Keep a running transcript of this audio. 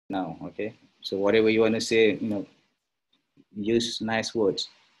now. Okay, so whatever you want to say, use nice words.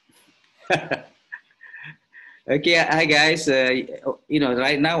 Okay, hi guys.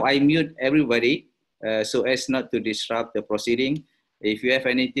 Right now I mute everybody so as not to disrupt the proceeding. If you have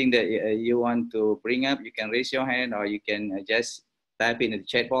anything that you want to bring up, you can raise your hand or you can just type in the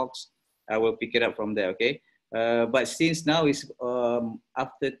chat box. I will pick it up from there. Okay. But since now is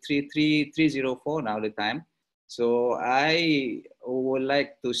after 3:04 now the time, so I would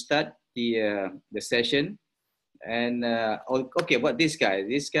like to start the session. And okay, about this guy.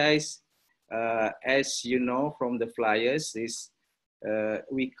 This guy's, as you know from the flyers, is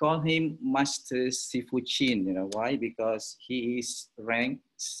we call him Master Sifu Chin. You know why? Because he is ranked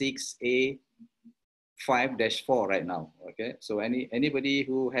 6A 5-4 right now. Okay, so anybody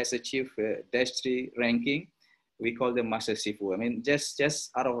who has achieved -3 ranking, we call them Master Sifu. I mean,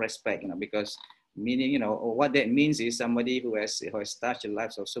 just out of respect, because meaning, what that means is somebody who has touched the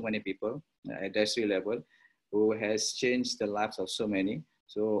lives of so many people at -3 level, who has changed the lives of so many.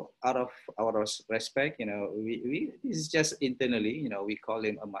 So out of our respect, we this is just internally, we call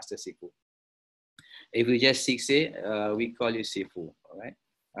him a Master Sifu. If you just 6A, we call you Sifu, all right?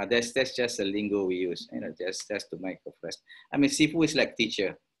 That's just a lingo we use, just to make a first. I mean, Sifu is like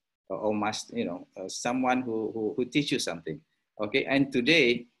teacher or master, someone who teach you something, okay? And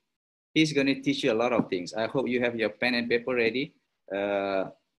today, he's going to teach you a lot of things. I hope you have your pen and paper ready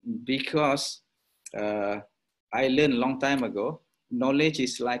because I learned a long time ago, knowledge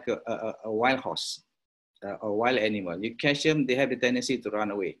is like a wild horse, a wild animal. You catch them, they have the tendency to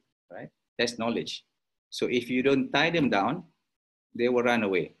run away, right? That's knowledge. So if you don't tie them down, they will run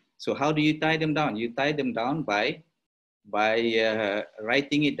away. So how do you tie them down? You tie them down by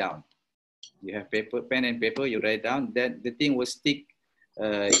writing it down. You have pen and paper, you write down, that the thing will stick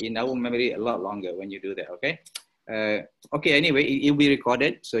in our memory a lot longer when you do that, okay? Okay, anyway, it will be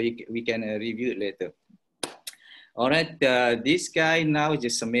recorded, so we can review it later. All right, this guy now is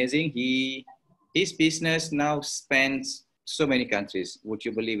just amazing. His business now spans so many countries. Would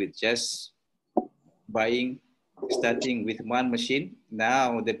you believe it? Just starting with one machine,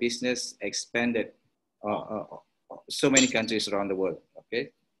 now the business expanded so many countries around the world,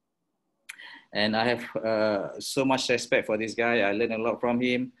 okay? And I have so much respect for this guy. I learned a lot from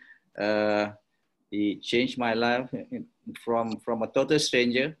him. He changed my life from a total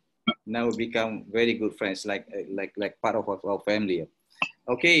stranger. Now we become very good friends, like part of our family.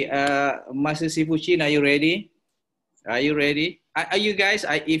 Okay, Master Sifu Chin, are you ready? Are you ready? Are you guys?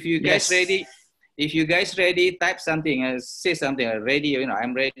 If you guys ready, if you guys ready, type something, say something. Ready,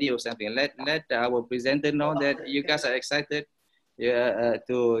 I'm ready or something. Let our presenter know that you guys are excited.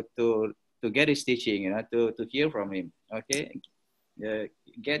 To get his teaching, to hear from him. Okay,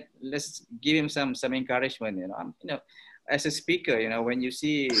 let's give him some encouragement. As a speaker, when you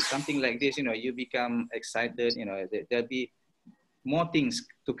see something like this, you become excited. There'll be more things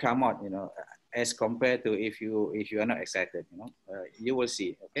to come out. As compared to if you are not excited. You will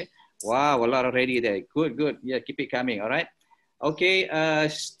see. Okay. Wow, a lot already there. Good. Yeah, keep it coming. All right. Okay.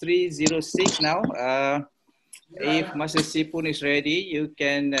 306 now. If Master Sipun is ready, you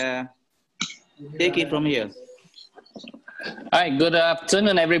can take it from here. Hi, good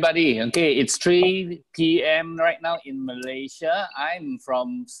afternoon, everybody. Okay, it's 3 p.m. right now in Malaysia. I'm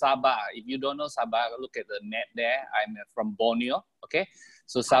from Sabah. If you don't know Sabah, look at the map there. I'm from Borneo. Okay,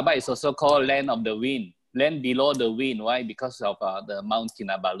 so Sabah is also called land of the wind, land below the wind. Why? Because of the Mount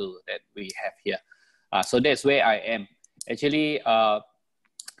Kinabalu that we have here. So that's where I am. Actually,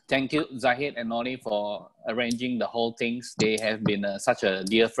 thank you, Zahid and Noli, for arranging the whole things. They have been such a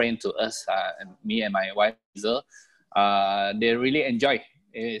dear friend to us, me and my wife, Hazel. They really enjoy,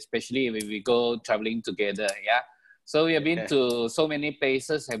 especially when we go traveling together. Yeah, so we have been to so many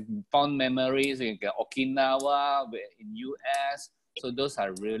places, have fond memories in Okinawa, in US. So those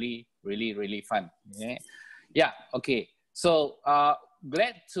are really fun. Yeah. Okay. So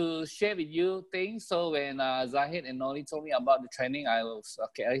glad to share with you things. So when Zahid and Noli told me about the training, I was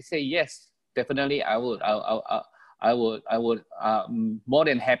okay. I say yes, definitely. I would more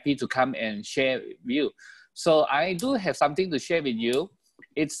than happy to come and share with you. So I do have something to share with you.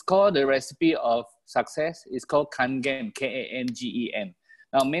 It's called the recipe of success. It's called Kangen, Kangen.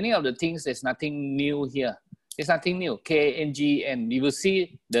 Now, many of the things, there's nothing new here. It's nothing new, Kangen. You will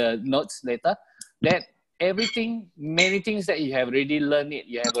see the notes later that everything, many things that you have already learned it,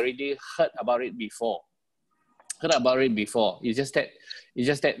 you have already heard about it before. It's just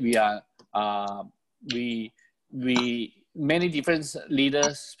that we are, many different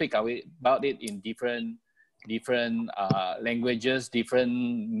leaders speak about it in different languages,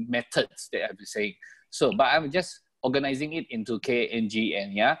 different methods that I've been saying. So, but I'm just organizing it into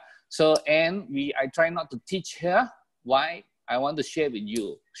KNGN, yeah. So, and I try not to teach here. Why? I want to share with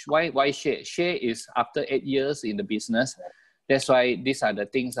you. Why share? Share is after 8 years in the business. That's why these are the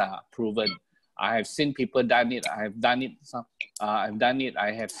things that are proven. I have seen people done it. I have done it. I've done it.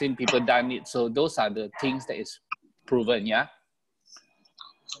 I have seen people done it. So those are the things that is proven, yeah.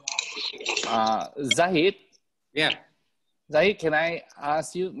 Zahid. Yeah. Zahid, can I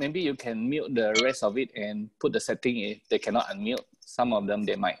ask you, maybe you can mute the rest of it and put the setting if they cannot unmute. Some of them,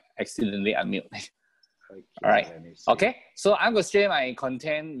 they might accidentally unmute. Okay, all right. Okay, so I'm going to share my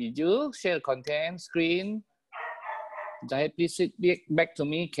content with you. Share the content screen. Zahid, please sit back to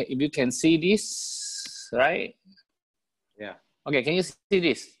me. If you can see this, right? Yeah. Okay, can you see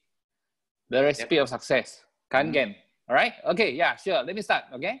this? The recipe of success. Kangen. All right? Okay, yeah, sure. Let me start,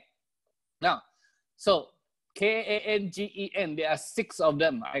 okay? Now, so KANGEN, there are 6 of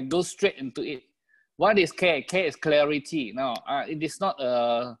them. I go straight into it. What is K? K is clarity. Now, it is not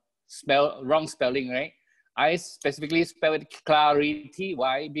a wrong spelling, right? I specifically spell it clarity.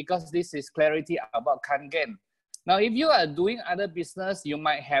 Why? Because this is clarity about Kangen. Now, if you are doing other business, you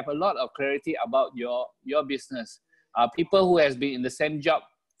might have a lot of clarity about your business. People who has been in the same job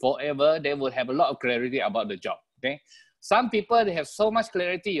forever, they will have a lot of clarity about the job, okay? Some people, they have so much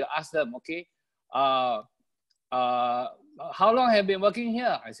clarity, you ask them, okay, how long have you been working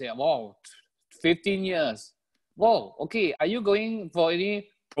here? I say, wow, 15 years. Whoa, okay, are you going for any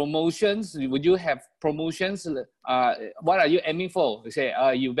promotions? Would you have promotions? What are you aiming for? You say,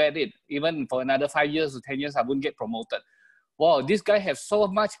 you bet it. Even for another 5 years or 10 years, I wouldn't get promoted. Wow, this guy has so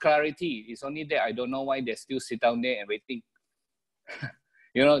much clarity. It's only that I don't know why they still sit down there and waiting.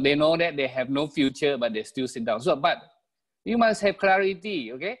 You know, they know that they have no future, but they still sit down. So, but you must have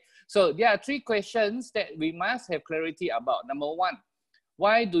clarity, okay? So there are 3 questions that we must have clarity about. Number 1,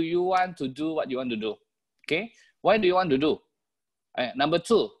 why do you want to do what you want to do? Okay, why do you want to do? Number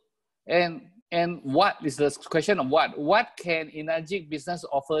 2, and what is the question of what? What can Energic business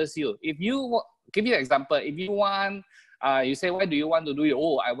offers you? If you give you an example, if you want, you say, why do you want to do it?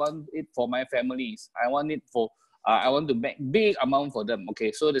 Oh, I want it for my families. I want it for, I want to make big amount for them.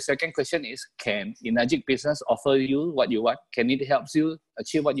 Okay, so the second question is, can Energic business offer you what you want? Can it help you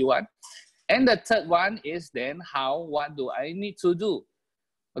achieve what you want? And the third one is then what do I need to do?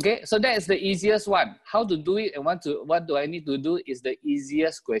 Okay, so that is the easiest one. How to do it and what do I need to do is the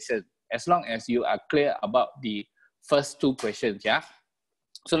easiest question, as long as you are clear about the first 2 questions, yeah?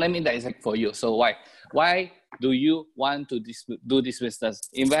 So let me dissect for you. So why do you want to do this business?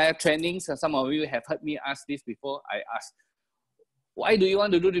 In my trainings, some of you have heard me ask this before. I ask, why do you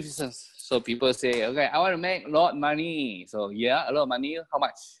want to do this business? So people say, okay, I want to make a lot of money. So yeah, a lot of money, how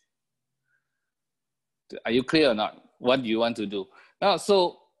much? Are you clear or not? What do you want to do? Now,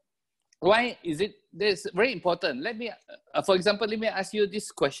 so why is it, this is very important. Let me, for example, let me ask you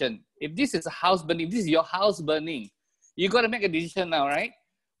this question. If this is a house burning, this is your house burning, you got to make a decision now, right?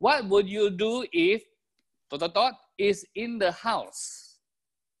 What would you do if is in the house?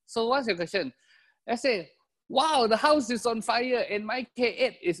 So what's your question? I say, wow, the house is on fire and my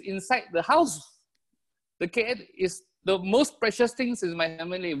K8 is inside the house. The K8 is the most precious things in my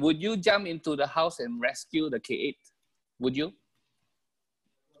family. Would you jump into the house and rescue the K8? Would you?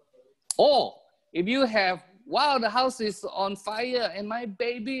 Or if you have, wow, the house is on fire and my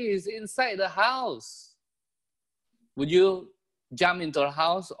baby is inside the house, would you jump into the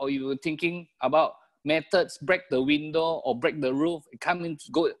house, or you were thinking about methods, break the window or break the roof, come in,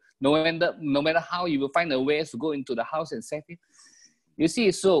 go, no matter how, you will find a way to go into the house and save it? You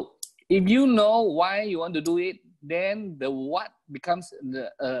see, so if you know why you want to do it, then the what becomes the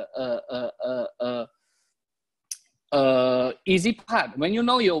easy part. When you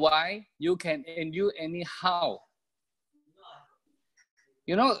know your why, you can endure any how.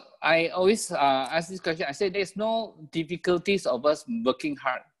 You know, I always ask this question. I say there's no difficulties of us working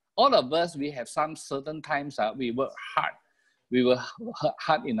hard. All of us, we have some certain times we work hard. We work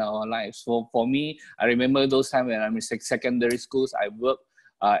hard in our lives. So for me, I remember those times when I'm in secondary schools, I work,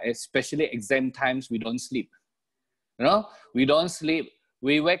 especially exam times, we don't sleep. You know, we don't sleep.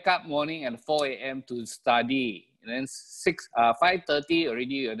 We wake up morning at 4 a.m. to study. And then 5:30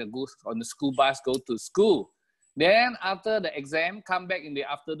 already go on the school bus, go to school. Then after the exam, come back in the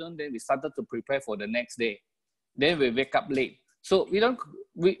afternoon, then we started to prepare for the next day. Then we wake up late. So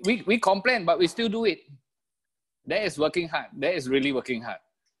we complain, but we still do it. That is working hard. That is really working hard.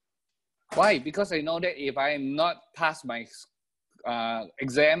 Why? Because I know that if I am not past my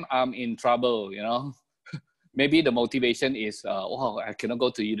exam, I'm in trouble, you know. Maybe the motivation is, oh, I cannot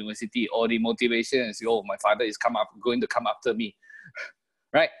go to university. Or the motivation is, oh, my father is going to come after me.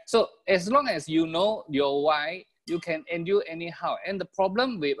 Right? So as long as you know your why, you can endure anyhow. And the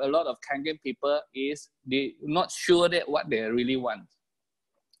problem with a lot of Kangen people is they're not sure that what they really want.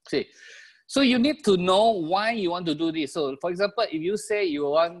 See, so you need to know why you want to do this. So for example, if you say you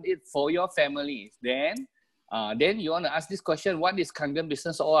want it for your family, then you want to ask this question: what is Kangen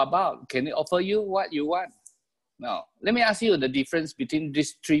business all about? Can it offer you what you want? Now, let me ask you the difference between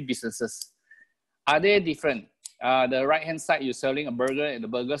these three businesses. Are they different? The right-hand side, you're selling a burger in the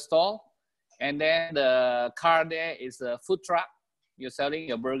burger stall. And then the car there is a food truck. You're selling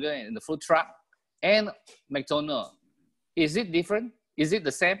your burger in the food truck. And McDonald's. Is it different? Is it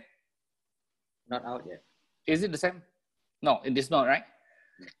the same? Not out yet. Is it the same? No, it is not, right?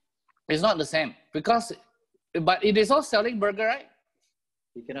 It's not the same. Because, but it is all selling burger, right?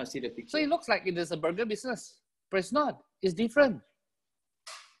 You cannot see the picture. So it looks like it is a burger business. But it's not. It's different.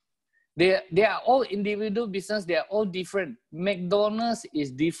 They are all individual business. They are all different. McDonald's is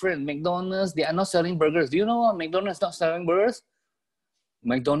different. McDonald's, they are not selling burgers. Do you know what McDonald's is not selling burgers?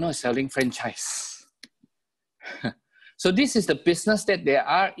 McDonald's is selling franchise. So this is the business that they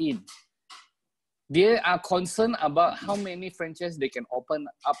are in. They are concerned about how many franchises they can open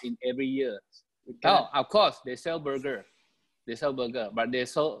up in every year. Now, of course, they sell burger. They sell burger, but they're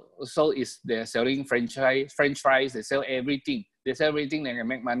selling French fries. They sell everything. They sell everything. They can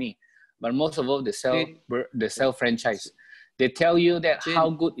make money. But most of all, they sell franchise. They tell you that how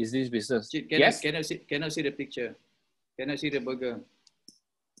good is this business. Cannot see the picture. Cannot see the burger.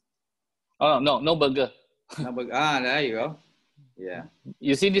 Oh, no burger. No burger. Ah, there you go. Yeah.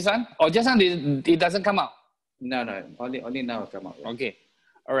 You see this one? Or just now it doesn't come out? No. Only now come out. Yeah. Okay.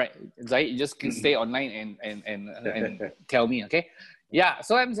 All right. Zaid, just stay online and tell me, okay? Yeah,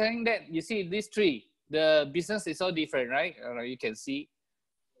 so I'm saying that, you see, these three, the business is all different, right? You can see.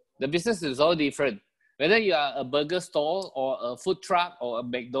 The business is all different. Whether you are a burger stall or a food truck or a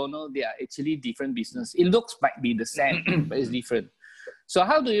McDonald's, they are actually different business. It looks might be the same, but it's different. So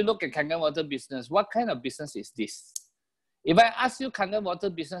how do you look at Kangen water business? What kind of business is this? If I ask you Kangen water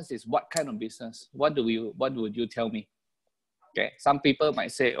business is what kind of business, what would you tell me? Okay, some people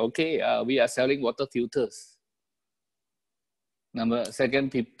might say, okay, we are selling water filters.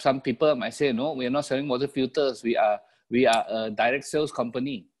 Some people might say, no, we are not selling water filters. We are a direct sales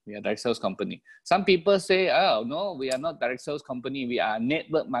company. We are a direct sales company. Some people say, oh, no, we are not direct sales company. We are a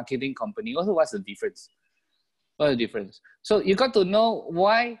network marketing company. Also, what's the difference? What's the difference? So you got to know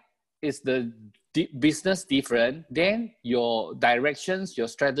why is the business different, then your directions, your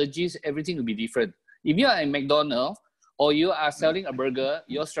strategies, everything will be different. If you are a McDonald's or you are selling a burger,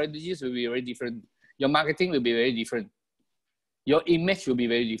 your strategies will be very different. Your marketing will be very different. Your image will be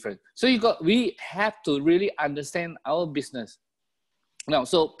very different. So we have to really understand our business. Now,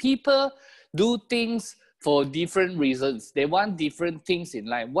 so people do things for different reasons. They want different things in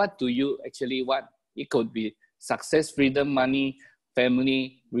life. What do you actually want? It could be success, freedom, money,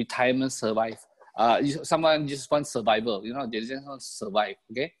 family, retirement, survive. Someone just wants survival. They just want to survive.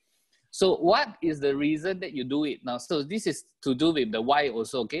 Okay. So what is the reason that you do it now? So this is to do with the why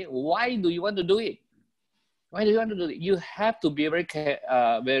also. Okay. Why do you want to do it? Why do you want to do it? You have to be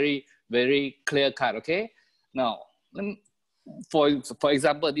very, very clear cut. Okay. Now, for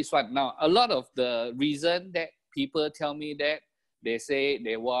example, this one. Now, a lot of the reason that people tell me that they say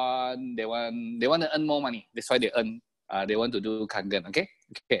they want to earn more money. That's why they want to do Kangen. Okay.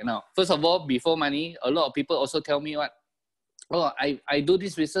 Now, first of all, before money, a lot of people also tell me what? Oh, I do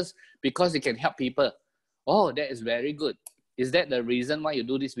this business because it can help people. Oh, that is very good. Is that the reason why you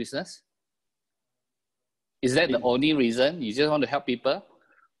do this business? Is that the only reason? You just want to help people?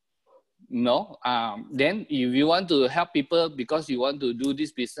 No. Then if you want to help people because you want to do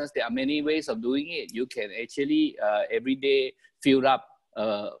this business, there are many ways of doing it. You can actually every day fill up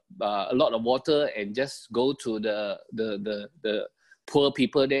a lot of water and just go to the poor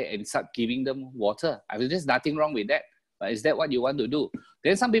people there and start giving them water. I mean, there's nothing wrong with that. But is that what you want to do?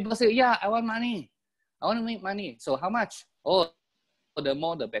 Then some people say, yeah, I want money. I want to make money. So how much? Oh, the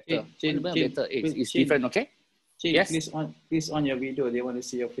more the better. The better. It's different, okay? Yes. Please on your video. They want to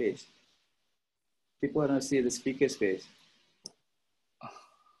see your face. People want to see the speaker's face.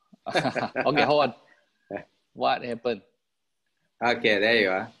 Okay, hold on. What happened? Okay, there you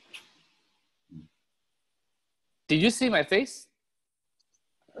are. Did you see my face?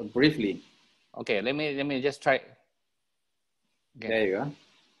 Briefly. Okay, let me just try. Okay. There you are.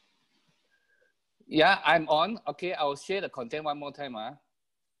 Yeah, I'm on. Okay, I'll share the content one more time.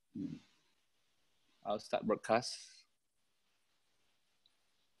 I'll start broadcast.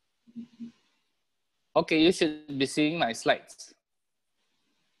 Okay, you should be seeing my slides.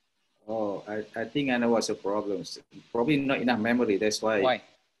 Oh, I think I know what's the problem. Probably not enough memory. That's why. Why?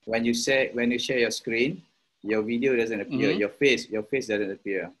 When you share your screen, your video doesn't appear. Your face doesn't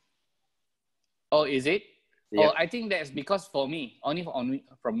appear. Oh, is it? Yeah. Oh, I think that's because for me, only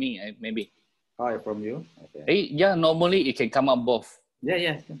from me, maybe. Oh, from you? Okay. Hey, yeah, normally it can come up both.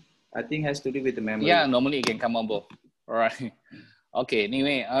 Yeah. I think it has to do with the memory. Yeah, normally it can come up both. All right. Okay.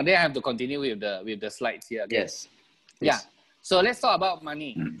 Anyway, then I have to continue with the slides here. Okay? Yes. Yeah. So let's talk about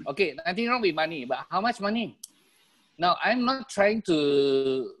money. Okay, nothing wrong with money, but how much money? Now, I'm not trying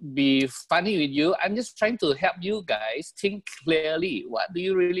to be funny with you. I'm just trying to help you guys think clearly. What do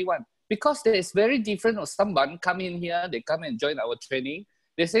you really want? Because it's very different of someone come in here, they come and join our training.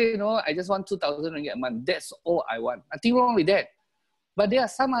 They say, I just want 2,000 ringgit a month. That's all I want. Nothing wrong with that. But there are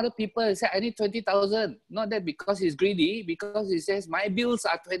some other people who say, I need 20,000. Not that because he's greedy, because he says, my bills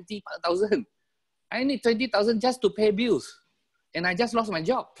are 20,000. I need 20,000 just to pay bills. And I just lost my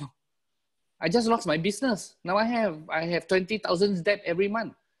job. I just lost my business. Now I have 20,000 debt every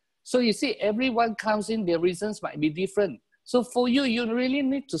month. So you see, everyone comes in, their reasons might be different. So for you, you really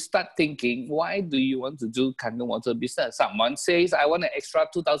need to start thinking, why do you want to do kangen water business? Someone says, I want an extra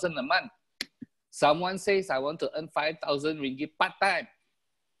 2,000 a month. Someone says, I want to earn 5,000 ringgit part-time.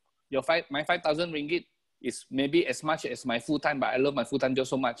 My 5,000 ringgit is maybe as much as my full-time, but I love my full-time job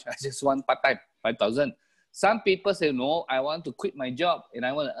so much. I just want part-time, 5,000. Some people say, no, I want to quit my job and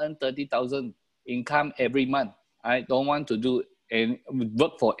I want to earn 30,000 income every month. I don't want to do and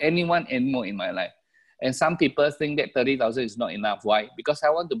work for anyone anymore in my life. And some people think that 30,000 is not enough. Why? Because I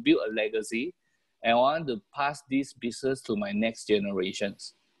want to build a legacy and I want to pass this business to my next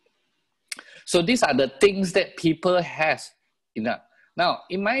generations. So these are the things that people has enough. Now,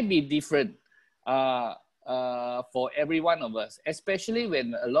 it might be different for every one of us, especially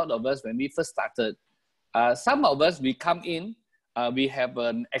when a lot of us, when we first started, some of us, we come in, we have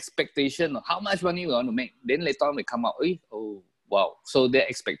an expectation of how much money we want to make. Then later on we come out, oh, wow. So the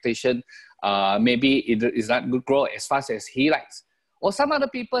expectation, maybe it is not good grow as fast as he likes. Or some other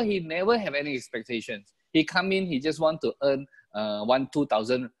people, he never have any expectations. He come in, he just want to earn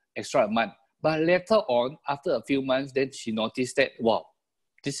 2,000 extra a month. But later on, after a few months, then she noticed that, wow,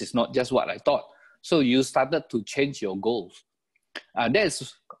 this is not just what I thought. So you started to change your goals. That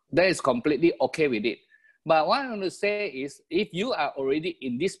is completely okay with it. But what I want to say is, if you are already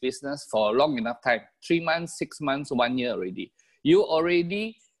in this business for a long enough time, 3 months, 6 months, 1 year already, you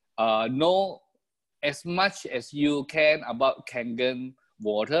already know as much as you can about Kangen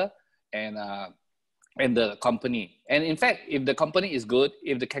water and the company. And in fact, if the company is good,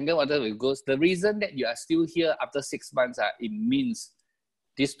 if the Kangen water is good, the reason that you are still here after 6 months, it means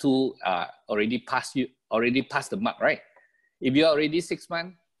these two already passed the mark, right? If you're already 6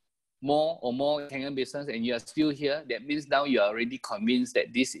 months, more Kangen business and you are still here, that means now you are already convinced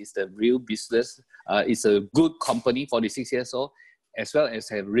that this is the real business. It's a good company, 46 years old, as well as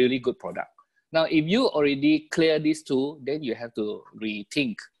a really good product. Now, if you already clear these two, then you have to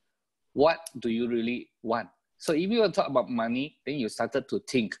rethink, what do you really want? So if you want to talk about money, then you started to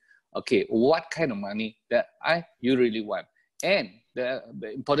think, okay, what kind of money that you really want? And the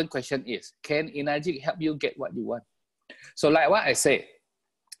important question is, can Energic help you get what you want? So like what I said,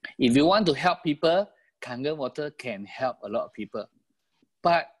 if you want to help people, Kangen water can help a lot of people.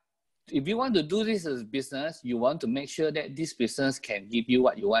 But if you want to do this as a business, you want to make sure that this business can give you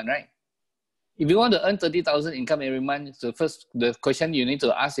what you want, right? If you want to earn 30,000 income every month, so first the question you need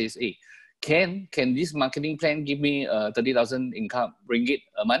to ask is, can this marketing plan give me 30,000 income ringgit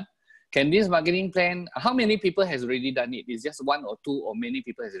a month? Can this marketing plan, how many people has already done it? Is just 1 or 2 or many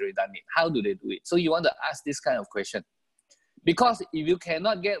people has already done it? How do they do it? So you want to ask this kind of question. Because if you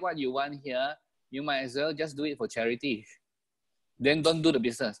cannot get what you want here, you might as well just do it for charity. Then don't do the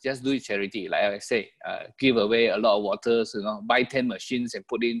business, just do it charity. Like I say, give away a lot of waters, buy 10 machines and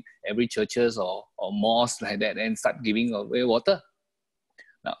put in every churches or mosques like that and start giving away water.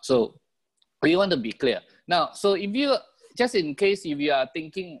 Now, so we want to be clear. Now, so if you, just in case if you are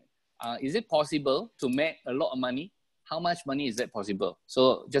thinking, is it possible to make a lot of money? How much money is that possible?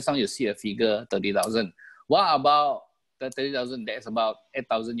 So just now you see a figure, 30,000. What about the 30,000? That's about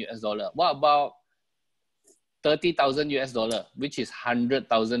 8,000 US dollar. What about 30,000 US dollar, which is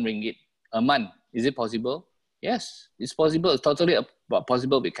 100,000 ringgit a month? Is it possible? Yes, it's possible. It's totally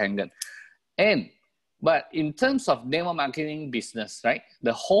possible with Kangen. But in terms of network marketing business, right?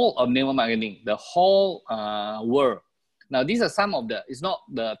 The whole of network marketing, the whole world. Now, these are some of the, it's not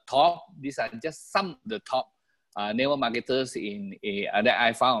the top, these are just some of the top network marketers that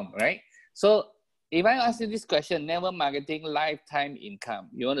I found, right? So if I ask you this question, network marketing lifetime income,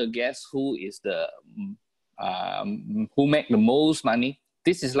 you want to guess who is the, who make the most money?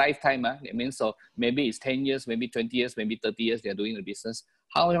 This is lifetime, that means so maybe it's 10 years, maybe 20 years, maybe 30 years they're doing the business.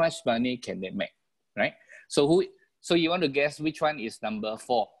 How much money can they make, right? So you want to guess which one is number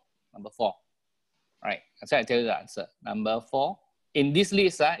 4? Number 4. Right. So I tell you the answer. Number 4. In this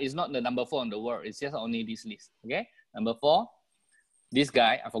list, it's not the number 4 in the world. It's just only this list. Okay. Number 4. This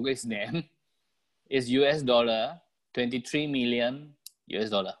guy, I forgot his name, is US dollar 23 million US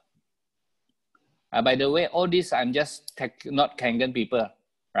dollar. By the way, all this I'm just not Kangen people,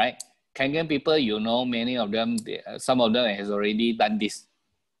 right? Kangen people, you know, many of them, some of them has already done this.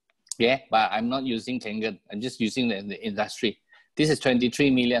 Yeah, but I'm not using Kangen. I'm just using the industry. This is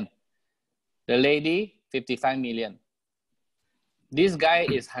 23 million. The lady, 55 million. This guy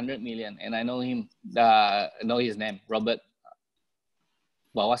is 100 million, and I know him. Know his name, Robert.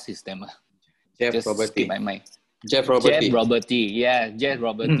 Well, what's his name? Jeff just Roberty. skip my mind. Jeff Roberty. Jeff Roberty. Yeah, Jeff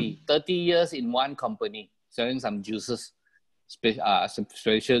Roberty. 30 years in one company, selling some juices,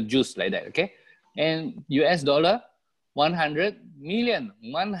 special juice like that. Okay, and US dollar 100 million.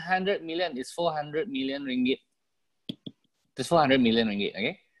 100 million is 400 million ringgit. That's 400 million ringgit.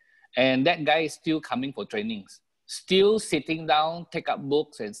 Okay, and that guy is still coming for trainings. Still sitting down, take up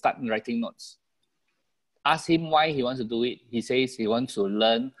books and start writing notes. Ask him why he wants to do it. He says he wants to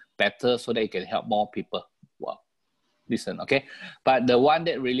learn better so that he can help more people. Wow. Listen, okay? But the one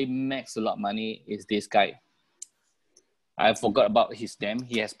that really makes a lot of money is this guy. I forgot about his name.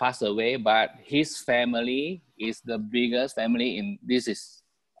 He has passed away, but his family is the biggest family in this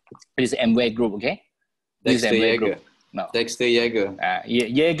Amway group, okay? This Dexter Amway Yeager. group. No. Dexter Yeager.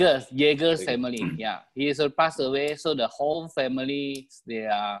 Yeager's family. Yeah, he has passed away. So the whole family, they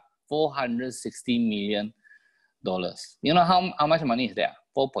are $460 million. You know how much money is there?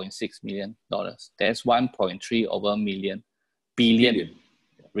 $4.6 million. That's 1.3 over million billion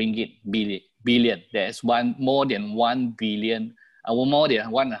ringgit. Billion. That's more than 1 billion, or more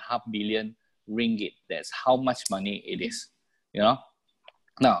than 1.5 billion ringgit. That's how much money it is. You know.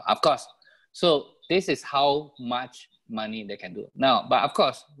 Now, of course. So this is how much money they can do. Now, but of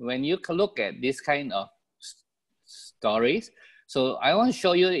course, when you look at this kind of stories, so I want to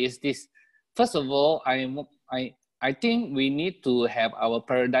show you is this. First of all, I think we need to have our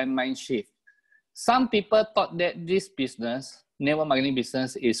paradigm mind shift. Some people thought that this business, network marketing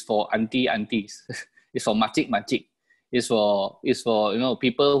business, is for aunties. It's for macik. It's for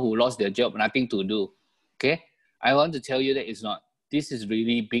people who lost their job, nothing to do. Okay, I want to tell you that it's not. This is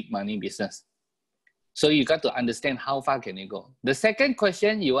really big money business. So you got to understand how far can you go. The second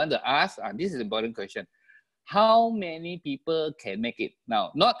question you want to ask, this is an important question. How many people can make it?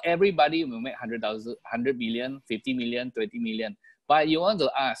 Now, not everybody will make 100 million, 50 million, 20 million. But you want to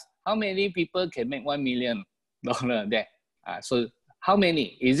ask, how many people can make $1 million there? So how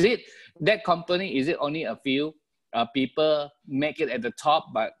many? Is it that company, is it only a few people make it at the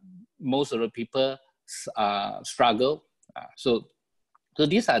top, but most of the people struggle? So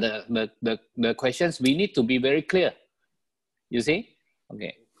these are the questions we need to be very clear. You see?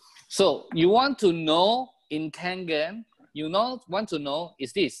 Okay. So you want to know in Kangen, want to know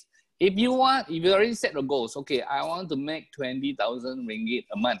is this. If you already set the goals, okay, I want to make 20,000 ringgit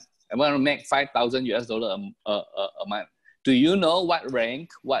a month. I want to make 5,000 US dollar a month. Do you know what rank,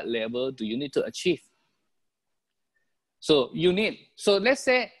 what level do you need to achieve? So let's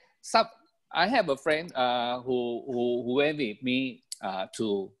say I have a friend who went with me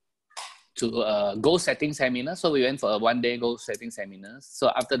to goal setting seminar. So we went for a 1-day goal setting seminars.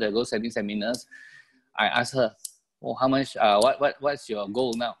 So after the goal setting seminars, I asked her, "Oh, how much? What's your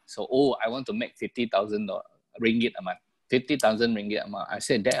goal now?" So, I want to make 50,000 ringgit a month. 50,000 ringgit a month. I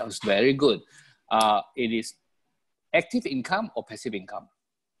said that was very good. It is active income or passive income?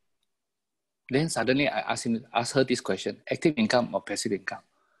 Then suddenly I asked her this question: active income or passive income?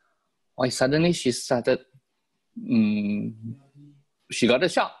 Why suddenly she started? She got a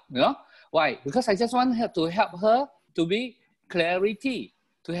shock, Why? Because I just want her to help her to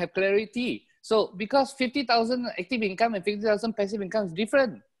have clarity. So because 50,000 active income and 50,000 passive income is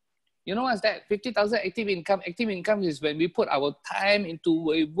different. You know what's that? 50,000 active income. Active income is when we put our time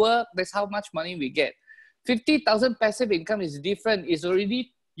into a work. That's how much money we get. 50,000 passive income is different. It's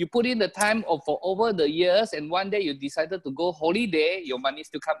already, you put in the time for over the years, and one day you decided to go holiday, your money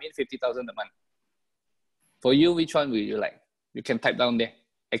still come in 50,000 a month. For you, which one will you like? You can type down there,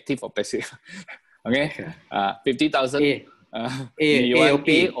 active or passive. Okay, 50,000. You want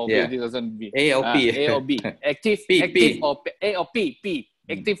A or 50,000 B? A or P. A or B. Active, P, active P. or A or P. P.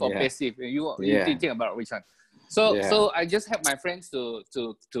 Active or passive. You think about which one. So I just help my friends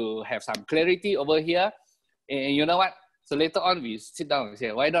to have some clarity over here. And you know what? So later on we sit down and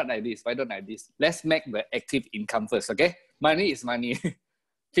say, why not like this? Why not like this? Let's make the active income first. Okay, money is money.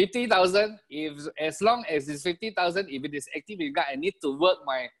 50,000, as long as it's 50,000, if it is active income, I need to work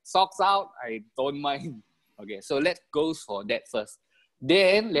my socks out, I don't mind. Okay, so let's go for that first.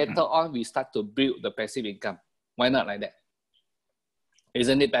 Then later on, we start to build the passive income. Why not like that?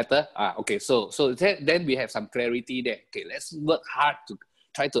 Isn't it better? Okay, so then we have some clarity there. Okay, let's work hard to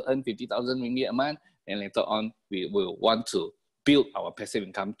try to earn 50,000 ringgit a month. And later on, we will want to build our passive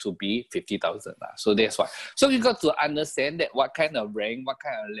income to be 50,000. So that's why. So you got to understand that what kind of rank, what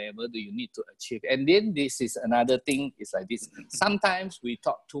kind of level do you need to achieve. And then this is another thing, is like this. Sometimes we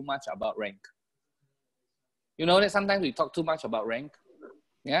talk too much about rank. You know that sometimes we talk too much about rank.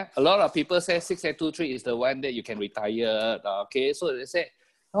 Yeah, a lot of people say 6823 is the one that you can retire. Okay, so they say,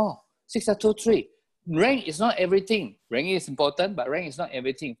 oh, 6823, rank is not everything. Rank is important, but rank is not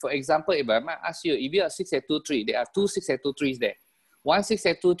everything. For example, if I might ask you, if you are 6823, there are two 6823s there. One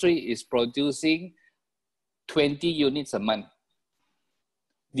 6823 is producing 20 units a month.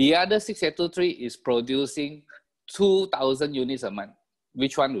 The other 6823 is producing 2,000 units a month.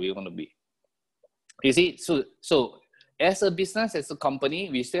 Which one do we want to be? You see, so as a business, as a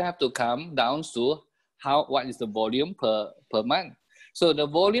company, we still have to come down to what is the volume per month. So the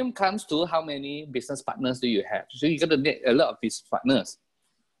volume comes to how many business partners do you have. So you got to get a lot of business partners.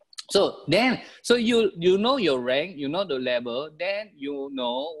 So you know your rank, you know the level, then you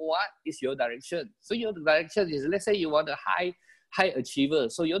know what is your direction. So your direction is, let's say you want a high achiever.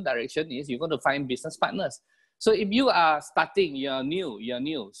 So your direction is you're going to find business partners. So if you are starting, you're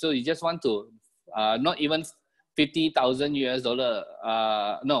new. So you just want to not even 50,000 US dollar,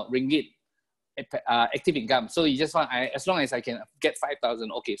 ringgit active income. So you just want, as long as I can get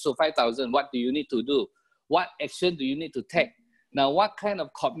 5,000. Okay, so 5,000, what do you need to do? What action do you need to take? Now, what kind of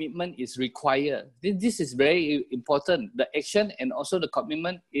commitment is required? This is very important. The action and also the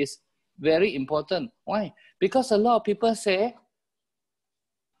commitment is very important. Why? Because a lot of people say,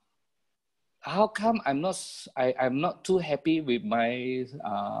 how come I'm not too happy with my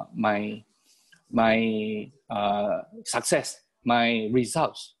success, my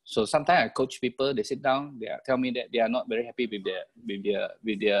results. So sometimes I coach people, they sit down, they tell me that they are not very happy with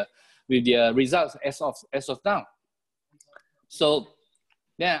their results as of now. So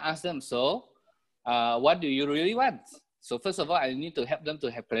then I ask them, so what do you really want? So first of all, I need to help them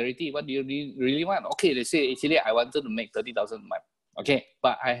to have clarity. What do you really want? Okay, they say, actually, I wanted to make 30,000 a month. Okay,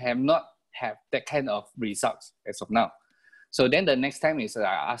 but I have not have that kind of results as of now. So then the next time is I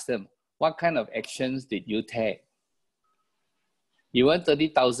ask them, what kind of actions did you take? You want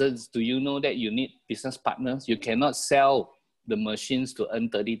 30,000, do you know that you need business partners? You cannot sell the machines to earn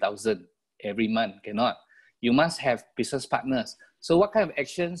 30,000 every month, cannot. You must have business partners. So what kind of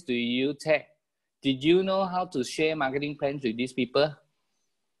actions do you take? Did you know how to share marketing plans with these people?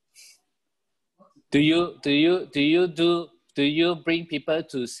 Do you bring people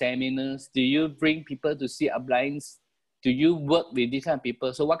to seminars? Do you bring people to see uplines? Do you work with these kind of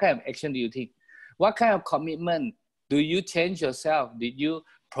people? So what kind of action do you take? What kind of commitment? Do you change yourself? Did you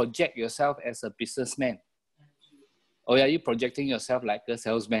project yourself as a businessman? Or are you projecting yourself like a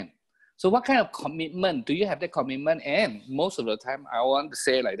salesman? So what kind of commitment? Do you have that commitment? And most of the time, I want to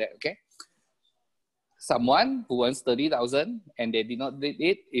say like that, okay? Someone who wants 30,000 and they did not do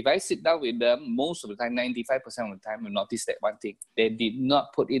it, if I sit down with them, most of the time, 95% of the time, you notice that one thing. They did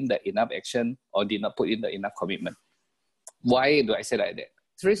not put in the enough action or did not put in the enough commitment. Why do I say like that?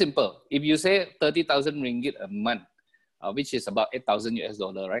 It's very simple. If you say 30,000 ringgit a month, which is about 8,000 US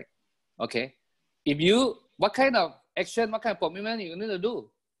dollar, right? Okay. What kind of action, what kind of commitment you need to do?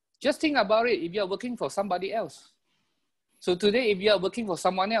 Just think about it if you're working for somebody else. So today, if you are working for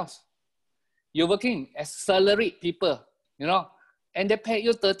someone else, you're working as salaried people, you know, and they pay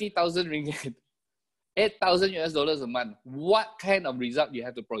you 30,000 ringgit, 8,000 US dollars a month. What kind of result you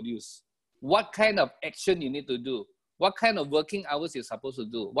have to produce? What kind of action you need to do? What kind of working hours you're supposed to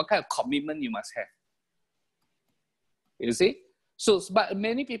do? What kind of commitment you must have? You see? So, but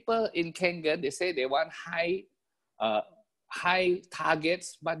many people in Kangan, they say they want high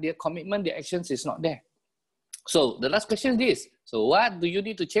targets, but their commitment, their actions is not there. So the last question is this. So what do you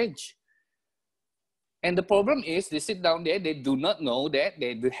need to change? And the problem is they sit down there, they do not know that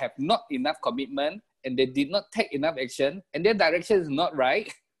they have not enough commitment and they did not take enough action and their direction is not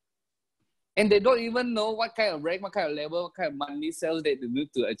right. And they don't even know what kind of rank, what kind of level, what kind of monthly sales that they need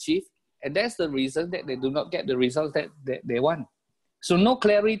to achieve. And that's the reason that they do not get the results that they want. So no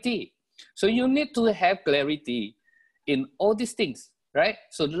clarity. So you need to have clarity in all these things, right?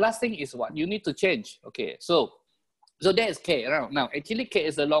 So the last thing is what? You need to change. Okay, so that is K. Now, actually K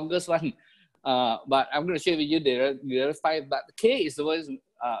is the longest one. But I'm going to share with you there are 5, but K is the one,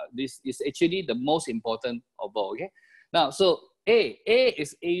 this is actually the most important of all, okay? Now, so A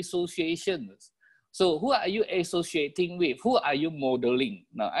is associations. So who are you associating with? Who are you modeling?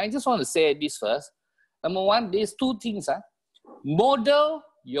 Now, I just want to say this first. Number one, there's two things. Model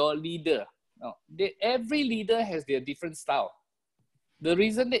your leader. Now, every leader has their different style. The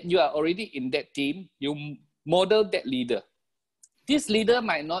reason that you are already in that team, you model that leader. This leader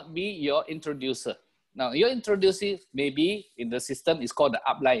might not be your introducer. Now, your introducer maybe in the system is called the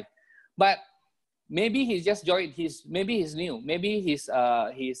upline, but maybe he just joined. Maybe he's new. Maybe he's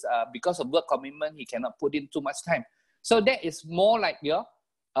because of work commitment he cannot put in too much time. So that is more like your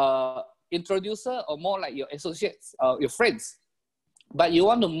introducer or more like your associates, your friends. But you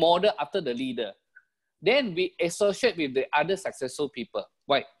want to model after the leader. Then we associate with the other successful people.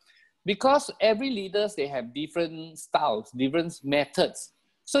 Why? Because every leaders, they have different styles, different methods.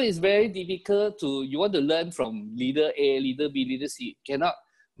 So it's very difficult you want to learn from leader A, leader B, leader C. Cannot.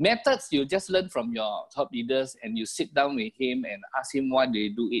 Methods, you just learn from your top leaders and you sit down with him and ask him why they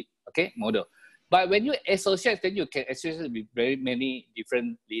do it. Okay, model. But when you associate, then you can associate with very many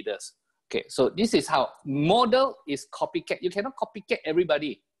different leaders. Okay, so this is how. Model is copycat. You cannot copycat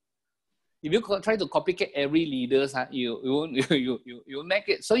everybody. If you try to copycat every leader, you make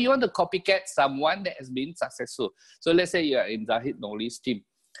it. So you want to copycat someone that has been successful. So let's say you are in Zahid Noli's team.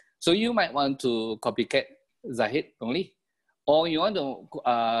 So you might want to copycat Zahid Noli. Or you want to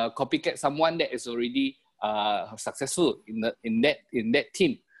copycat someone that is already successful in that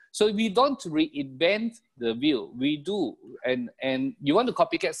team. So we don't reinvent the wheel. We do, and you want to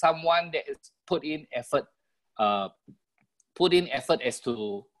copycat someone that is put in effort as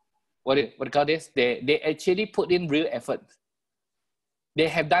to what do you call this? They actually put in real effort. They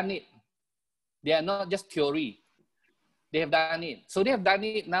have done it. They are not just theory. They have done it. So they have done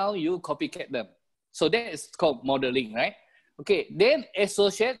it. Now you copycat them. So that is called modeling, right? Okay. Then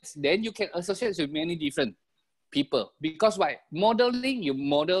associates. Then you can associate with many different people. Because why? Modeling, you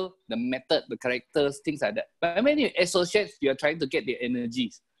model the method, the characters, things like that. But when you associate, you are trying to get their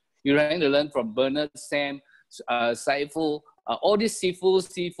energies. You're trying to learn from Bernard, Sam, Sifu, all these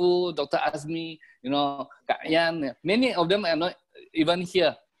Sifu, Dr. Azmi, Kak Yan. Many of them are not even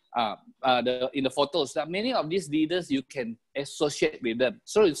here in the photos. Many of these leaders, you can associate with them.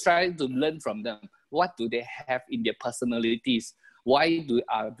 So it's trying to learn from them. What do they have in their personalities? Why do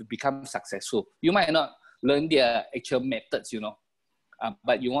they become successful? You might not learn their actual methods,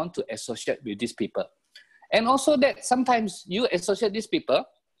 but you want to associate with these people. And also that sometimes you associate these people,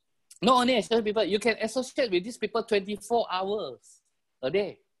 not only associate people, you can associate with these people 24 hours a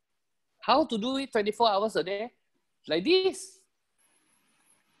day. How to do it 24 hours a day? Like this.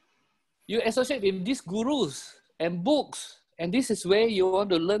 You associate with these gurus and books, and this is where you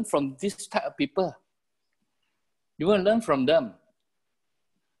want to learn from this type of people. You want to learn from them.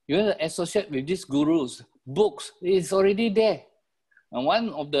 You want to associate with these gurus, books. It's already there. And one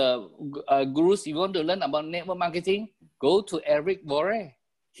of the gurus, you want to learn about network marketing, go to Eric Borre.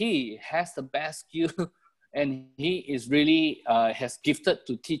 He has the best skill and he is really has gifted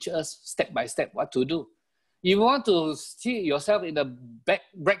to teach us step by step what to do. If you want to see yourself in the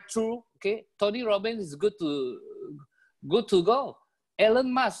breakthrough, okay, Tony Robbins is good to go.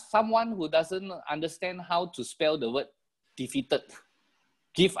 Elon Musk, someone who doesn't understand how to spell the word defeated.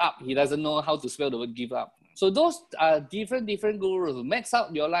 Give up. He doesn't know how to spell the word give up. So those are different gurus. Max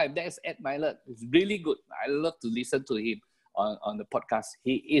out your life. That is Ed Mylett. It's really good. I love to listen to him on the podcast.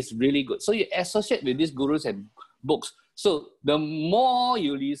 He is really good. So you associate with these gurus and books. So the more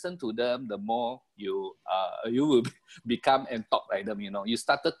you listen to them, the more you will become and talk like them. You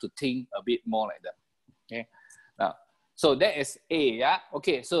started to think a bit more like them. Okay. Now, so that is A. Yeah.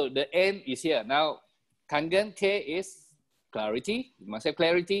 Okay. So the N is here. Now, Kangen K is clarity. You must have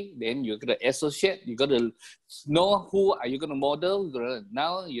clarity. Then you're going to associate. You got to know who are you going to model.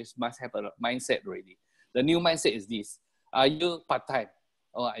 Now you must have a mindset already. The new mindset is this. Are you part-time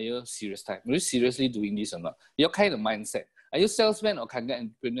or are you serious time? Are you seriously doing this or not? Your kind of mindset. Are you salesman or Kangen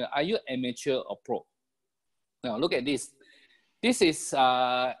entrepreneur? Are you amateur or pro? Now look at this. This is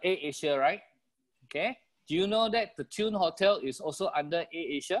AirAsia, right? Okay. Do you know that the Tune Hotel is also under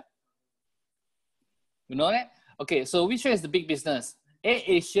AirAsia? You know that? Okay, so which one is the big business?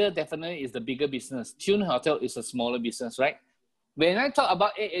 AirAsia definitely is the bigger business. Tune Hotel is a smaller business, right? When I talk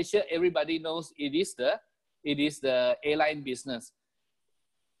about AirAsia, everybody knows it is the airline business.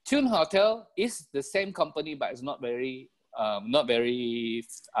 Tune Hotel is the same company, but it's not very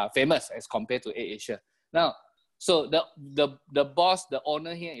famous as compared to AirAsia. Now, so the boss, the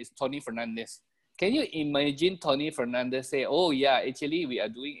owner here is Tony Fernandez. Can you imagine Tony Fernandez say, "Oh yeah, actually we are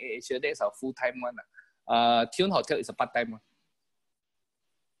doing AirAsia. That's our full-time one. Tune Hotel is a part-time one."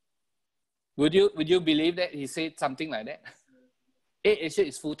 Would you believe that he said something like that? AirAsia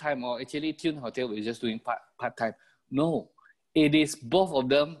is full-time, or actually Tune Hotel is just doing part-time. No, it is both of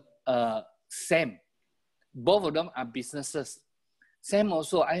them same. Both of them are businesses. Same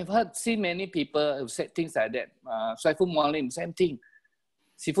also, I have seen many people who said things like that. Sifu Mualim, same thing.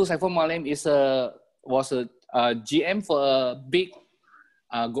 Sifu Mualim was a GM for a big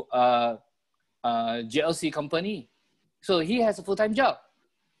GLC company. So he has a full-time job.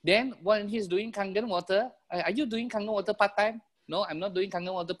 Then when he's doing Kangen water, are you doing Kangen water part-time? No, I'm not doing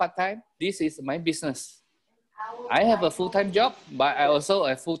Kangen water part-time. This is my business. I have a full-time job, but I also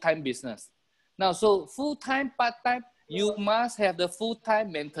have a full-time business. Now, so full-time, part-time, you must have the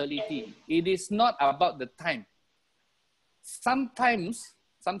full-time mentality. It is not about the time. Sometimes,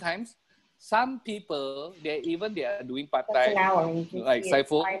 some people, they are doing part-time, like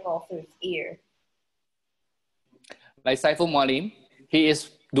Sifu. Like Sifu Mualim, he is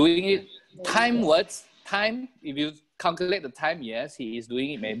doing it time, if you calculate the time, yes, he is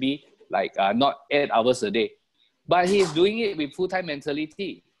doing it maybe like not 8 hours a day. But he is doing it with full-time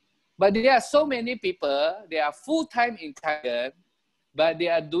mentality. But there are so many people, they are full-time in Kangen, but they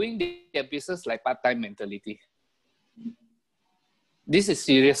are doing their business like part-time mentality. This is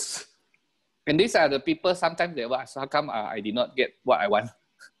serious. And these are the people sometimes they ask, how come I did not get what I want?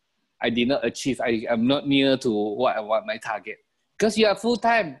 I did not achieve. I am not near to what I want, my target. Because you are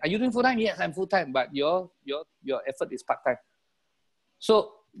full-time. Are you doing full-time? Yes, I'm full-time, but your effort is part-time.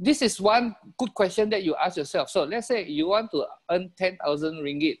 So this is one good question that you ask yourself. So let's say you want to earn 10,000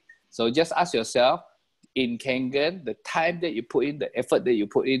 ringgit. So just ask yourself, in Kangen, the time that you put in, the effort that you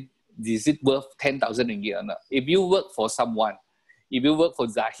put in, is it worth 10,000 ringgit or not? If you work for someone, if you work for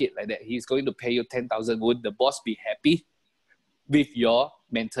Zahid like that, he's going to pay you 10,000. Would the boss be happy with your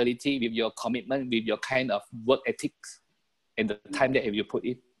mentality, with your commitment, with your kind of work ethics and the time that you put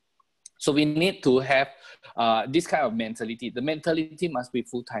in? So we need to have this kind of mentality. The mentality must be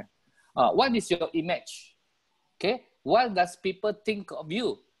full-time. What is your image? Okay, what does people think of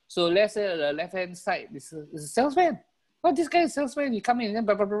you? So let's say the left-hand side is a salesman. Oh, this guy is a salesman. He come in and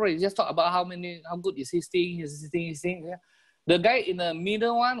blah, blah, blah, blah. He just talk about how good is his thing. Yeah. The guy in the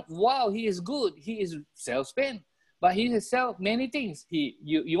middle one, wow, he is good. He is salesman, but he sell many things.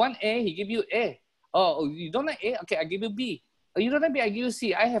 You want A, he give you A. Oh, you don't like A? Okay, I give you B. Oh, you don't like B, I give you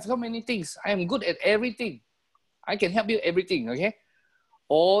C. I have so many things. I am good at everything. I can help you everything, okay?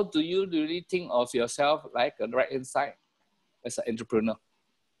 Or do you really think of yourself like a right-hand side as an entrepreneur?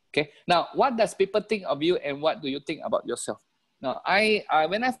 Okay, now what does people think of you and what do you think about yourself? Now,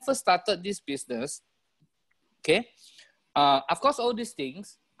 when I first started this business, okay, of course, all these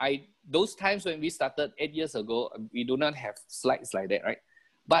things, those times when we started 8 years ago, we do not have slides like that, right?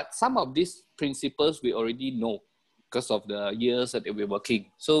 But some of these principles we already know because of the years that we're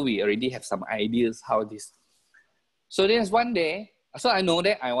working. So we already have some ideas how this. So there's one day, so I know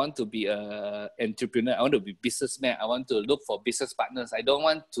that I want to be an entrepreneur. I want to be businessman. I want to look for business partners. I don't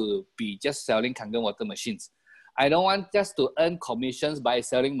want to be just selling Kangen water machines. I don't want just to earn commissions by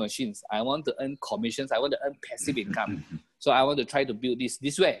selling machines. I want to earn commissions. I want to earn passive income. So I want to try to build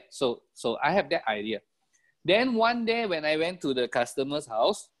this way. So I have that idea. Then one day when I went to the customer's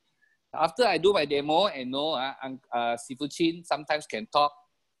house, after I do my demo and know Sifu Chin sometimes can talk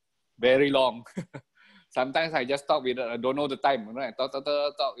very long. Sometimes I just talk with, I don't know the time. I talk.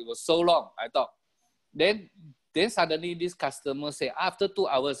 It was so long. I talk. Then suddenly this customer say, after 2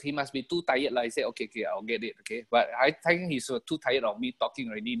 hours, he must be too tired. Like I say, okay, I'll get it. Okay. But I think he's too tired of me talking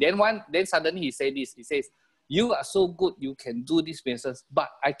already. Then suddenly he say this. He says, you are so good. You can do this business, but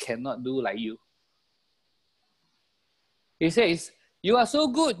I cannot do like you. He says, you are so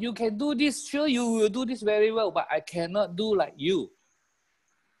good. You can do this. Sure, you will do this very well, but I cannot do like you.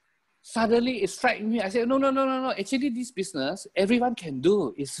 Suddenly it struck me. I said, no. Actually, this business, everyone can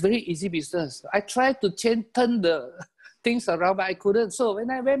do. It's very easy business. I tried to turn the things around, but I couldn't. So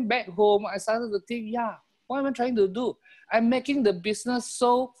when I went back home, I started to think, what am I trying to do? I'm making the business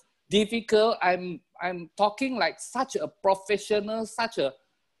so difficult. I'm talking like such a professional, such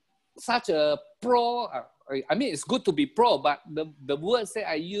a pro. I mean, it's good to be pro, but the words that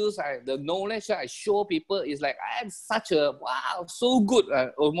I use, the knowledge that I show people is like, I'm such a, wow, so good.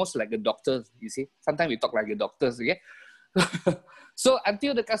 Almost like a doctor, you see. Sometimes we talk like a doctor, okay? So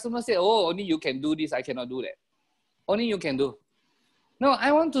until the customer say, oh, only you can do this, I cannot do that. Only you can do. No,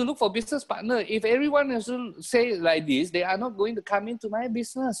 I want to look for business partner. If everyone has to say like this, they are not going to come into my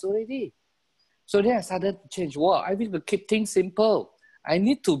business already. So then I started to change. Wow, I need to keep things simple. I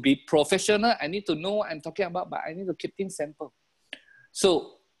need to be professional. I need to know what I'm talking about, but I need to keep things simple.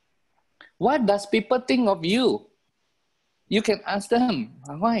 So what does people think of you? You can ask them.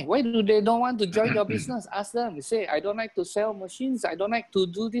 Why? Why do they don't want to join your business? Ask them. You say, I don't like to sell machines. I don't like to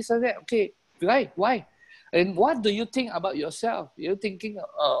do this or that. Okay, right? Why? And what do you think about yourself? Are you thinking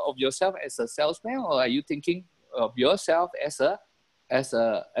of yourself as a salesman, or are you thinking of yourself as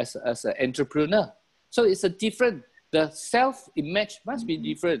an entrepreneur? So it's a different. The self-image must be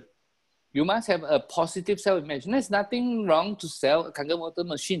different. You must have a positive self-image. There's nothing wrong to sell a Kangen water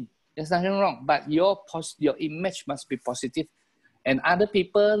machine. There's nothing wrong, but your image must be positive. And other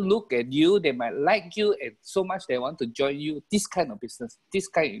people look at you, they might like you, and so much they want to join you. This kind of business, this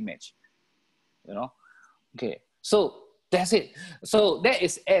kind of image, you know. Okay, so that's it. So that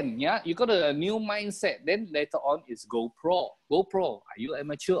is N, yeah. You got a new mindset. Then later on is go pro. Go pro. Are you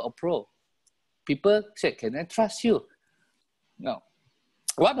amateur or pro? People say, can I trust you? No.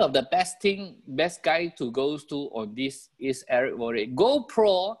 One of the best guy to go to on this is Eric Worre. Go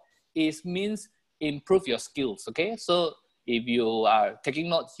pro means improve your skills. Okay, so if you are taking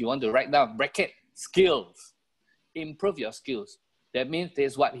notes, you want to write down bracket skills, improve your skills. That means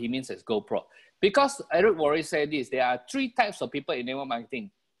that's what he means as go pro. Because Eric Worre said this, there are 3 types of people in network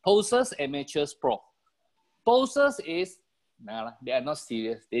marketing: posers, amateurs, pro. Posers is, they are not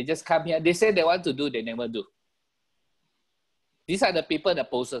serious. They just come here. They say they want to do, they never do. These are the people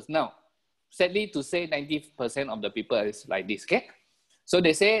that posers. Now, sadly to say, 90% of the people is like this, okay? So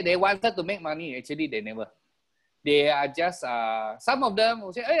they say they wanted to make money. Actually, they never. They are just, some of them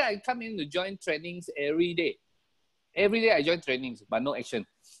will say, hey, I come in to join trainings every day. Every day I join trainings, but no action.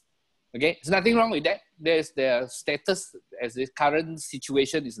 Okay, there's nothing wrong with that. There's their status as the current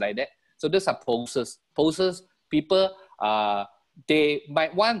situation is like that. So those are posers. Posers, people, they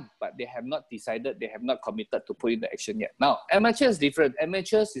might want, but they have not decided, they have not committed to put in the action yet. Now, amateurs is different.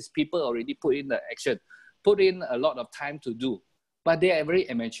 Amateurs is people already put in the action, put in a lot of time to do, but they are very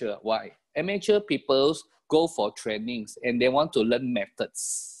amateur. Why? Amateur people go for trainings and they want to learn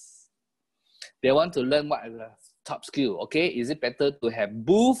methods. They want to learn what are the top skill. Okay, is it better to have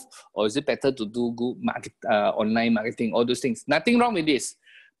booth, or is it better to do good market, online marketing, all those things? Nothing wrong with this,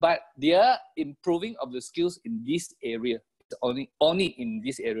 but they are improving of the skills in this area. It's only in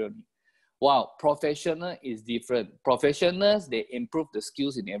this area. Wow, professional is different. Professionals, they improve the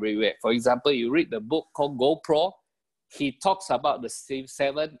skills in everywhere. For example, you read the book called Go Pro. He talks about the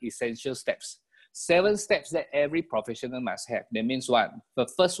 7 essential steps. 7 steps that every professional must have. That means what? The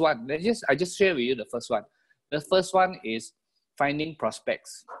first one, I just share with you the first one. The first one is finding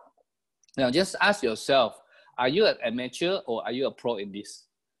prospects. Now, just ask yourself, are you an amateur or are you a pro in this?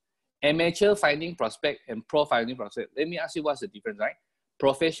 Amateur finding prospect and pro finding prospect. Let me ask you what's the difference, right?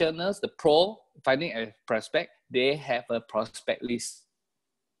 Professionals, the pro finding a prospect, they have a prospect list.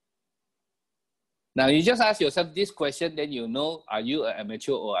 Now, you just ask yourself this question, then you know, are you an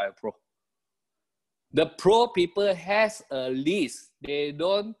amateur or are you a pro? The pro people has a list. They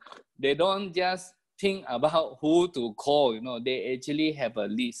don't just think about who to call, you know, they actually have a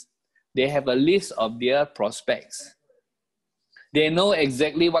list. They have a list of their prospects. They know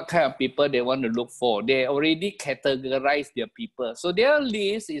exactly what kind of people they want to look for. They already categorize their people. So their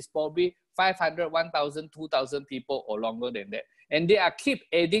list is probably 500, 1,000, 2,000 people or longer than that. And they are keep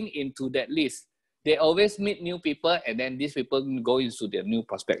adding into that list. They always meet new people, and then these people go into their new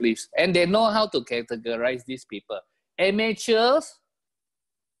prospect list. And they know how to categorize these people. Amateurs,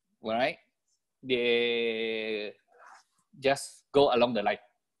 right? They just go along the line,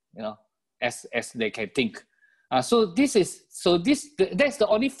 you know, as they can think. That's the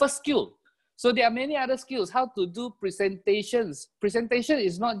only first skill. So there are many other skills. How to do presentations. Presentation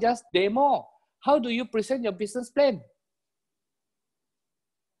is not just demo. How do you present your business plan?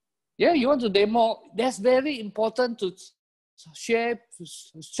 Yeah, you want to demo. That's very important to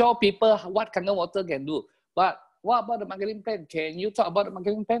show people what Kangen water can do. But what about the marketing plan? Can you talk about the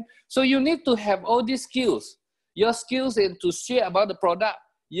marketing plan? So you need to have all these skills. Your skills is to share about the product.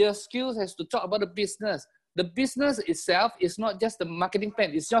 Your skills has to talk about the business. The business itself is not just the marketing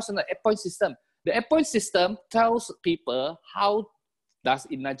plan. It's just an point system. The point system tells people how does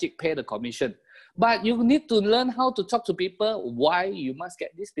Inagic pay the commission. But you need to learn how to talk to people why you must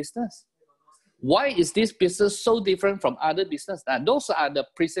get this business. Why is this business so different from other business? And those are the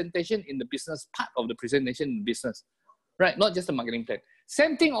presentation in the business, part of the presentation in business, right? Not just the marketing plan.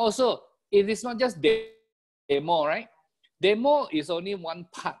 Same thing also, it is not just demo, right? Demo is only one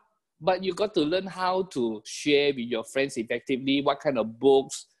part, but you got to learn how to share with your friends effectively, what kind of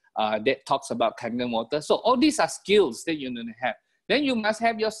books that talks about Kangen water. So all these are skills that you need to have. Then you must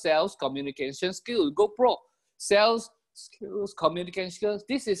have your sales communication skills. Go pro. Sales skills, communication skills.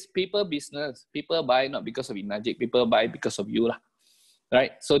 This is people business. People buy not because of Inagic. People buy because of you,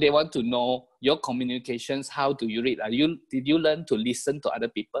 right? So they want to know your communications. How do you read? Did you learn to listen to other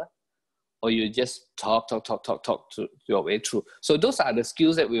people, or you just talk to your way through? So those are the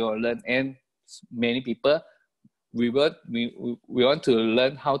skills that we will learn. And many people, we want to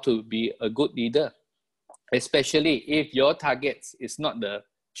learn how to be a good leader, especially if your targets is not the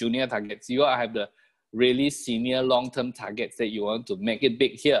junior targets. You have the really senior long-term targets that you want to make it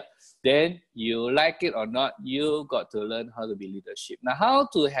big here. Then you like it or not, you got to learn how to be leadership. Now, how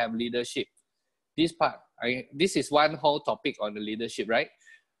to have leadership? This part, this is one whole topic on the leadership, right?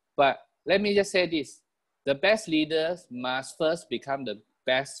 But let me just say this. The best leaders must first become the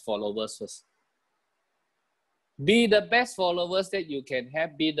best followers first. Be the best followers that you can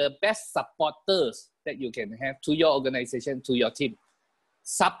have. Be the best supporters that you can have to your organization, to your team.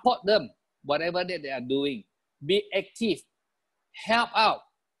 Support them, whatever that they are doing. Be active. Help out.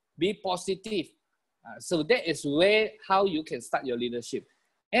 Be positive. So that is how you can start your leadership.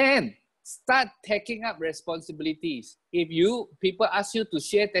 And start taking up responsibilities. If people ask you to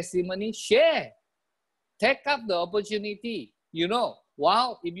share testimony, share. Take up the opportunity. You know,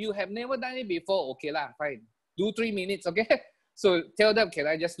 wow, if you have never done it before, okay lah, fine. Do 3 minutes, okay? So tell them, can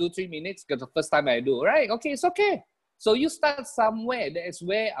I just do 3 minutes? Because the first time I do, right? Okay, it's okay. So you start somewhere. That is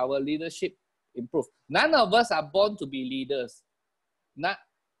where our leadership improves. None of us are born to be leaders.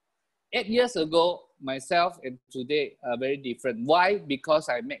 8 years ago, myself and today are very different. Why? Because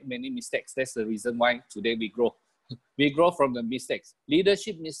I make many mistakes. That's the reason why today we grow. We grow from the mistakes.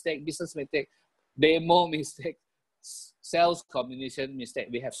 Leadership mistake, business mistake, demo mistake, sales communication mistake.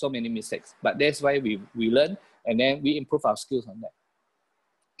 We have so many mistakes. But that's why we learn and then we improve our skills on that.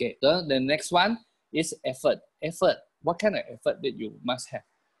 Okay, the next one is effort. Effort. What kind of effort that you must have?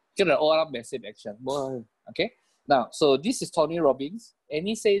 Get an all-out massive action. Okay. Now, so this is Tony Robbins, and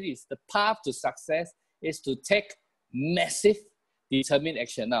he says this: the path to success is to take massive, determined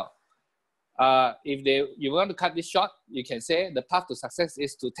action. Now, if you want to cut this short, you can say the path to success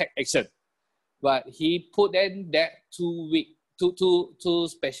is to take action. But he put in that two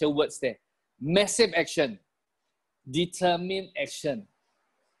special words there: massive action, determined action.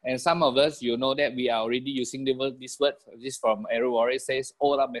 And some of us, you know that we are already using this word. This from Aero Warrior says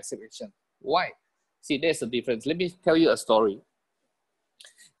all-out massive action. Why? See, there's a difference. Let me tell you a story.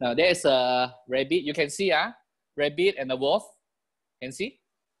 Now, there's a rabbit. You can see, rabbit and a wolf. Can see?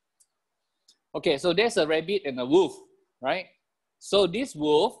 Okay, so there's a rabbit and a wolf, right? So this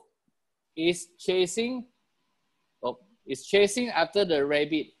wolf is chasing after the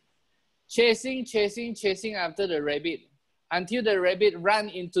rabbit. Chasing after the rabbit until the rabbit ran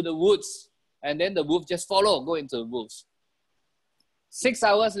into the woods. And then the wolf just go into the woods. 6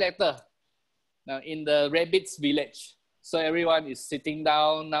 hours later, now in the rabbit's village, so everyone is sitting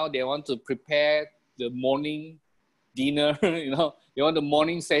down. Now they want to prepare the morning dinner. You know, they want the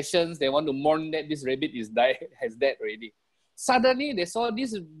morning sessions. They want to mourn that this rabbit has died already. Suddenly they saw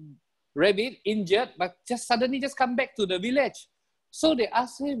this rabbit injured, but suddenly come back to the village. So they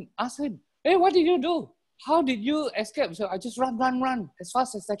asked him, hey, what did you do? How did you escape? So I just run. As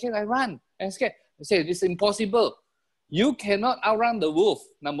fast as I can, I run and escape. I said, it's impossible. You cannot outrun the wolf,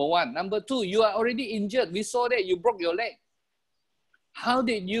 number one. Number two, you are already injured. We saw that you broke your leg. How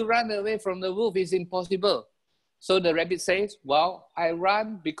did you run away from the wolf? It's impossible. So the rabbit says, well, I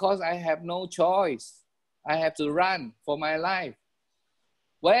run because I have no choice. I have to run for my life.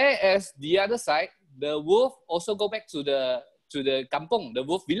 Whereas the other side, the wolf also go back to the kampong, the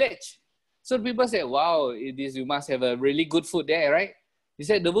wolf village. So people say, wow, you must have a really good food there, right? He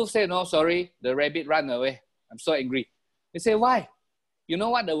said, the wolf said, no, sorry, the rabbit ran away. I'm so angry. They say, why? You know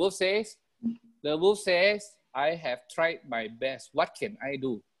what the wolf says? The wolf says, I have tried my best. What can I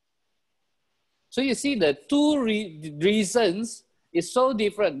do? So you see the two reasons is so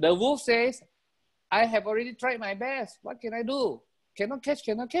different. The wolf says, I have already tried my best. What can I do? Cannot catch.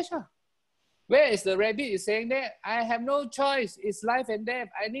 Whereas the rabbit is saying that, I have no choice. It's life and death.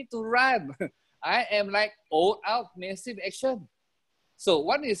 I need to run. I am like all out massive action. So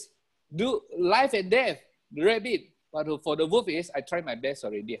one is do life and death, the rabbit. But for the wolf is, I tried my best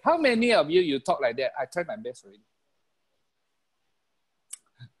already. How many of you talk like that? I tried my best already.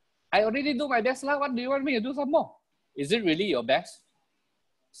 I already do my best. What do you want me to do some more? Is it really your best?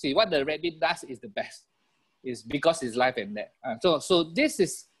 See, what the rabbit does is the best. It's because it's life and death. So this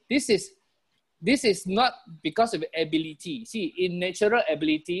is not because of ability. See, in natural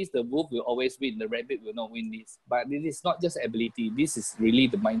abilities, the wolf will always win. The rabbit will not win this. But it is not just ability. This is really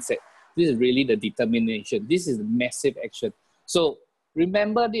the mindset. This is really the determination. This is the massive action. So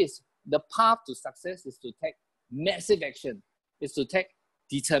remember this. The path to success is to take massive action. It's to take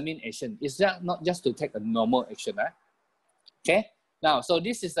determined action. It's not just to take a normal action. Okay? Now, so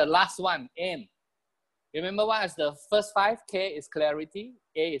this is the last one, N. Remember what is the first 5? K is clarity,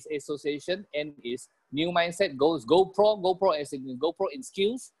 A is association, N is new mindset, GoPro as in GoPro in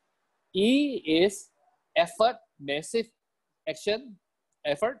skills, E is effort, massive action,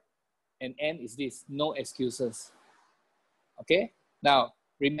 effort, and N is this, no excuses. Okay? Now,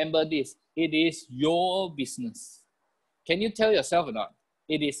 remember this, it is your business. Can you tell yourself or not?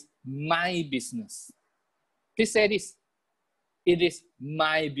 It is my business. Please say this. It is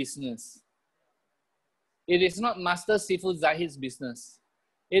my business. It is not Master Sifu Zahid's business.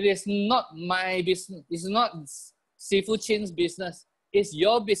 It is not my business. It's not Sifu Chin's business. It's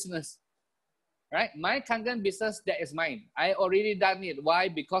your business. Right? My Kangen business, that is mine. I already done it. Why?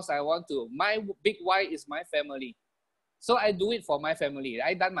 Because I want to. My big why is my family. So I do it for my family.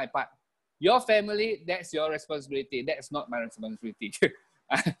 I done my part. Your family, that's your responsibility. That's not my responsibility.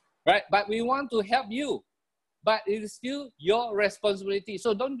 Right? But we want to help you. But it is still your responsibility.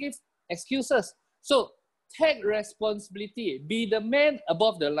 So don't give excuses. So take responsibility. Be the man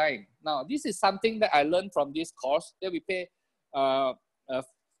above the line. Now, this is something that I learned from this course that we pay a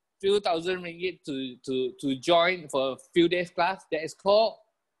few thousand ringgit to join for a few days class that is called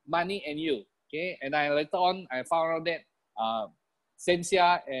Money and You. Okay, and I later on I found out that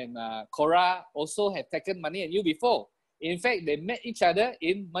Sensia and Cora also have taken Money and You before. In fact, they met each other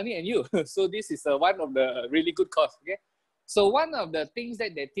in Money and You. So this is one of the really good course. Okay, so one of the things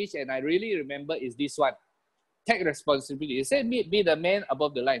that they teach and I really remember is this one: take responsibility. They say be the man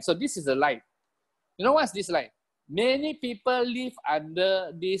above the line. So this is the line. You know what's this line? Many people live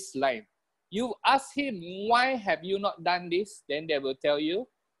under this line. You ask him, why have you not done this? Then they will tell you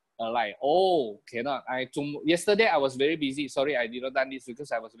a lie. Oh, cannot. Yesterday I was very busy. Sorry, I did not done this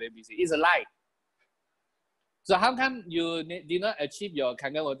because I was very busy. It's a lie. So how come you did not achieve your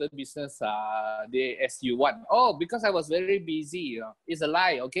Kangen water business as you want? Oh, because I was very busy. You know? It's a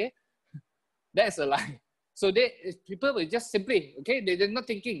lie, okay? That's a lie. So people will just simply, okay, they're not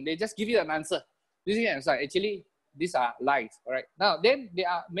thinking. They just give you an answer. This is an answer. Actually, these are lies, all right? Now, then there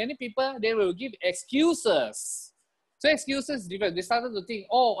are many people, they will give excuses. So excuses different. They started to think,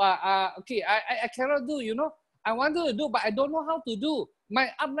 oh, okay, I cannot do, you know. I want to do, but I don't know how to do. My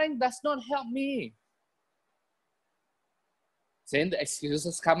upline does not help me. Then the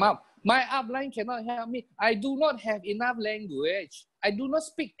excuses come up. My upline cannot help me. I do not have enough language. I do not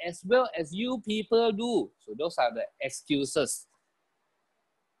speak as well as you people do. So those are the excuses.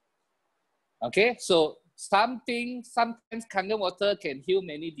 Okay, so sometimes Kangen water can heal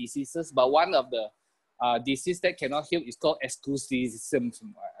many diseases, but one of the disease that cannot heal is called excusitism.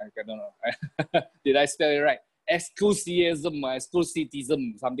 I don't know. Did I spell it right?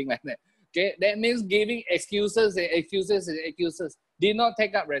 Excusitism, something like that. Okay, that means giving excuses and excuses and excuses. Did not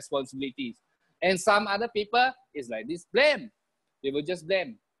take up responsibilities. And some other people is like this, blame. They will just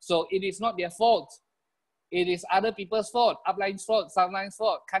blame. So it is not their fault. It is other people's fault, upline's fault, downline's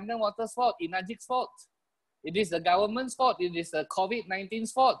fault, Kangen water's fault, Inajik's fault. It is the government's fault. It is the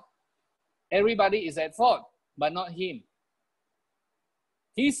COVID-19's fault. Everybody is at fault, but not him.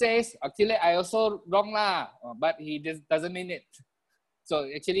 He says, actually, I also wrong lah, but he doesn't mean it. So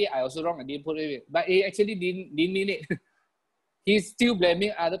actually, I also wrong. I didn't put it, but he actually didn't mean it. He's still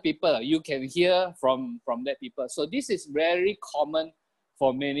blaming other people. You can hear from that people. So this is very common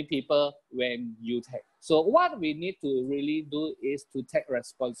for many people when you take. So what we need to really do is to take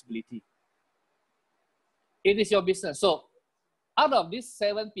responsibility. It is your business. So out of these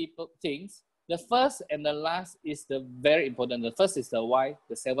 7 things, the first and the last is the very important. The first is the why.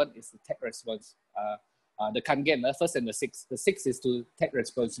 The 7 is the take response. The Kangen, the first and the 6. The 6 is to take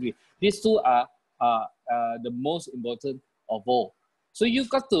responsibility. These 2 are the most important of all. So you've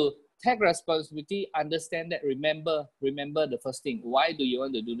got to take responsibility, understand that, remember the first thing. Why do you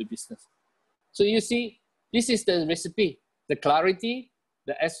want to do the business? So you see, this is the recipe. The clarity,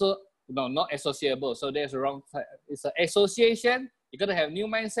 not associable. So there's a wrong, it's an association. You got to have new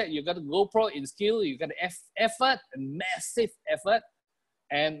mindset. You got to go pro in skill. You got to effort, massive effort,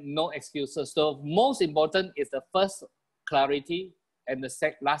 and no excuses. So most important is the first, clarity, and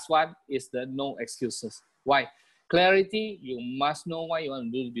the last one is the no excuses. Why? Clarity, you must know why you want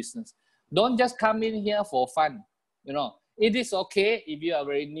to do the business. Don't just come in here for fun. You know, it is okay if you are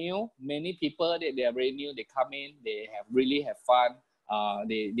very new. Many people, they are very new, they come in, they really have fun.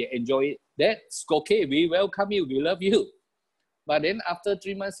 They enjoy it. That's okay. We welcome you. We love you. But then after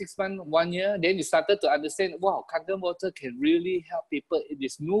 3 months, 6 months, 1 year, then you started to understand, wow, Kangen water can really help people. It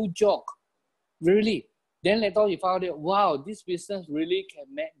is no joke. Really. Then later on you found out, wow, this business really can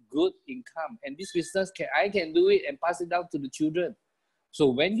make good income. And this business, I can do it and pass it down to the children. So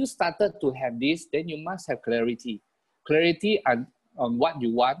when you started to have this, then you must have clarity. Clarity on what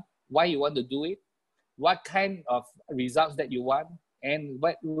you want, why you want to do it, what kind of results that you want, and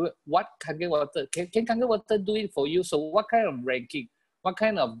what Kangen water, can Kangen water do it for you? So what kind of ranking? What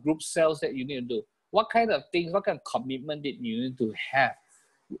kind of group sales that you need to do? What kind of things, what kind of commitment that you need to have?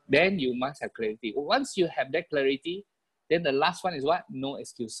 Then you must have clarity. Once you have that clarity, then the last one is what? No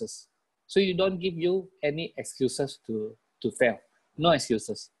excuses. So you don't give you any excuses to fail. No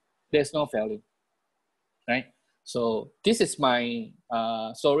excuses. There's no failing, right? So this is my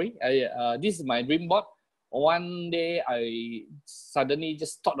story. This is my dream board. One day I suddenly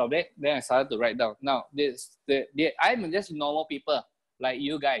just thought of it. Then I started to write down. Now I'm just normal people like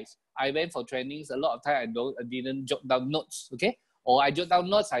you guys. I went for trainings. A lot of time I didn't jot down notes. Okay, or I jot down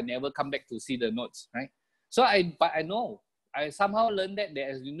notes. I never come back to see the notes. Right. So but I know I somehow learned that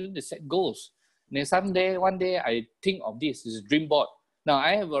you need to set goals. And then one day I think of this dream board. Now,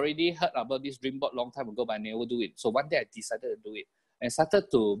 I have already heard about this dream board long time ago, but I never do it. So one day I decided to do it. And started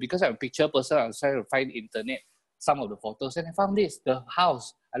to, because I'm a picture person, I was trying to find internet, some of the photos, and I found this, the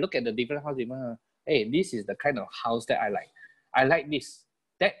house. I look at the different houses. Hey, this is the kind of house that I like. I like this.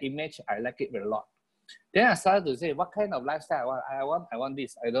 That image, I like it a lot. Then I started to say, what kind of lifestyle I want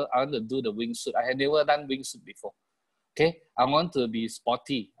this. I want to do the wingsuit. I had never done wingsuit before. Okay, I want to be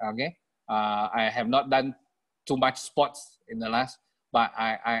sporty. Okay, I have not done too much sports in the last, but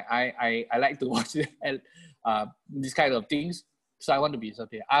I like to watch this kind of things. So I want to be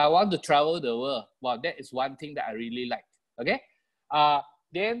sporty. I want to travel the world. Wow, that is one thing that I really like. Okay,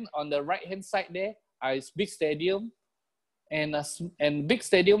 then on the right hand side there, big stadium, and big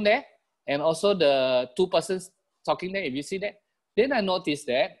stadium there, and also the two persons talking there. If you see that. Then I noticed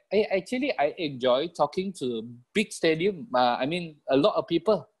that I enjoy talking to big stadium. I mean, a lot of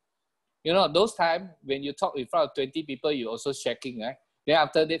people. You know, those times when you talk in front of 20 people, you're also checking, right? Then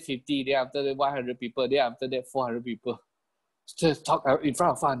after that, 50. Then after that, 100 people. Then after that, 400 people. Just talk in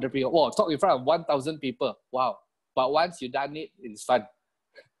front of 500 people. Wow, talk in front of 1,000 people. Wow. But once you done it, it's fun.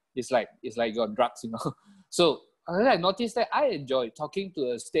 It's like you're drugs, you know. So I noticed that I enjoy talking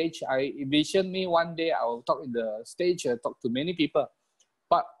to a stage. I envision me one day I will talk in the stage and talk to many people.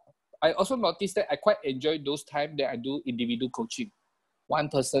 But I also noticed that I quite enjoy those times that I do individual coaching. One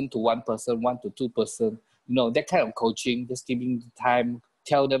person to one person, one to two person. You know, that kind of coaching, just giving the time,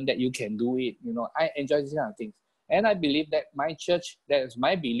 tell them that you can do it. You know, I enjoy these kind of things. And I believe that my church, that is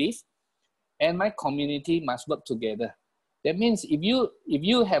my belief, and my community must work together. That means if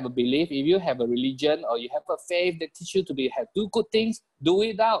you have a belief, if you have a religion, or you have a faith that teach you to do good things, do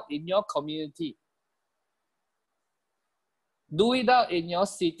it out in your community. Do it out in your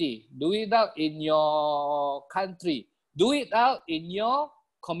city. Do it out in your country. Do it out in your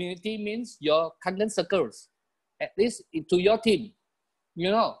community, means your content circles. At least to your team. You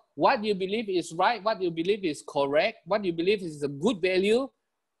know, what you believe is right, what you believe is correct, what you believe is a good value,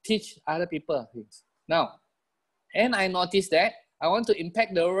 teach other people things. Now, and I noticed that I want to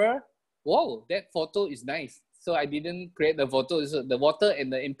impact the world. Whoa, that photo is nice. So I didn't create the photo. It's the water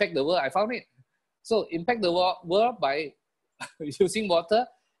and the impact the world. I found it. So impact the world by using water.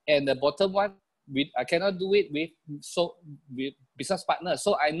 And the bottom one, I cannot do it with business partners.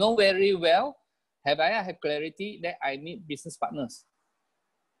 So I know very well, I have clarity that I need business partners.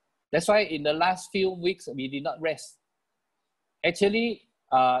 That's why in the last few weeks, we did not rest. Actually,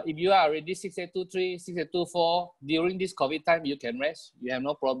 if you are already 6823, 6824, during this COVID time, you can rest. You have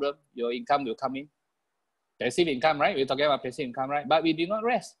no problem. Your income will come in. Passive income, right? We're talking about passive income, right? But we did not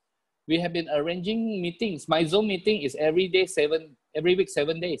rest. We have been arranging meetings. My Zoom meeting is every week,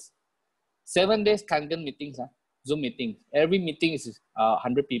 7 days. 7 days Kangen meetings, Zoom meetings. Every meeting is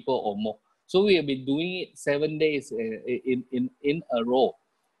 100 people or more. So we have been doing it 7 days in a row.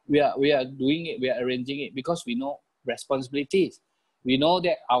 We are doing it, we are arranging it because we know responsibilities. We know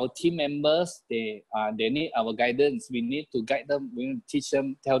that our team members, they need our guidance. We need to guide them. We need to teach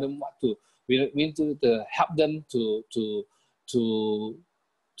them, tell them what to. We need to help them to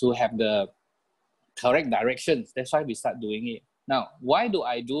have the correct directions. That's why we start doing it. Now, why do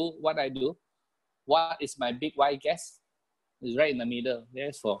I do what I do? What is my big why guess? It's right in the middle.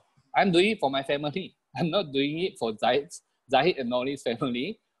 Therefore, I'm doing it for my family. I'm not doing it for Zahid and Noli's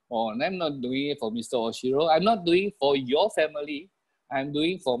family. Or I'm not doing it for Mr. Oshiro. I'm not doing it for your family. I'm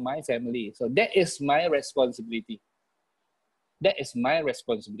doing for my family. So that is my responsibility. That is my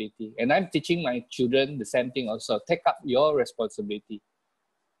responsibility. And I'm teaching my children the same thing also. Take up your responsibility.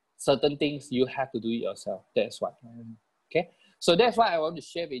 Certain things you have to do it yourself. That's what. Okay. So that's what I want to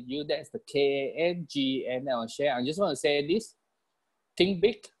share with you. That's the KNG, and I'll share. I just want to say this. Think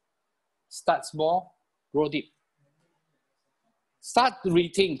big, start small, grow deep. Start to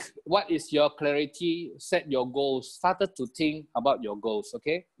rethink what is your clarity, set your goals, started to think about your goals,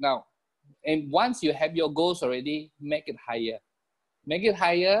 okay? Now, and once you have your goals already, make it higher. Make it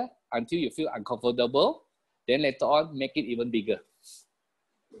higher until you feel uncomfortable. Then later on, make it even bigger.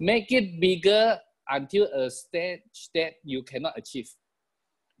 Make it bigger until a stage that you cannot achieve.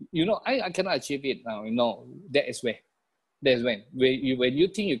 You know, I cannot achieve it now. You know, that is where. That's when you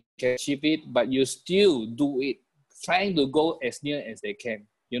think you can achieve it, but you still do it, trying to go as near as they can.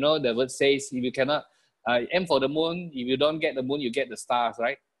 You know, the word says, if you cannot aim for the moon, if you don't get the moon, you get the stars,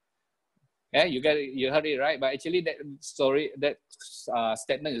 right? Yeah, you heard it right, but actually that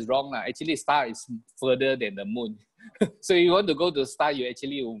statement is wrong. Actually, star is further than the moon. So you want to go to the star, you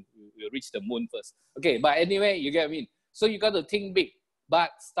actually will reach the moon first. Okay, but anyway, you get what I mean. So you got to think big,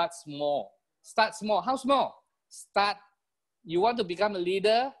 but start small. Start small. How small? Start. You want to become a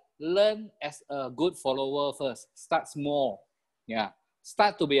leader, learn as a good follower first. Start small. Yeah.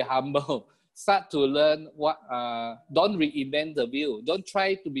 Start to be humble. Start to learn don't reinvent the wheel. Don't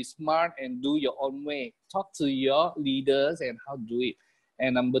try to be smart and do your own way. Talk to your leaders and how to do it.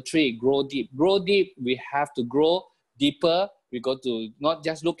 And number 3, grow deep. Grow deep, we have to grow deeper. We got to not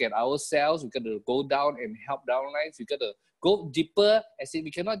just look at ourselves. We got to go down and help downlines. We got to go deeper. As in,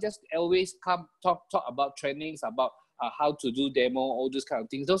 we cannot just always talk about trainings, about how to do demo, all those kind of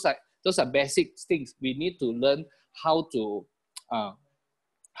things. Those are basic things. We need to learn how to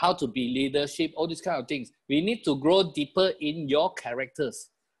be leadership, all these kind of things. We need to grow deeper in your characters.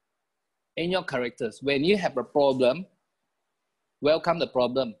 In your characters. When you have a problem, welcome the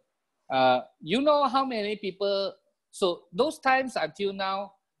problem. You know how many people, so those times until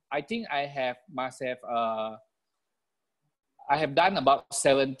now, I think I have done about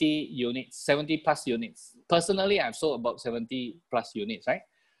 70 units, 70 plus units. Personally, I've sold about 70 plus units, right?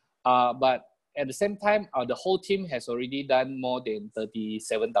 But at the same time, the whole team has already done more than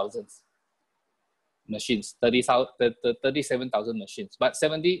 37,000 machines, 37,000 machines, but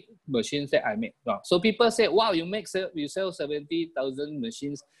 70 machines that I made. So people say, wow, you sell 70,000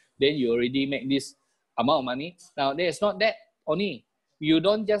 machines, then you already make this amount of money. Now, there's not that only. You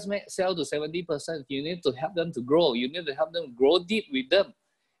don't just sell to 70%. You need to help them to grow. You need to help them grow deep with them.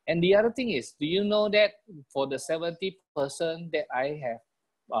 And the other thing is, do you know that for the 70% that I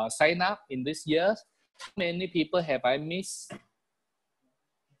have signed up in this year, how many people have I missed?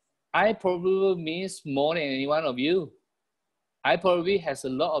 I probably missed more than any one of you. I probably has a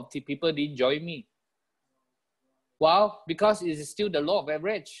lot of people didn't join me. Well, because it is still the law of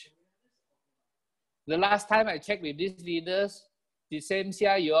average. The last time I checked with these leaders, the same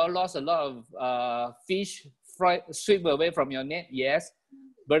year you all lost a lot of fish sweep away from your net. Yes.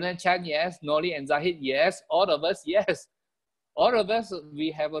 Bernard Chan, yes. Noli and Zahid, yes. All of us, yes. All of us, we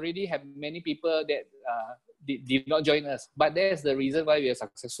have already had many people that did not join us. But that's the reason why we are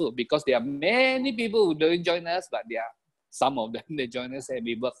successful, because there are many people who don't join us, but there are some of them that join us and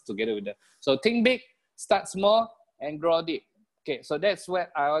we work together with them. So think big, start small, and grow deep. Okay, so that's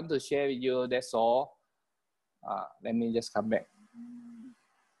what I want to share with you. That's all. Let me just come back.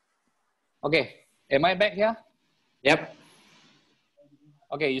 Okay, am I back here? Yep.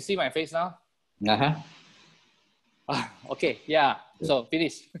 Okay, you see my face now? Uh-huh. Okay, yeah, so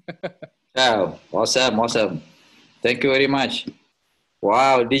finish. Oh, awesome. Thank you very much.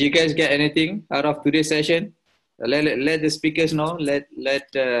 Wow, did you guys get anything out of today's session? Let the speakers know, let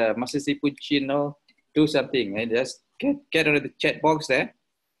Master Sifu Chin know, do something, and just get on the chat box there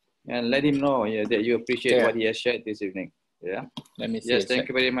and let him know that you appreciate what he has shared this evening. Yeah. Let me see. Yes, thank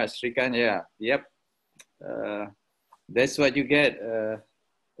you very much, Srikan. Yeah. Yep. That's what you get.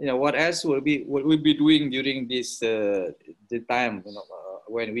 What else will we be doing during this the time?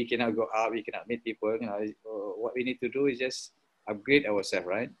 When we cannot go out, we cannot meet people. What we need to do is just upgrade ourselves,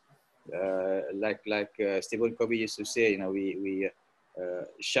 right? Like Stephen Covey used to say, we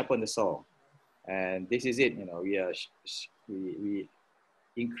sharpen the saw, and this is it. We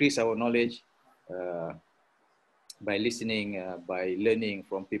increase our knowledge by listening, by learning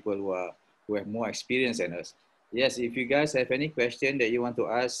from people who have more experience than us. Yes, if you guys have any question that you want to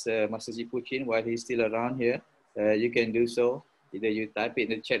ask Master Sifu Chin while he's still around here, you can do so. Either you type it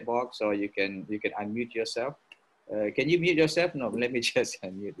in the chat box or you can unmute yourself. Can you mute yourself? No, let me just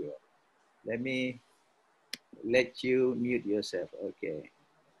unmute you. Let me let you mute yourself. Okay.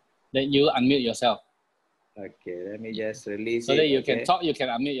 Let you unmute yourself. Okay, let me just release so it. So that you can talk, you can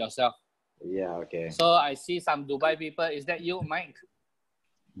unmute yourself. Yeah, okay. So I see some Dubai people. Is that you, Mike?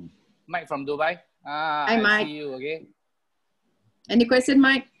 Mike from Dubai? Hi, Mike. I see you, okay. Any question,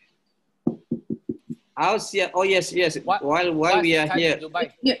 Mike? Oh, yes. While we are here.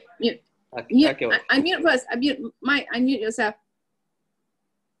 Mute. Okay. Unmute first. Mike, unmute yourself.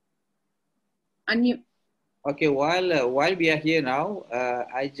 Unmute. Okay, while we are here now,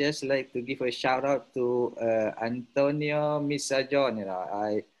 I just like to give a shout out to Antonio Misajon.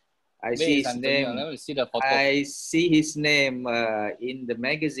 I Where see is his Antonio? name. Let me see the photo. I see his name in the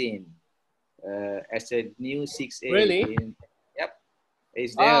magazine as a new 6A. Really? Yep,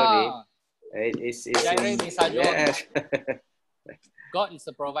 it's there already. Ah, It's Jaire in, Misajon. yes. God is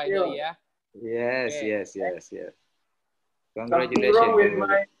a provider, yeah. Yes, Okay. yes, yes, yes. Something wrong with Congratulations.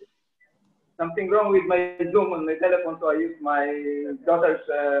 my something wrong with my Zoom on my telephone, so I use my daughter's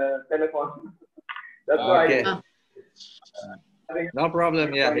telephone. That's why. Okay. Ah. I think No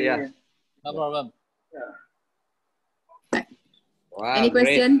problem. Yeah, joining yeah. in. No problem. Yeah. Wow, Any great.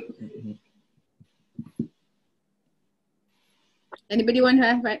 question? Anybody want to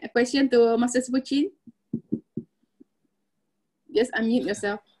have a question to Master Sifu Chin? Just unmute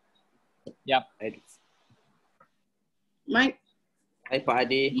yourself. Yep. Mike? Hi, Pak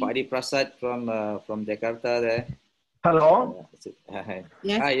Adi. Pak Adi Prasad from Jakarta there. Hello, Hi.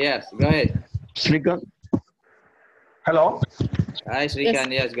 Yes. Hi, yes. Go ahead. Srikanth. Hello, Hi, Srikan.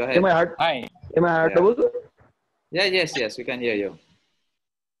 Yes, go am ahead. I heard? Hi. Am I audible? Yeah, yes, yes. We can hear you.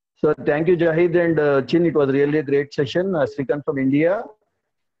 So thank you, Jahid and Chin. It was really a great session. Srikanth from India.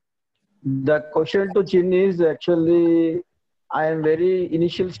 The question to Chin is actually, I am very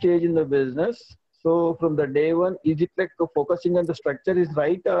initial stage in the business. So from the day one, is it like focusing on the structure is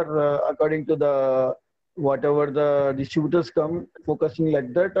right, or according to the whatever the distributors come, focusing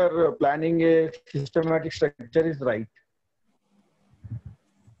like that, or planning a systematic structure is right?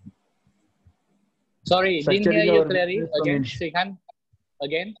 Sorry, didn't hear Structuring you our clearly. business from Again, initial. Srikan.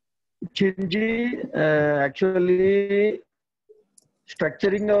 Again. Chinji, actually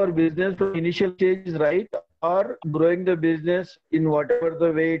structuring our business from initial stage is right, or growing the business in whatever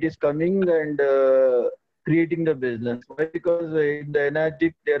the way it is coming and creating the business. Why? Because in the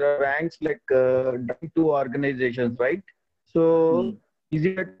energy there are ranks like two organizations, right? So is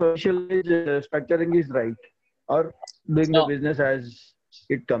it at initial stage structuring is right, or doing the No. business as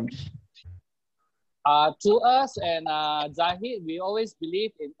it comes? To us and Zahid, we always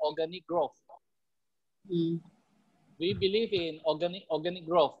believe in organic growth. We believe in organic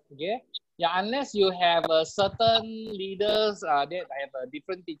growth. Okay. Yeah, unless you have a certain leaders that have a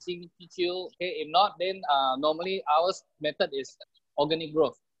different teach you. Okay. If not, then normally our method is organic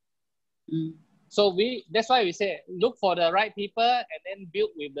growth. So that's why we say look for the right people and then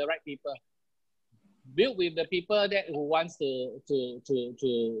build with the right people. Build with the people that who wants to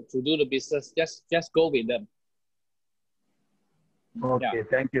do the business. Just go with them. Okay, Yeah.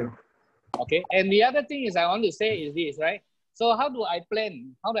 thank you. Okay. And the other thing is I want to say is this, right? So how do I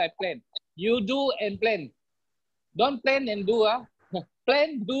plan? How do I plan? You do and plan. Don't plan and do.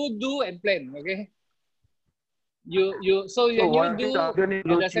 Plan, do and plan. Okay. So when you do at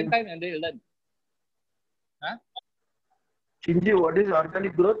the same time and then you learn. Huh? Shinji, what is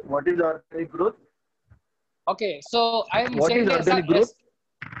organic growth? What is organic growth? Okay, so I'm What saying is that organic growth?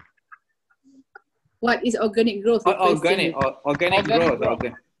 What is organic growth? The Organic growth. growth.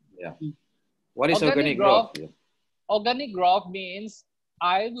 Okay. Yeah. What is organic growth? Yeah. Organic growth means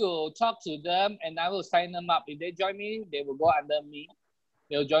I will talk to them and I will sign them up. If they join me, they will go under me.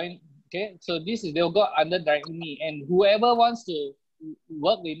 They'll join. Okay, so they'll go under direct me, and whoever wants to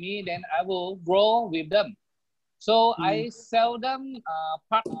work with me, then I will grow with them. So I seldom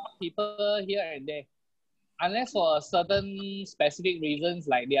park people here and there, unless for a certain specific reasons,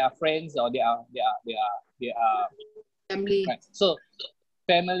 like they are friends or they are family. right. So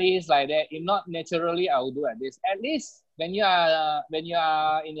families like that. If not, naturally I will do like this. At least when you are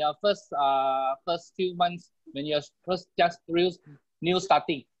in your first few months, when you're first just real new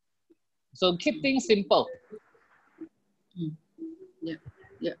starting. So keep things simple.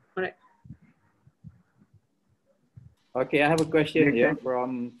 Yeah, correct. Okay, I have a question here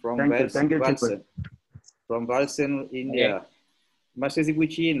from Valsen. From Valsen, India. Okay. Master Sifu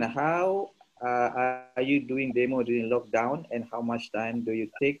Chin, how are you doing demo during lockdown, and how much time do you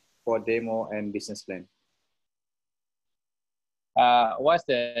take for demo and business plan? What's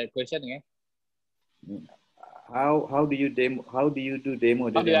the question again? How do you demo? How do you do demo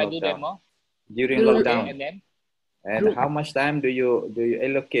How during do I lockdown? do demo? During Okay, lockdown, and then and how much time do you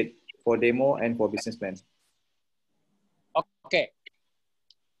allocate for demo and for business plan? okay.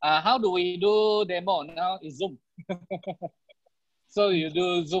 How do we do demo now? Is Zoom. So you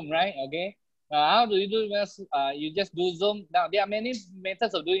do Zoom, right? Okay. How do you do this? You just do Zoom. Now there are many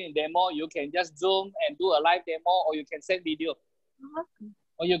methods of doing a demo. You can just Zoom and do a live demo, or you can send video,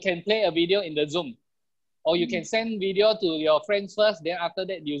 or you can play a video in the Zoom, or you can send video to your friends first. Then after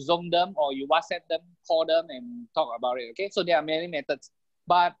that you Zoom them, or you WhatsApp them, call them, and talk about it. Okay. So there are many methods.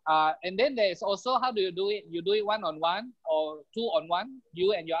 But and then there is also how do you do it? You do it 1-on-1 or 2-on-1.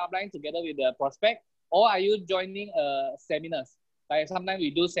 You and your upline together with the prospect, or are you joining seminars? Like sometimes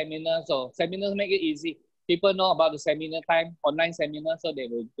we do seminars, so seminars make it easy. People know about the seminar time, online seminar, so they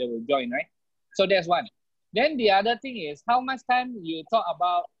will join, right? So that's one. Then the other thing is how much time you talk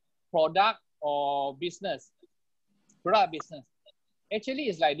about product or business. Product business. Actually,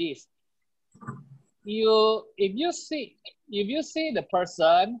 it's like this. If you see the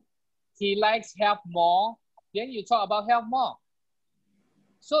person, he likes health more, then you talk about health more.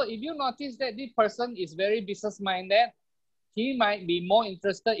 So if you notice that this person is very business minded, he might be more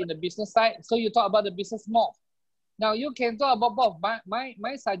interested in the business side, so you talk about the business more. Now you can talk about both.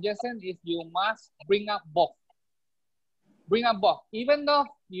 My suggestion is you must bring up both. Bring up both. Even though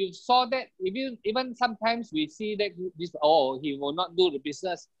you saw that, even sometimes we see that this, oh, he will not do the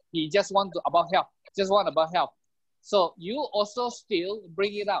business. He just want to about health. Just want about health. So you also still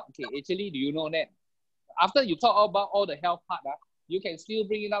bring it out. Okay, actually, do you know that? After you talk about all the health part, you can still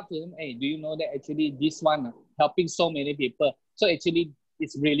bring it up to him. Hey, do you know that actually this one helping so many people? So actually,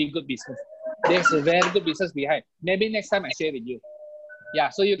 it's really good business. There's a very good business behind. Maybe next time I share with you. Yeah,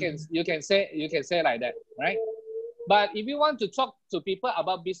 so you can say like that, right? But if you want to talk to people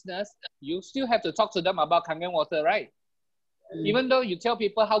about business, you still have to talk to them about Kangen water, right? Even though you tell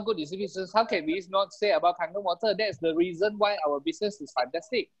people how good is the business, how can we not say about Kangen water? That's the reason why our business is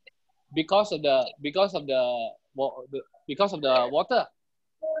fantastic, because of the water.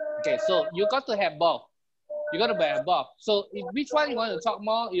 Okay, so you got to have both. You got to have both. So which one you want to talk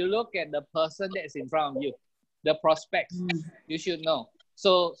more? You look at the person that's in front of you, the prospects. You should know.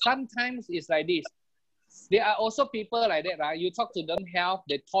 So sometimes it's like this. There are also people like that, right? You talk to them health,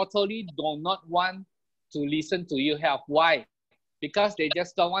 they totally do not want to listen to you health. Why? Because they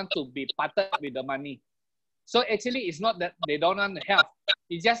just don't want to be parted with the money. So actually, it's not that they don't want the health.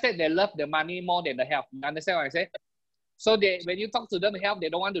 It's just that they love the money more than the health. You understand what I say? So when you talk to them health, they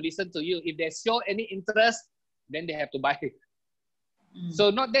don't want to listen to you. If they show any interest, then they have to buy it. So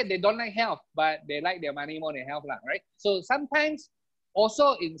not that they don't like health, but they like their money more than health, right? So sometimes,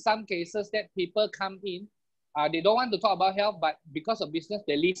 also in some cases that people come in, they don't want to talk about health, but because of business,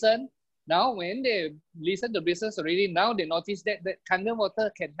 they listen. Now, when they listen to business already, now they notice that Kangen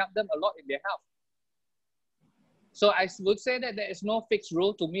water can help them a lot in their health. So I would say that there is no fixed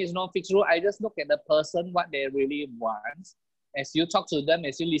rule. To me, it's no fixed rule. I just look at the person, what they really want. As you talk to them,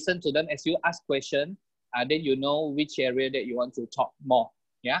 as you listen to them, as you ask questions, then you know which area that you want to talk more.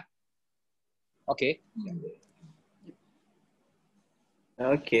 Yeah? Okay.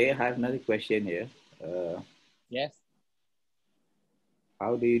 Okay, I have another question here. Yes.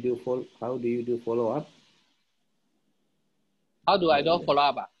 How do you do follow up? How do I do follow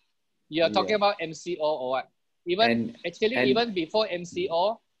up? You're talking about MCO or what? Even before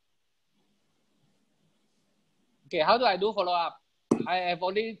MCO. Okay, how do I do follow up? I have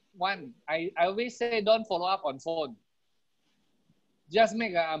only one. I always say don't follow up on phone. Just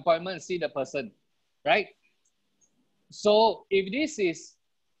make an appointment, see the person, right? So if this is,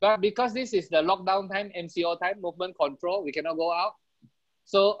 but because this is the lockdown time, MCO time, movement control, we cannot go out.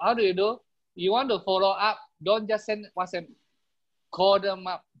 So how do? You want to follow up, don't just send WhatsApp, call them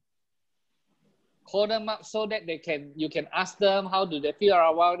up. Call them up so that you can ask them how do they feel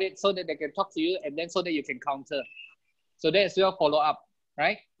about it, so that they can talk to you, and then so that you can counter. So that's your follow up,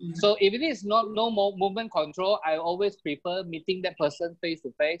 right? So if it is no more movement control, I always prefer meeting that person face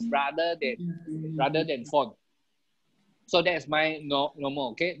to face rather than phone. So that's my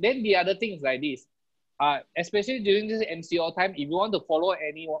normal. Okay. Then the other thing is like this. Especially during this MCO time, if you want to follow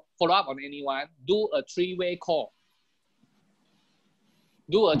up on anyone, do a three-way call.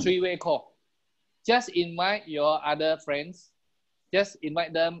 Do a three-way call. Just invite your other friends. Just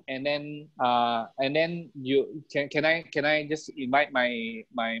invite them, and then you can I just invite my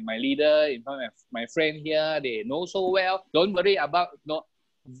leader, invite my friend here. They know so well. Don't worry about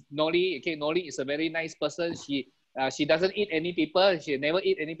Noli. Okay, Noli is a very nice person. She doesn't eat any people. She never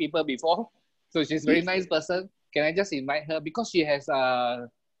eat any people before. So she's a very nice person. Can I just invite her? Because she has a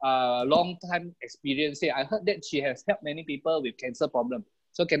long time experience here. I heard that she has helped many people with cancer problem.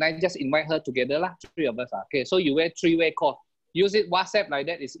 So can I just invite her together lah? Three of us. Okay, so you wear three-way call. Use it WhatsApp like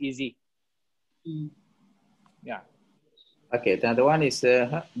that. It's easy. Yeah. Okay, another one is,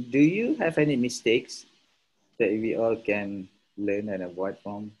 do you have any mistakes that we all can learn and avoid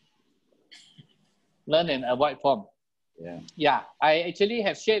from? Learn and avoid from. Yeah, I actually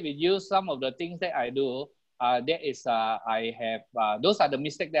have shared with you some of the things that I do. Those are the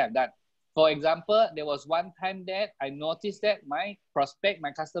mistakes that I've done. For example, there was one time that I noticed that my prospect,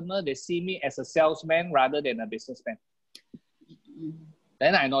 my customer, they see me as a salesman rather than a businessman.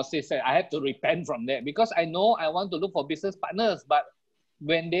 Then I noticed that I have to repent from that, because I know I want to look for business partners, but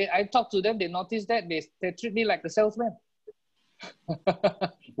when I talk to them, they notice that they treat me like a salesman.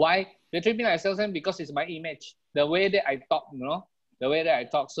 Why? They treat me like a salesman because it's my image. The way that I talk, the way that I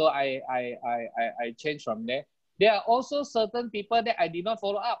talk. So I changed from there. There are also certain people that I did not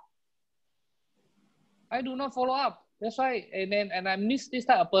follow up. I do not follow up. That's why, and I miss this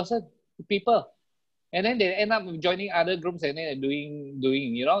type of people. And then they end up joining other groups and then doing,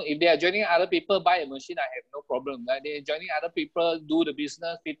 if they are joining other people, buy a machine, I have no problem. Like they're joining other people, do the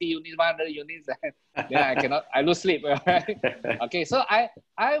business, 50 units, 100 units, then I lose sleep, right? Okay, so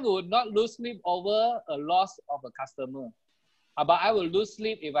I would not lose sleep over a loss of a customer. But I will lose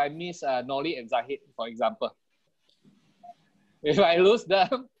sleep if I miss Noli and Zahid, for example. If I lose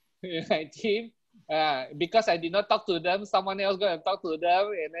them in my team, because I did not talk to them, someone else going to talk to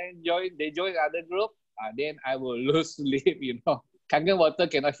them, and then they join other group, then I will lose sleep, Kangen water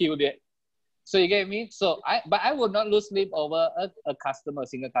cannot heal that. So you get me? So but I will not lose sleep over a customer,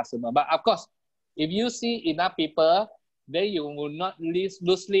 single customer. But of course, if you see enough people, then you will not lose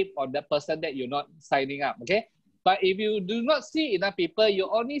sleep on the person that you're not signing up, okay? But if you do not see enough people, you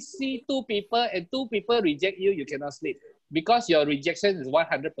only see 2 people and 2 people reject you, you cannot sleep because your rejection is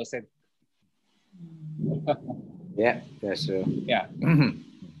 100%. Yeah, that's true. Yeah.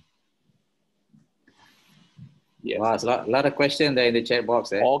 Yes. Wow, it's a lot of questions there in the chat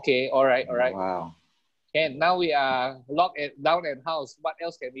box. Okay, all right. Wow. And now we are locked down at house. What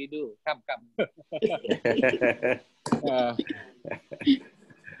else can we do? Come.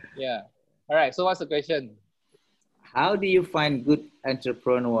 Yeah. All right, so what's the question? How do you find good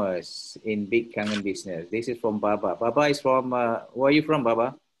entrepreneurs in big Kangen business? This is from Baba. Baba is from, where are you from,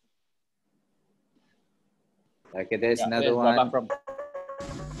 Baba? Okay, there's another one. Baba from...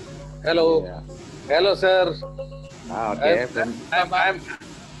 Hello. Yeah. Hello, sir. Okay.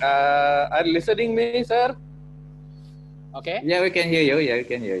 Are you listening me, sir? Okay. Yeah, we can hear you. Yeah, we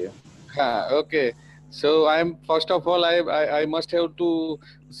can hear you. Okay. So first of all, I must have to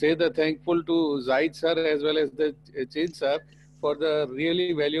say the thankful to Zaid sir as well as the Chin sir for the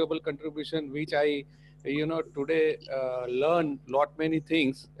really valuable contribution which I today learn lot many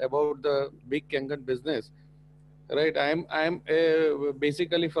things about the big Kangen business. Right. I'm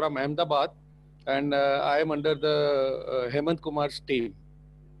basically from Ahmedabad, and I am under the Hemant Kumar's team.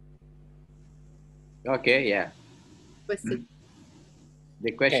 Okay, yeah. Question.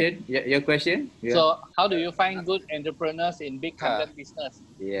 The question? Okay. Your question? Yeah. So how do you find good entrepreneurs in big Kangen business?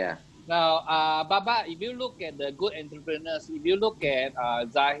 Yeah. Now, Baba, if you look at the good entrepreneurs, if you look at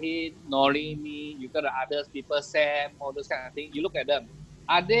Zahid, Nori, me, you got the others, people, Sam, all those kind of things, you look at them.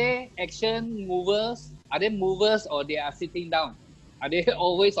 Are they action movers? Are they movers or they are sitting down? Are they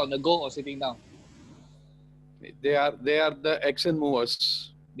always on the go or sitting down? They are the action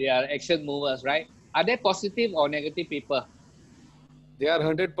movers. They are action movers, right? Are they positive or negative people? They are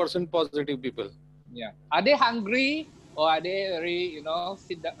 100% positive people. Yeah. Are they hungry or are they very,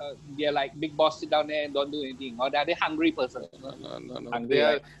 sit down, they're like big boss, sit down there and don't do anything? Or are they hungry person? No. Hungry, they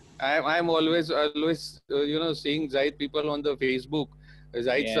are. right? I'm always seeing Zaid people on the Facebook.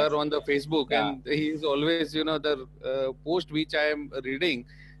 Zaid Yes. sir on the Facebook, Yeah. and he is always the post which I am reading.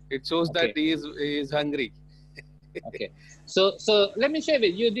 It shows that he is hungry. Okay. So let me share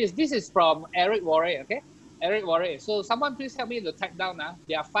with you this. This is from Eric Warren, okay? Eric Warren. So someone please help me to type down.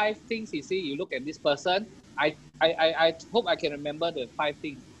 There are 5 things you see. You look at this person. I hope I can remember the 5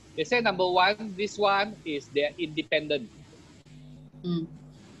 things. They say number 1, this one is they're independent.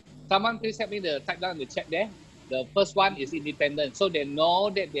 Someone please help me to type down in the chat there. The first one is independent. So they know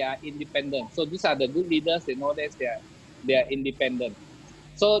that they are independent. So these are the good leaders. They know that they are independent.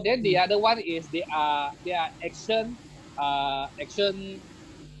 So then the other one is they are action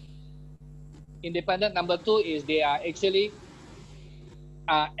independent. Number 2 is they are actually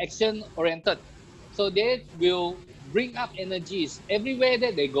action oriented. So they will bring up energies everywhere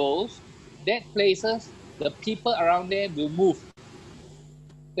that they go. That places, the people around there will move.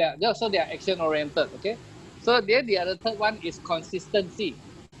 So they are action oriented. Okay. So then the other third one is consistency.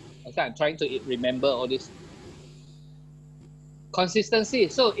 Okay, I'm trying to remember all this. Consistency.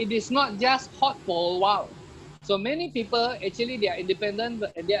 So it is not just hot for a while. So many people actually they are independent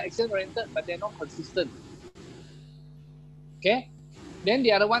and they are action oriented, but they're not consistent. Okay. Then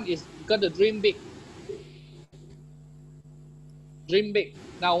the other one is you got to dream big. Dream big.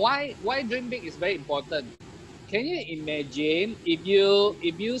 Now, why dream big is very important? Can you imagine if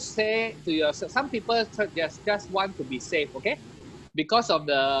you say to yourself, some people just want to be safe, okay? Because of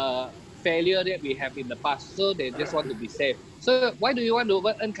the failure that we have in the past, so they just want to be safe. So why do you want to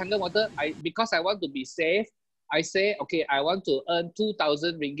earn Kangen water? Because I want to be safe. I say, okay, I want to earn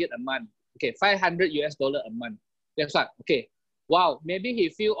 2,000 ringgit a month. Okay, $500 a month. That's what. Okay, wow, maybe he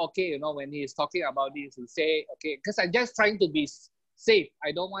feel okay, you know, when he's talking about this, he say, okay, because I'm just trying to be safe.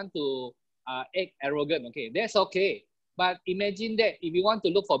 I don't want to act arrogant. Okay, that's okay. But imagine that if you want to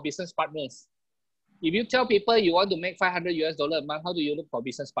look for business partners, if you tell people you want to make $500 a month, how do you look for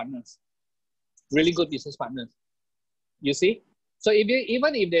business partners? Really good business partners. You see? So if you,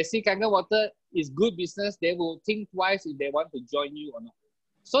 even if they see Kangen Water is good business, they will think twice if they want to join you or not.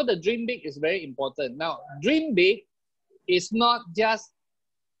 So the dream big is very important. Now, dream big is not just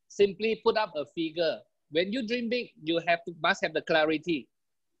simply put up a figure. When you dream big, you must have the clarity.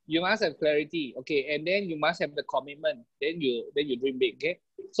 You must have clarity, okay, and then you must have the commitment. Then you dream big, okay.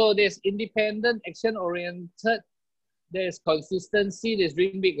 So there's independent, action oriented. There's consistency. There's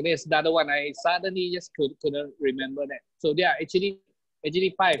dream big. There's another one. I suddenly just couldn't remember that. So there are actually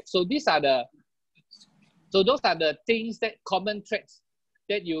 5. So those are the things that common traits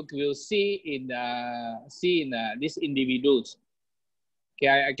that you will see in these individuals.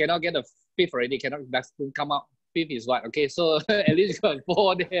 Okay, I cannot get a 5th already. Doesn't come out. 5th is what? Okay, so at least you got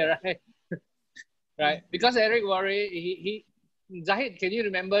 4 there, right? Right? Because Eric Worre, Zahid, can you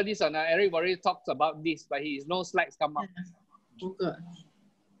remember this or not? Eric Worre talks about this, but no slides come up. Okay.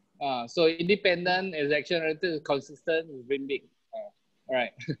 So independent is action-oriented, consistent, is dream big. All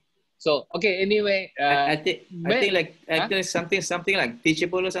right. So okay. Anyway, I think something like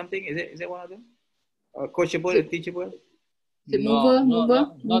teachable or something. Is it one of them? Or coachable or teachable? Mover.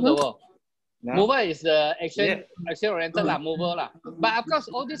 Not the word. No? Mover is the action-oriented mover lah. But of course,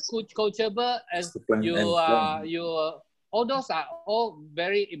 all this coachable as all those are all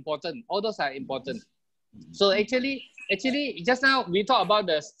very important. All those are important. So actually, just now we talked about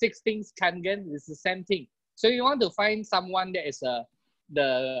the 6 things Kangen. It's the same thing. So you want to find someone that is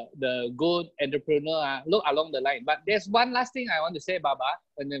the good entrepreneur. Look along the line. But there's one last thing I want to say, Baba,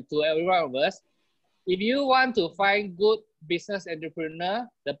 and then to every one of us. If you want to find good business entrepreneur,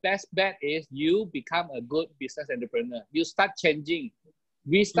 the best bet is you become a good business entrepreneur. You start changing.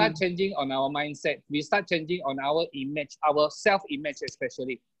 We start changing on our mindset. We start changing on our image, our self-image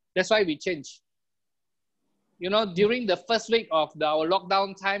especially. That's why we change. You know, during the first week of our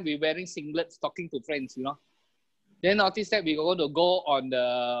lockdown time, we're wearing singlets, talking to friends, you know. Then notice that we're going to go on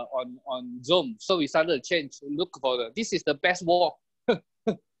Zoom. So we started to change. Look for this is the best walk.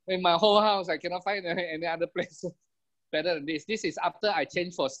 In my whole house, I cannot find any other place better than this. This is after I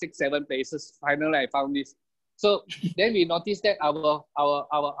changed for 6, 7 places. Finally, I found this. So then we noticed that our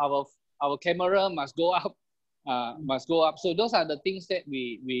camera must go up, So those are the things that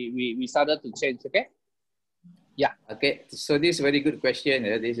we started to change. Okay. Yeah. Okay. So this is a very good question.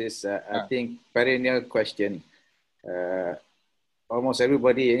 This is I think perennial question. Almost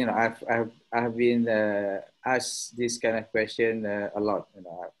everybody, you know, I've been asked this kind of question a lot, you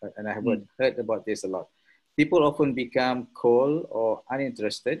know, and I have heard about this a lot. People often become cold or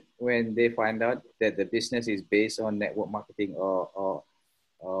uninterested when they find out that the business is based on network marketing or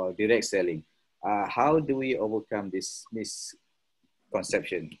direct selling. How do we overcome this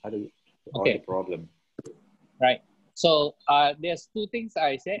misconception? How do we solve the problem? Right. So there's 2 things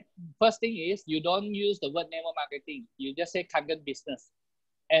I said. First thing is you don't use the word network marketing. You just say Kangen business.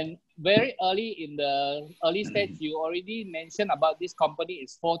 And very early in the early stage, you already mentioned about this company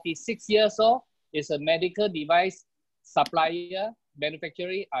is 46 years old. It's a medical device supplier,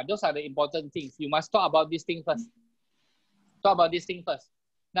 manufacturer. Those are the important things. You must talk about this thing first. Talk about this thing first.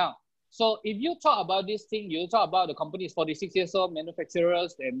 Now, so if you talk about this thing, you talk about the company is 46 years old,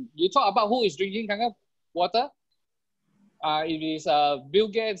 manufacturers, and you talk about who is drinking Kangen water. It is Bill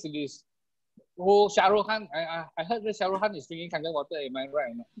Gates, it is Shah Rukh Khan. I heard that Shah Rukh Khan is drinking Kangen water. Am I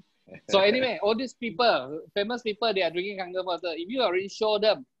right or not? So anyway, all these people, famous people, they are drinking Kangen water. If you already show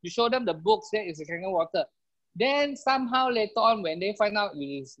them the books that is Kangen water, then somehow later on when they find out it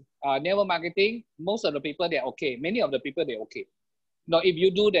is network marketing, most of the people they're okay. Many of the people they're okay. Now if you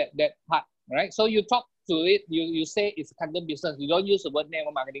do that part, right? So you talk to it, you say it's Kangen business. You don't use the word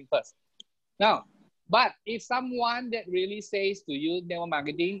network marketing first. Now. But if someone that really says to you network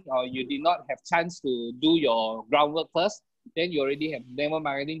marketing or you did not have chance to do your groundwork first, then you already have network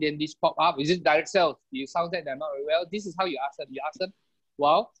marketing, then this pop up. Is it direct sales? You sound that they're not very well. This is how you ask them. You ask them,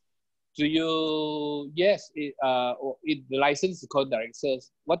 well, do you, yes, the license is called direct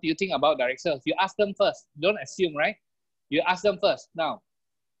sales. What do you think about direct sales? You ask them first. Don't assume, right? You ask them first. Now,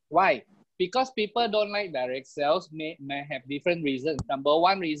 why? Because people don't like direct sales may have different reasons. Number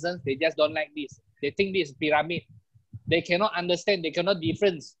 1 reason, they just don't like this. They think this is pyramid. They cannot understand, they cannot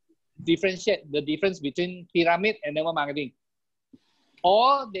differentiate the difference between pyramid and network marketing.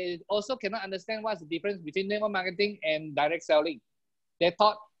 Or they also cannot understand what's the difference between network marketing and direct selling. They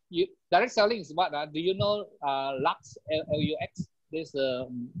thought direct selling is what? Do you know Lux, Lux? This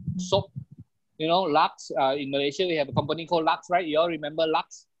soap. You know, Lux, in Malaysia, we have a company called Lux, right? You all remember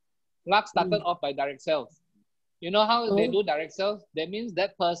Lux? Lux started off by direct sales. You know how they do direct sales? That means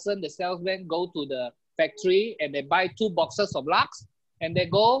that person, the salesman, go to the factory and they buy 2 boxes of Lux and they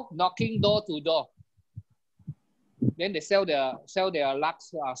go knocking door to door. Then they sell their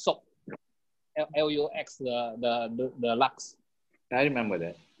Lux soap, Lux, the Lux. I remember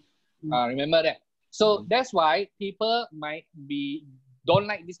that. Remember that. So that's why people might don't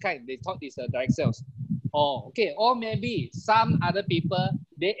like this kind. They thought it's a direct sales. Oh, okay. Or maybe some other people,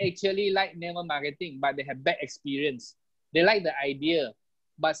 they actually like network marketing, but they have bad experience. They like the idea,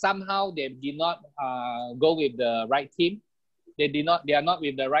 but somehow they did not go with the right team. They are not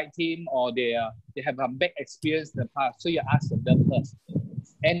with the right team, or they have a bad experience in the past. So you ask them first.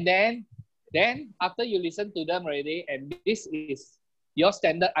 And then after you listen to them already, and this is your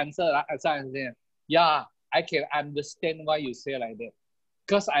standard answer, yeah, I can understand why you say like that.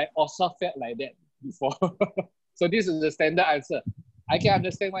 Because I also felt like that before. So this is the standard answer. I can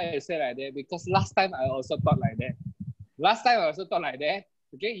understand why you say like that, because last time I also thought like that.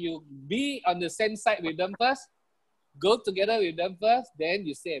 Okay, you be on the same side with them first, go together with them first, then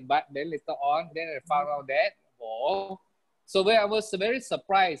you say, but then later on, then I found out that, so I was very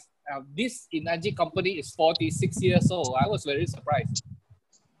surprised. This Inaji company is 46 years old. I was very surprised.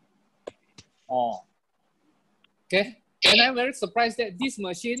 Okay. And I'm very surprised that this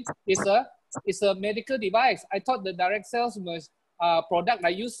machine is a medical device. I thought the direct sales product,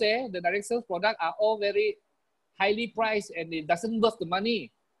 like you say, the direct sales product are all very highly priced and it doesn't worth the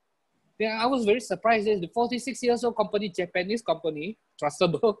money. Then I was very surprised that the 46 years old company, Japanese company,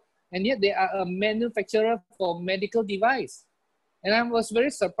 trustable, and yet they are a manufacturer for medical device. And I was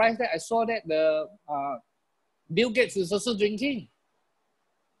very surprised that I saw that the Bill Gates is also drinking.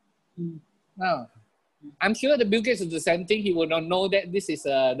 Now, I'm sure the Bill Gates is the same thing. He would not know that this is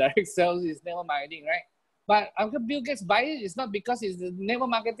a direct sales, is network marketing, right? But after Bill Gates buys it, it's not because it's the network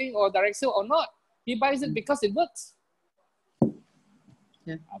marketing or direct sale or not. He buys it because it works.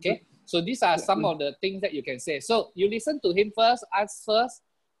 Yeah. Okay. So these are some of the things that you can say. So you listen to him first, ask first,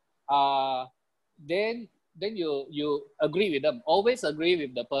 then you agree with them. Always agree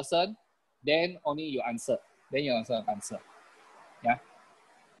with the person. Then only you answer. Then you answer. Yeah.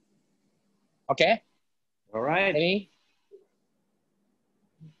 Okay. All right. Any?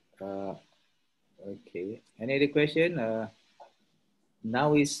 Okay. Any other question?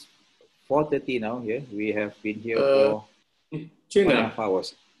 Now is 4:30 now here. We have been here for 1.5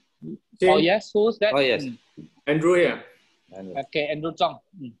 hours. Oh, yes. Who's that? Oh, yes. Andrew here. Okay, Andrew Chong.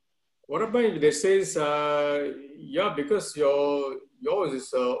 What about if they says, yeah, because yours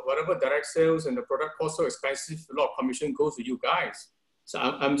is whatever direct sales and the product cost so expensive, a lot of commission goes to you guys. So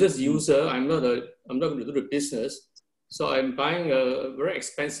I'm just user. I'm not going to do the business. So I'm buying a very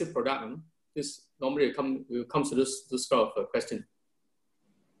expensive product. This normally comes to this sort of question.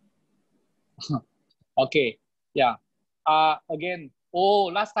 Okay. Yeah. Again.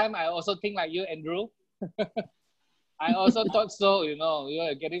 Last time I also think like you, Andrew. I also thought so. You know,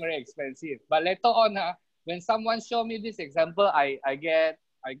 you're getting very expensive. But later on, when someone show me this example, I get.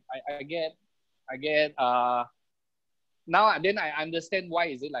 Now then I understand why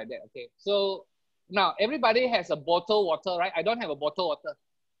is it like that. Okay. So now everybody has a bottled water, right? I don't have a bottled water.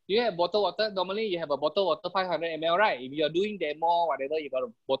 Do you have bottled water? Normally you have a bottled water 500 ml, right? If you're doing demo, whatever, you got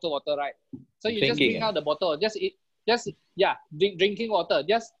a bottled water, right? So you just bring out the bottle, drinking water.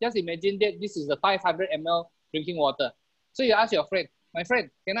 Just imagine that this is the 500 ml drinking water. So you ask your friend, my friend,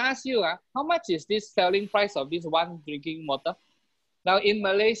 can I ask you, how much is this selling price of this one drinking water? Now in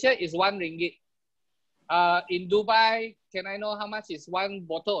Malaysia is 1 ringgit. In Dubai, can I know how much is one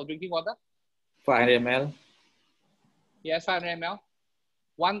bottle of drinking water? 500 ml. Yes, 500 ml.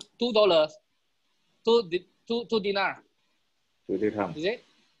 $2. Two dinar. 2 dirham. Is it?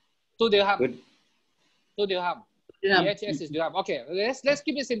 2 dirham. Good. 2 dirham. DHS is dirham. Okay, let's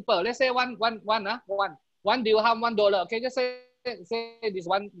keep it simple. Let's say one dirham, $1. Okay, just say this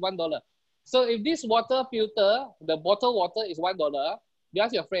 $1. So if this water filter, the bottled water is $1, you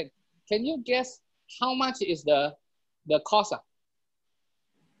ask your friend, can you guess how much is the cost?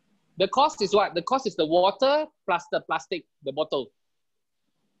 The cost is what? The cost is the water plus the plastic, the bottle.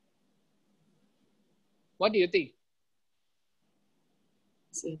 What do you think?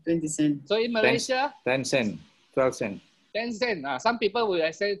 Say 20 cents. So in Malaysia, 10 cents, 12 cents. 10 cents. Some people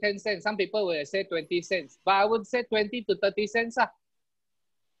will say 10 cents. Some people will say 20 cents. But I would say 20 to 30 cents.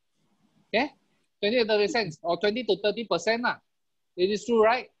 Okay? 20 to 30 cents or 20 to 30%. It is true,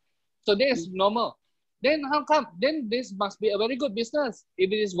 right? So that is normal. Then how come? Then this must be a very good business.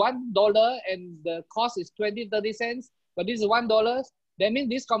 If it is $1 and the cost is 20, 30 cents, but this is $1, that means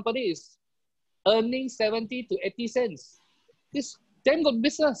this company is earning 70 to 80 cents. This damn good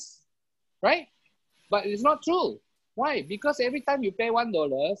business, right? But it's not true. Why? Because every time you pay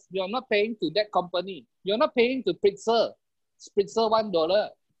 $1, you're not paying to that company. You're not paying to Spritzer $1.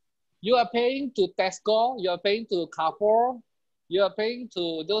 You are paying to Tesco, you are paying to Carrefour, you are paying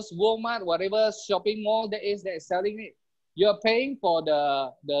to those Walmart, whatever shopping mall that is selling it. You are paying for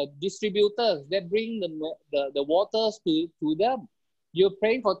the distributors that bring the waters to them. You're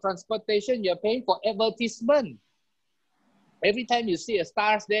paying for transportation, you're paying for advertisement. Every time you see a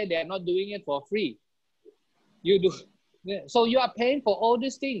stars there, they are not doing it for free. You do. So you are paying for all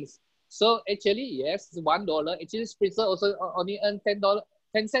these things. So actually, yes, it's $1. Actually, Spritzer also only earn $10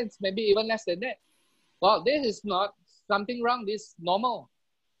 cents, maybe even less than that. Well, this is not something wrong. This is normal.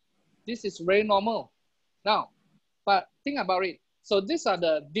 This is very normal. Now, but think about it. So these are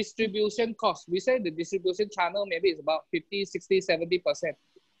the distribution costs. We say the distribution channel maybe is about 50, 60, 70%.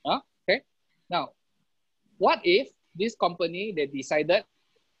 Okay. Now, what if this company, they decided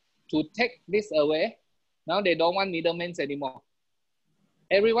to take this away? Now they don't want middlemen anymore.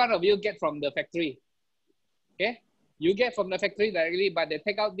 Every one of you get from the factory. Okay. You get from the factory directly, but they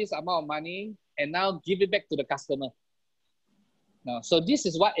take out this amount of money and now give it back to the customer. Now, so this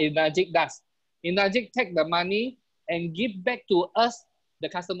is what Energic does. Energic take the money and give back to us, the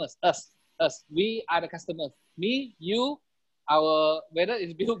customers, us. We are the customers. Me, you, whether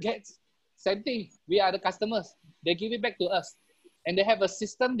it's Bill Gates, same thing. We are the customers. They give it back to us. And they have a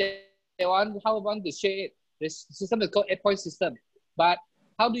system that they want to share it. The system is called 8-point system. But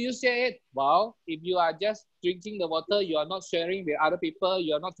how do you share it? Well, if you are just drinking the water, you are not sharing with other people,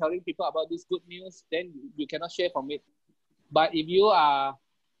 you are not telling people about this good news, then you cannot share from it. But if you are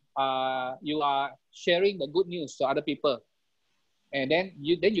sharing the good news to other people, and then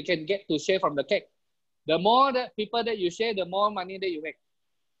you can get to share from the cake. The more that people that you share, the more money that you make.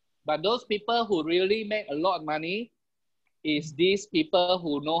 But those people who really make a lot of money is these people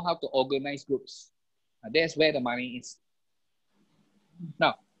who know how to organize groups. That's where the money is.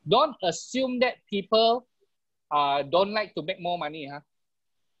 Now, don't assume that people don't like to make more money.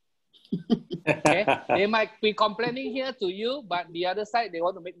 Okay? They might be complaining here to you, but the other side, they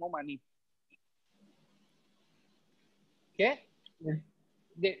want to make more money. Okay? Yeah.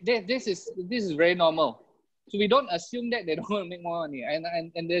 This is very normal. So we don't assume that they don't want to make more money.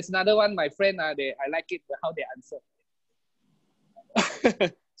 And there's another one, my friend, I like it, how they answer.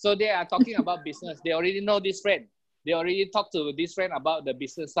 So they are talking about business. They already know this friend. They already talked to this friend about the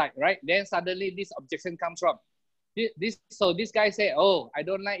business side, right? Then suddenly this objection comes from. So this guy said, oh, I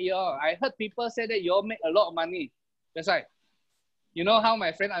don't like you all. I heard people say that you all make a lot of money. That's right. You know how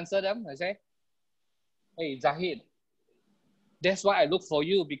my friend answered them? I say, hey, Zahid, that's why I look for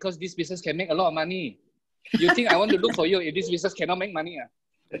you, because this business can make a lot of money. You think I want to look for you if this business cannot make money?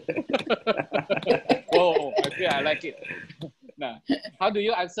 Whoa, I like it. Now, how do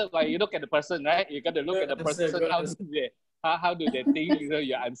you answer? Well, you look at the person, right? You got to look at the person. How do they think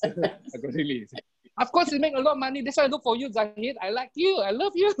your answer accordingly? Of course, you make a lot of money. That's why I look for you, Zahid. I like you. I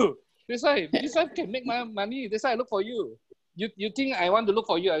love you. That's why this one can make my money. That's why I look for you. You think I want to look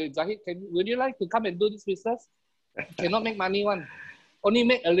for you, Zahid? Would you like to come and do this business? Cannot make money one. Only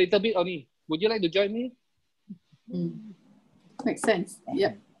make a little bit only. Would you like to join me? Makes sense.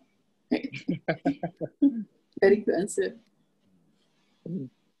 Yeah. Very good answer.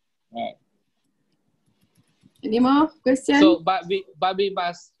 Right. Any more questions? So, but we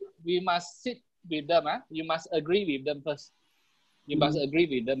must sit with them. You must agree with them first. You must agree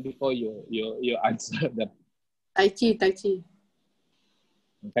with them before you answer them. Tai Chi. Tai Chi.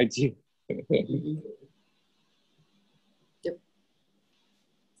 Yep.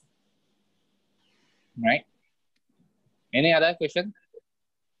 Right. Any other question?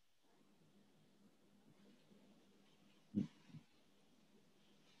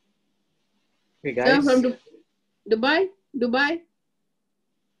 Okay, guys. From Dubai.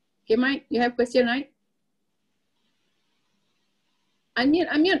 Okay, Mike, you have question, right?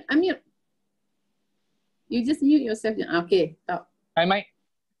 Unmute. You just mute yourself. Okay, talk. Hi, Mike.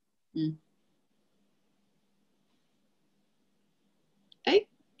 Hey,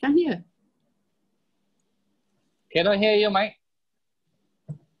 can't hear. Cannot hear you, Mike.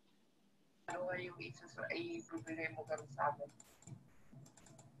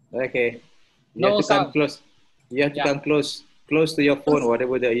 Okay. You No have to sound. come close. You have to come close to your phone,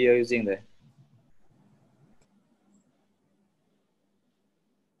 whatever that you're using there.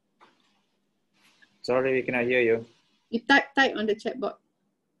 Sorry, we cannot hear you. You type on the chat box.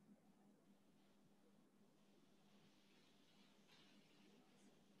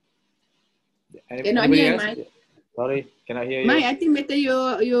 Cannot Anybody hear, else? Mike. Sorry, cannot hear Mike, you. I think better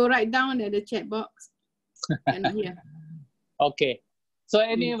you write down in the chat box. Cannot hear. Okay. So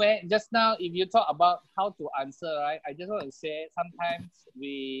anyway, just now, if you talk about how to answer, right? I just want to say sometimes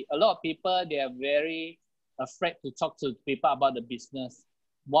a lot of people, they are very afraid to talk to people about the business.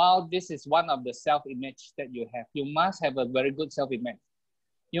 While this is one of the self-image that you have, you must have a very good self-image.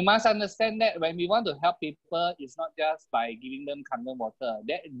 You must understand that when we want to help people, it's not just by giving them Kangen water.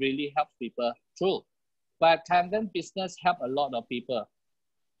 That really helps people, true. But Kangen business help a lot of people.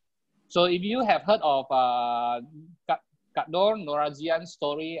 So if you have heard of Kak Nur Norazian's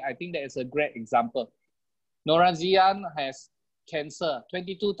story, I think that is a great example. Norazian has cancer,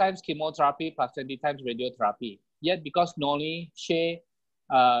 22 times chemotherapy plus 20 times radiotherapy. Yet because Noli share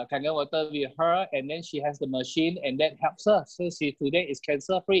Kangen water with her, and then she has the machine, and that helps her. So she today is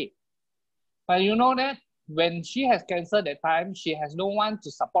cancer free. But you know that when she has cancer that time, she has no one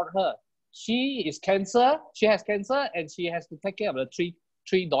to support her. She has cancer, and she has to take care of the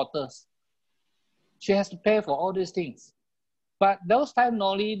three daughters. She has to pay for all these things. But those time,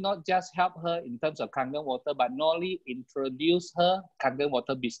 Noli not just help her in terms of Kangen water, but Noli introduced her Kangen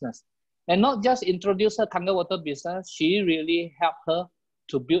water business. And not just introduce her Kangen water business, she really helped her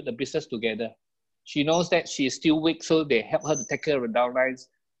to build the business together. She knows that she is still weak, so they help her to take care of the downlines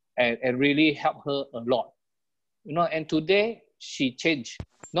and really help her a lot. You know, and today she changed,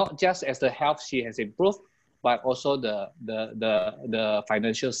 not just as the health she has improved, but also the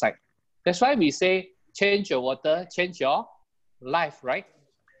financial side. That's why we say, change your water, change your life, right?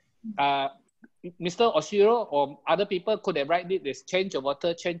 Mr. Oshiro or other people could have written it as change your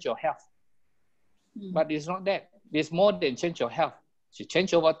water, change your health. But it's not that. It's more than change your health. So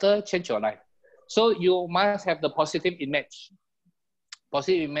change your water, change your life. So you must have the positive image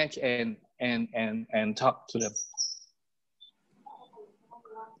and talk to them.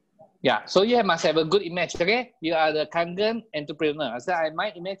 Yeah, so you must have a good image, okay? You are the Kangen entrepreneur. I said,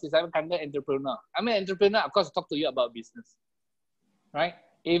 my image is I'm a Kangen entrepreneur. I'm an entrepreneur, of course, talk to you about business, right?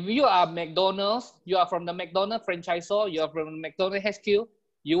 If you are McDonald's, you are from the McDonald's franchisor, you are from the McDonald's HQ,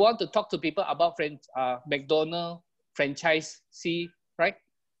 you want to talk to people about McDonald's franchisee, right?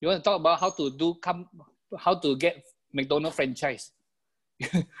 You want to talk about how to get McDonald's franchise.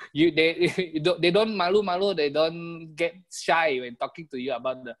 They don't malu, they don't get shy when talking to you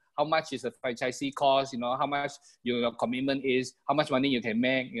about how much is a franchisee cost, you know, how much your commitment is, how much money you can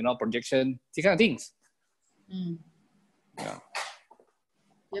make, you know, projection, these kind of things. Yeah.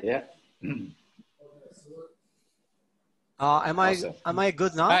 Yeah. Am I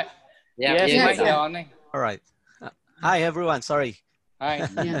good now? Hi. Yeah. Yes, Yeah. Mike, you're on. All right. Hi everyone. Sorry. Hi.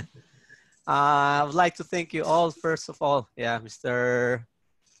 Yeah. I would like to thank you all. First of all, Mr.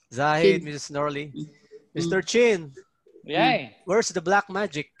 Zahid, Chin. Mrs. Norley, Mr. Chin. Yay. Where's the black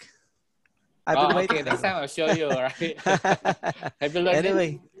magic? I've been waiting. Okay, next time I'll show you, all right? Have you learned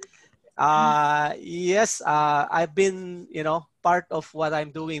Anyway, yes, I've been, part of what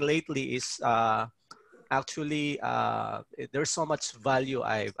I'm doing lately is actually there's so much value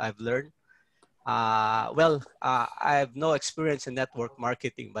I've learned. I have no experience in network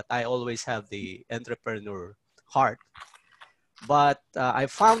marketing, but I always have the entrepreneur heart. But I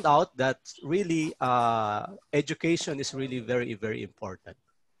found out that really education is really very, very important.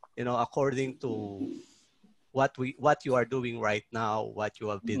 According to what you are doing right now, what you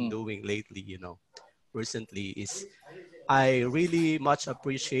have been doing lately, recently is, I really much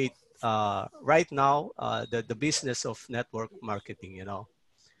appreciate right now the business of network marketing.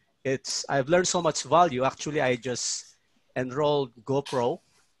 I've learned so much value. Actually, I just enrolled GoPro.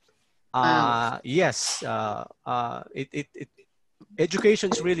 Yes,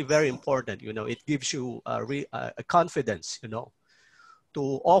 education is really very important. It gives you a confidence,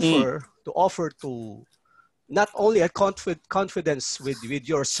 to offer to not only a confidence with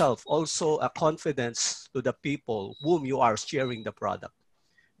yourself, also a confidence to the people whom you are sharing the product.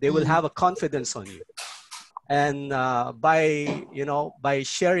 They will have a confidence on you. And by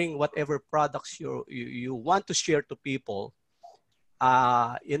sharing whatever products you want to share to people,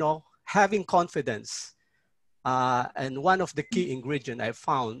 having confidence. And one of the key ingredients I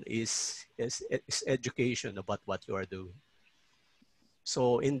found is education about what you are doing.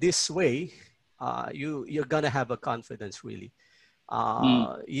 So in this way, you're gonna have a confidence, really.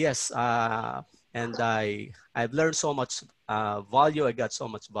 Yes, and I've learned so much value. I got so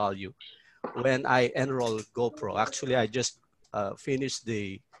much value when I enrolled GoPro. Actually, I just finished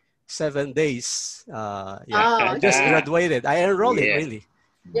the 7 days. I just graduated. I enrolled it, really.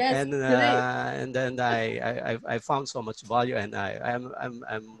 Yes, And then I found so much value, and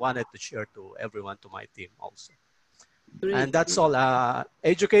I'm wanted to share to everyone, to my team also. Great. And that's all.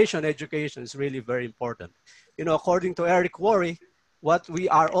 Education is really very important. You know, according to Eric Worre, what we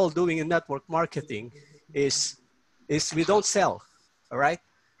are all doing in network marketing is we don't sell, all right?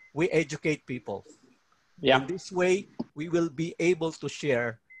 We educate people. Yeah. In this way, we will be able to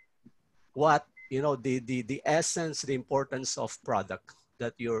share what, you know, the essence, the importance of product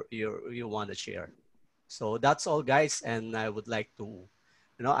that you want to share. So that's all, guys. And I would like to,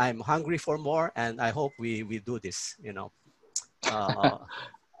 you know, I'm hungry for more, and I hope we do this, you know.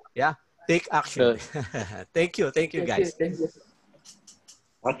 Yeah, take action. Thank you, guys. Thank you.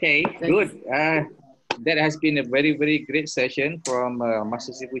 Okay, good. That has been a very, very great session from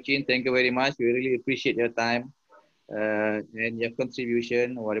Master Sifu Chin. Thank you very much. We really appreciate your time and your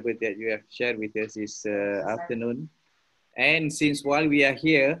contribution, whatever that you have shared with us this afternoon. And since while we are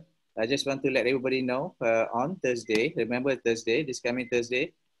here, I just want to let everybody know on Thursday, remember Thursday, this coming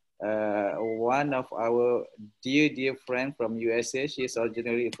Thursday, one of our dear friend from USA, she is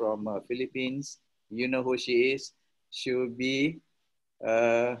originally from Philippines. You know who she is. She will be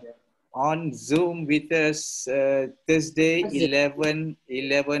on Zoom with us Thursday, 11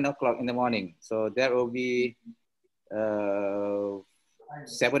 o'clock in the morning. So that will be 7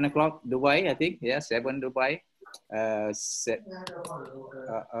 o'clock Dubai, I think. Yeah, 7 Dubai.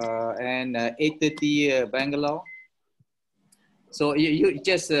 And 8:30 Bangalore. So you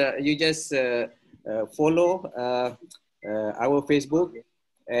just follow our Facebook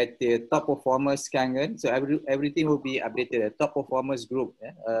at the Top Performers Kangen. So everything will be updated at Top Performers Group,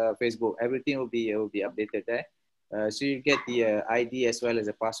 Facebook. Everything will be updated there. So you get the ID as well as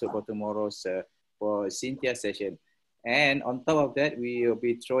the password for tomorrow's for Cynthia session. And on top of that, we will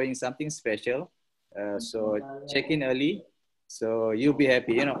be throwing something special. So check in early. So you'll be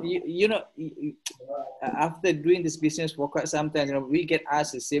happy. You know, after doing this business for quite some time, you know, we get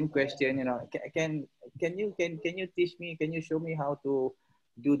asked the same question. You know, can you teach me? Can you show me how to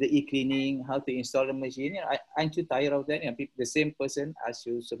do the e-cleaning, how to install the machine? You know, aren't you tired of that? You know, the same person asks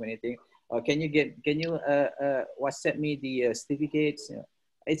you so many things. Or can you WhatsApp me the certificates? You know,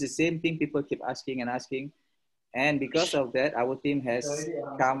 it's the same thing people keep asking and asking. And because of that, our team has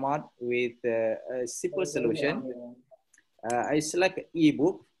come out with a simple solution. It's like an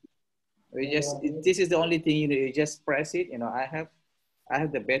ebook. This is the only thing, you know, you just press it. You know, I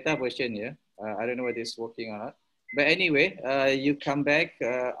have the beta version here. I don't know whether it's working or not. But anyway, you come back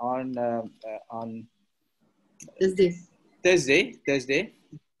on Thursday.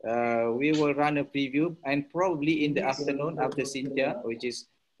 We will run a preview, and probably in the afternoon after Cynthia, which is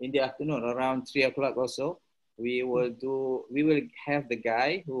in the afternoon around 3 o'clock or so, we will have the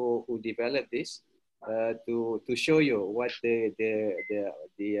guy who developed this to show you what the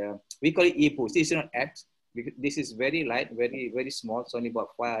we call it e-books. This is not apps. This is very light, very small. It's only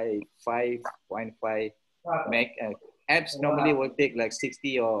about 5.5 meg. Apps normally will take like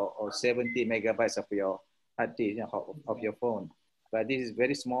 60 or 70 megabytes of your hard disk of your phone. But this is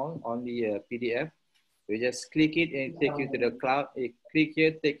very small, only a PDF. You just click it and take you to the cloud. You click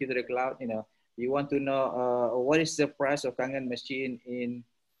here, take you to the cloud. You know, you want to know what is the price of Kangen machine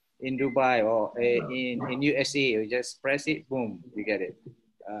in Dubai or in USA. You just press it, boom, you get it.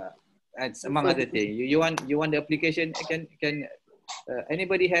 And among other things, you want the application. Can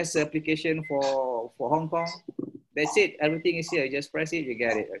anybody has an application for Hong Kong? That's it. Everything is here. You just press it, you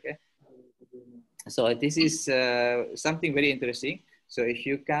get it. Okay. So this is something very interesting. So if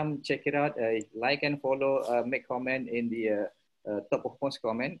you come check it out, like and follow, make comment in the top of most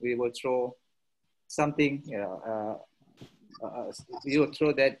comment. We will throw something. You know, we will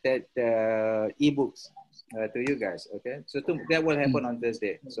throw that ebooks to you guys. Okay. So that will happen on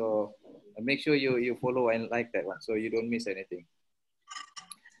Thursday. So make sure you follow and like that one so you don't miss anything.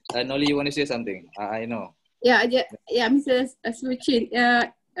 Noli, you want to say something? I know. Yeah, Mr. Swichin.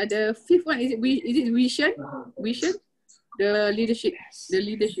 The fifth one is it vision? Vision? The leadership.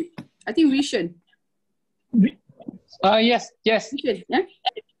 I think vision. Yes. Vision,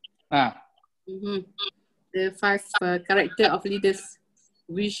 yeah? The 5 character of leaders.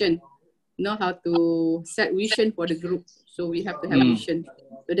 Vision. Know how to set vision for the group. So we have to have vision.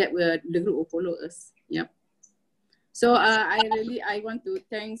 So that the group will follow us. Yeah. So I want to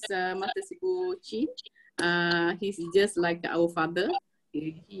thank Master Sifu Chin. He's just like our father.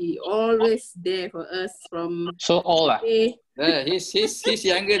 He always there for us from so old. He's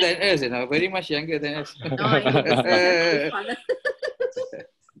younger than us, you know, very much younger than us. No,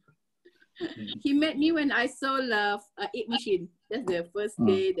 he met me when I sold a 8 machine. That's the first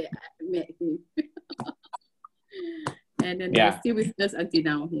day that I met him. And then they're still with us until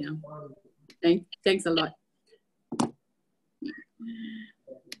now. Yeah. Thanks a lot.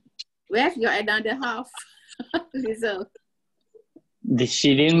 Where's your another half? Rizal.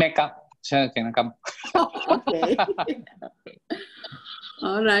 She didn't make up. She can come. Okay.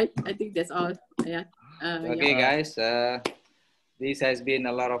 All right. I think that's all. Yeah. Okay, guys. This has been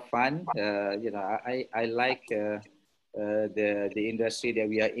a lot of fun. You know, I like the industry that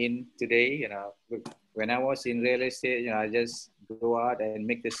we are in today. You know, when I was in real estate, you know, I just go out and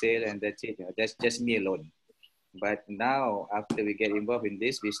make the sale, and that's it. You know, that's just me alone. But now, after we get involved in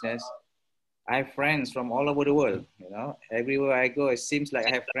this business, I have friends from all over the world. You know, everywhere I go, it seems like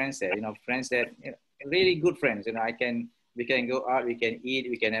I have friends there. You know, friends that, you know, really good friends. You know, we can go out, we can eat,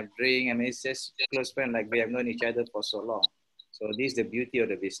 we can have drink. I mean, it's just close friends, like we have known each other for so long. So this is the beauty of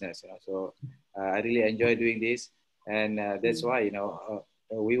the business. You know, so I really enjoy doing this, and that's why, you know,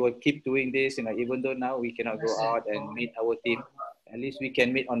 we will keep doing this. You know, even though now we cannot go out and meet our team, at least we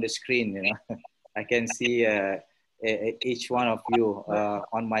can meet on the screen. You know, I can see each one of you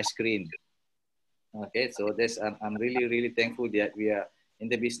on my screen. Okay, so this I'm really, really thankful that we are in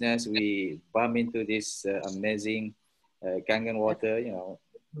the business. We bump into this amazing Kangen water. You know,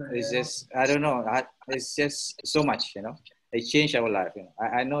 it's just, I don't know, it's just so much. You know, it changed our life. You know,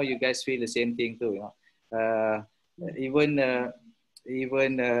 I know you guys feel the same thing too. You know, even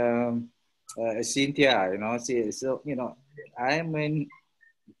Cynthia. You know, so you know, I'm in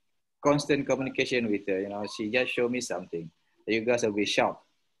constant communication with her. You know, she just showed me something. You guys will be shocked.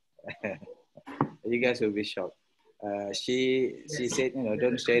 You guys will be shocked. She said, you know,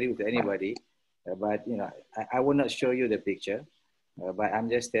 don't share it with anybody, but you know, I will not show you the picture, but I'm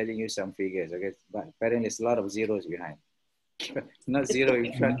just telling you some figures. Okay, but apparently there's a lot of zeros behind. Not zero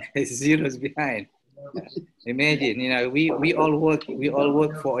in front, it's zeros behind. Imagine, you know, we all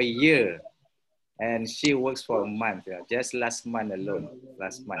work for a year, and she works for a month. You know, just last month alone,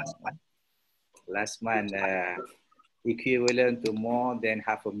 last month, equivalent to more than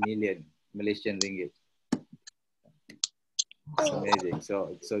 500,000 Malaysian ringgit. It's amazing.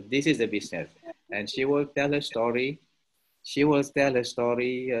 So this is the business, and she will tell her story. She will tell her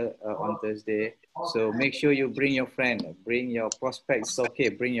story on Thursday. So make sure you bring your friend, bring your prospects. Okay,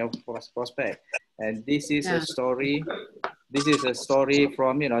 bring your prospect. And this is a story. This is a story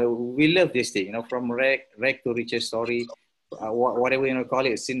from, you know, we love this thing, you know, from rag to riches story, whatever you know, call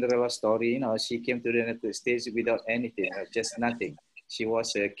it, Cinderella story. You know, she came to the United States without anything, just nothing. She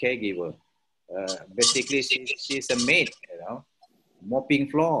was a caregiver. Basically, she's a maid, you know, mopping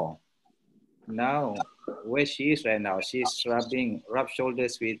floor. Now, where she is right now, she's rub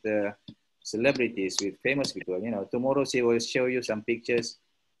shoulders with celebrities, with famous people. You know, tomorrow she will show you some pictures,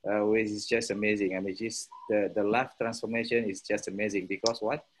 which is just amazing. I mean, just the life transformation is just amazing. Because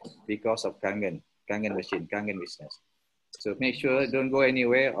what? Because of Kangen machine, Kangen business. So make sure don't go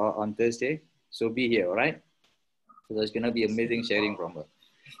anywhere on Thursday. So be here, all right? So there's gonna be amazing sharing from her.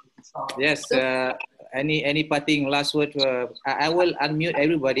 Yes. Any parting last word? I will unmute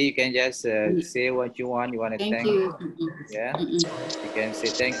everybody. You can just say what you want. You want to thank. You. Yeah. You can say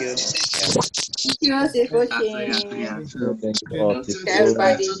thank you. Yeah. Thank you, Sifu.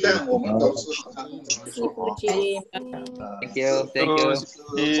 Everybody. Thank you. Thank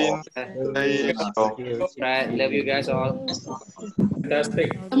you. Right. Love you guys all.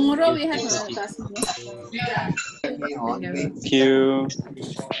 Fantastic. Tomorrow we have a class. Thank you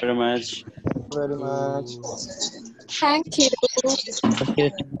very much. Very much. Thank you.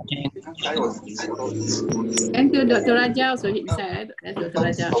 Thank you, Dr. Raja. Also inside. That's Dr.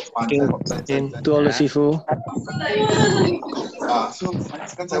 Raja. To all the Sifu.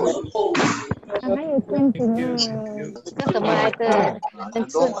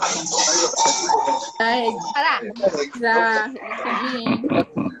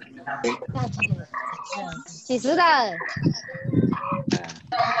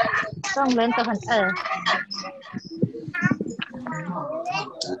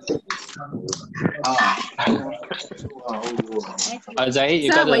 Zai,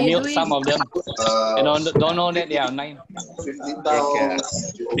 you got to mute some of them. You don't know that they are 9.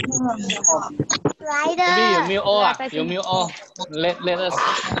 Maybe you mute all. You mute all. Let us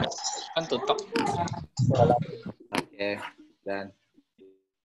want to talk. Okay, done.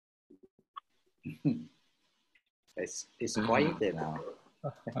 It's quieter now.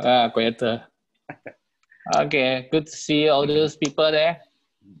 Quieter. Okay, good to see all those people there.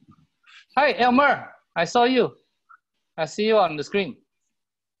 Hi, Elmer. I saw you. I see you on the screen.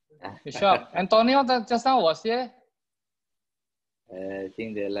 You sure? Antonio just now was here? I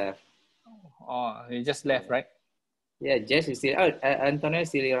think they left. Oh, he just left, right? Yeah, Jess is still. Oh, Antonio is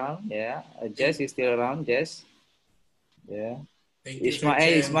still around. Yeah, Jess is still around. Jess. Yeah. Thank you,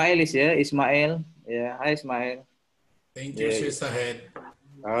 Ismail is here. Ismail. Yeah. Hi, Ismail. Thank you, Sis Ahead.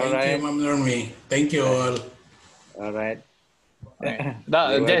 All Thank right. you, Ma'am Normi. Thank you all. All right. No,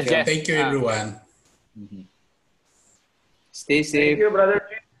 You're yes, welcome. yes. Thank you, everyone. Stay safe. Thank you, brother.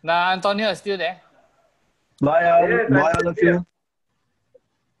 Now, Antonio is still there. Bye all. Yes, Bye all of you.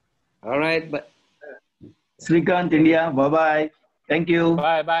 All right, but Srikant, India. Bye bye. Thank you.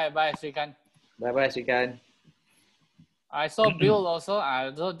 Bye, bye, bye, Srikan. bye-bye, Shikan. I saw Bill also.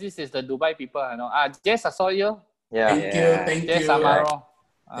 So this is the Dubai people. I know. Jess, I saw you. Yeah. Thank you. Yeah. Thank Jess you. Amaro.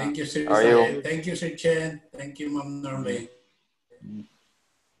 Thank you, Sir How are you? Zahid. Thank you, Sir Chen. Thank you, Ma'am Norme.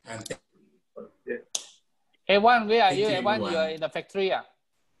 And Ewan, where are thank you? you, Ewan, you are everyone. in the factory.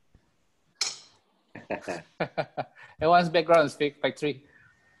 Ewan's background is factory.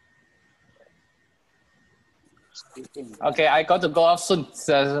 Okay, I got to go off soon.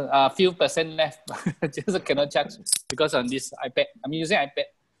 So, a few percent left. Just cannot charge because on this iPad. I'm using iPad.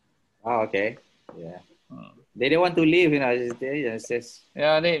 Oh, okay. Yeah. They don't want to leave, you know. It's just,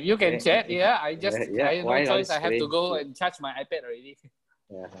 Yeah, you can chat. Yeah, I have no why not choice. I have to screen? go and charge my iPad already.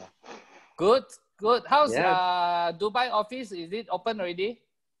 Yeah. Good, good. How's Yeah. Dubai office? Is it open already?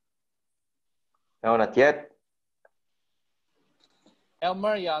 No, not yet.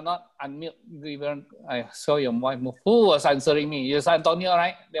 Elmer, you are not unmute. I saw your mic move. Who was answering me? It's Antonio,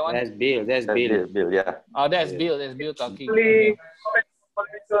 right? The one? That's Bill. That's That's Bill. Bill, yeah. Oh, that's Yeah. Bill. That's Bill talking. Only Okay.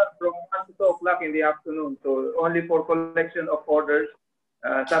 collection from 1 to 2 o'clock in the afternoon. So only for collection of orders.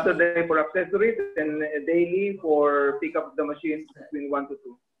 Saturday for accessories and daily for pick up the machine between 1 to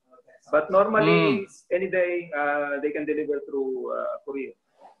 2. But normally, any day, they can deliver through courier.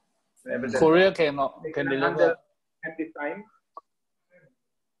 Courier can handle deliver. at this time.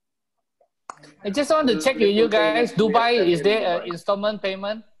 I just want to check with you guys. Dubai, is there an installment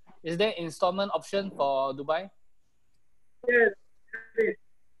payment? Is there installment option for Dubai? Yes,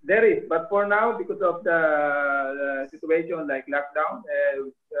 there is. But for now, because of the situation like lockdown,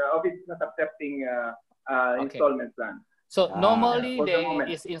 office is not accepting installment plan. So normally For the there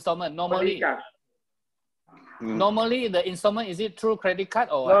moment. is installment. Only Normally, cash. normally the installment, is it through credit card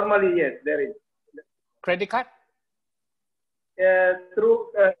or what? Normally, yes, there is. Credit card?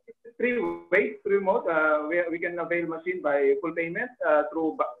 Through 3 ways, 3 modes. We can avail machine by full payment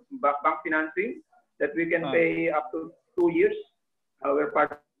through bank financing that we can pay up to 2 years. We're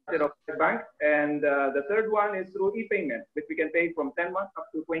partner of the bank. And the third one is through e-payment, which we can pay from 10 months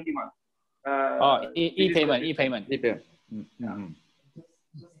up to 20 months. E-payment. E-payment.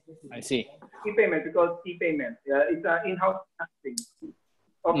 I see. E-payment, because e-payment, it's an in-house thing.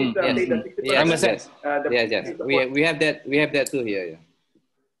 Office Yes. pay the 60%. Yes. Yes. We have that. We have that too here.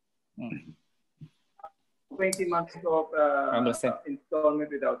 Yeah. 20 months of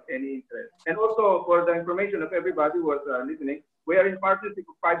installment without any interest. And also, for the information of everybody who was listening, we are in partnership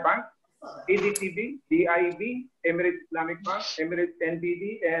with 5 banks: ADCB, DIB, Emirates Islamic Bank, Emirates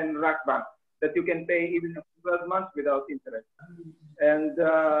NBD, and RAC Bank, that you can pay even 12 months without interest. And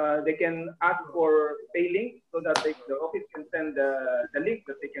they can ask for pay link so that the office can send the link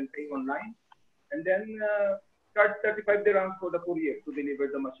that they can pay online. And then charge 35 dirhams for the courier to deliver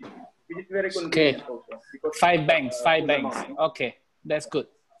the machine, which is very convenient also. Because 5 banks. Okay, that's good.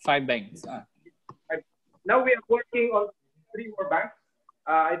 5 banks. Now we are working on 3 more banks.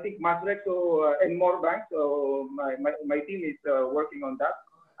 I think Masrek and more banks. So my team is working on that.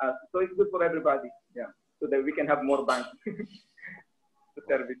 So it's good for everybody. Yeah, so that we can have more banks to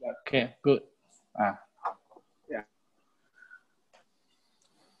service us. Okay, good. Yeah.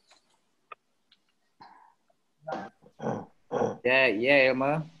 Yeah,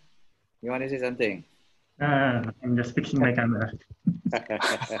 Elmer. You want to say something? I'm just fixing my camera.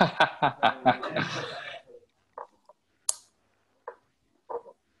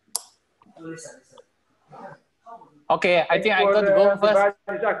 Okay, I think I got to go first.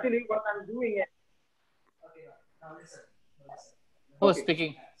 It's actually what I'm doing. Who's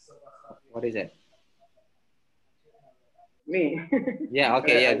speaking? What is it? Me. Yeah.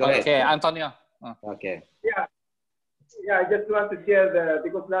 Okay. Yeah. Go ahead. Okay, Antonio. Okay. Yeah. I just want to share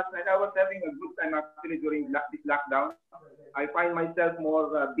because last night I was having a good time actually during this lockdown. I find myself more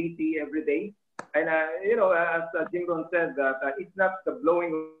busy every day. And, as Jingron said, that it's not the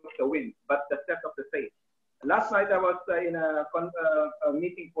blowing of the wind, but the set of the sail. Last night I was in a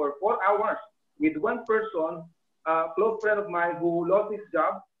meeting for 4 hours with one person, a close friend of mine who lost his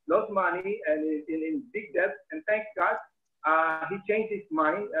job, lost money, and is in big debt. And thank God he changed his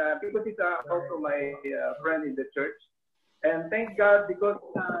mind because he's also my friend in the church. And thank God because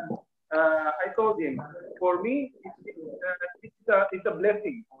I told him, for me, it's a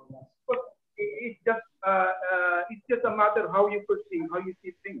blessing. It's just a matter of how you perceive, how you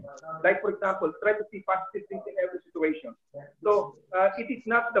see things. Like, for example, try to see positive things in every situation. situation. So it is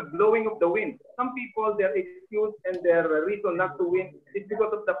not the blowing of the wind. Some people, their excuse and their reason not to win is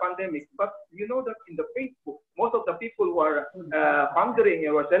because of the pandemic. But you know that in the Facebook, most of the people who are pondering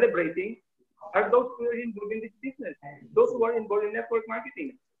or celebrating are those who are involved in this business, those who are involved in network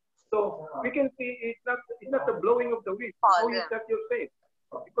marketing. So we can see it's not the blowing of the wind. How you set your face,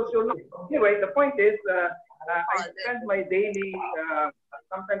 because you're not. Anyway, the point is, I spend my daily,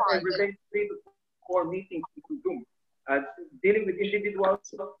 sometimes every day, 3 to 4 meetings to Zoom, dealing with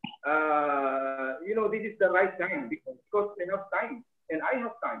individuals. You know, this is the right time because they have time and I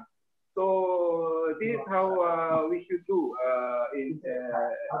have time. So this is how we should do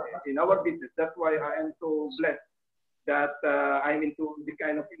in our business. That's why I am so blessed that I'm into this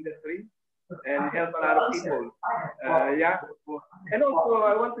kind of industry and help a lot of people. Yeah, and also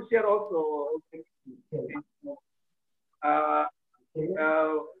I want to share also.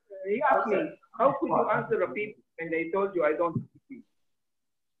 He asked me, how could you answer a people and they told you I don't speak?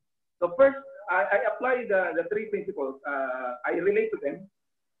 So first, I apply the 3 principles. I relate to them.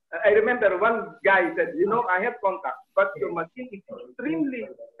 I remember one guy said, you know, I have contact, but your machine is extremely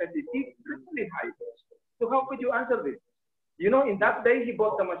expensive, extremely high. So how could you answer this? You know, in that day, he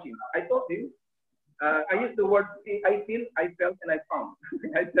bought the machine. I told him, I used the word, I feel, I felt, and I found.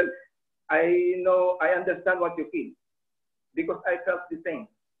 I said, I know, I understand what you feel because I felt the same.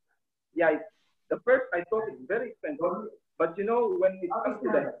 Yeah, the first, I thought it's very expensive, but you know, when it comes to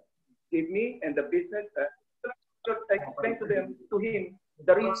that, give me and the business, I explained to him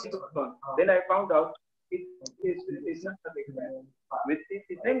the reason. Then I found out it's not that expensive. With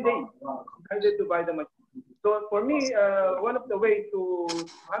the same day, I decided to buy the machine. So for me, one of the ways to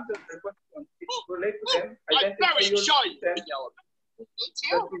answer the question is to relate to them, identify your system.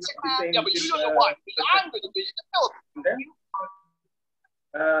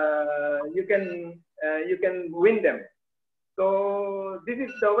 You can win them. So this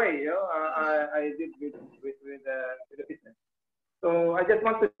is the way, you know, I did with the business. So I just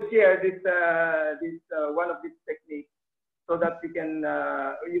want to share this one of these techniques so that you can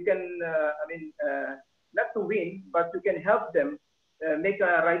not to win, but you can help them make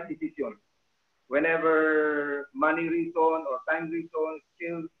a right decision. Whenever money reason or time reason,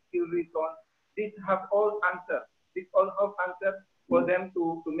 skill reason, these have all answers. These all have answers for them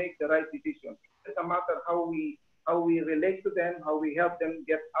to make the right decision. It's a matter how we relate to them, how we help them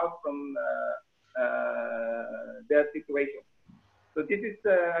get out from their situation. So this is,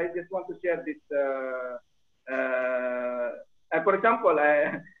 I just want to share this. For example,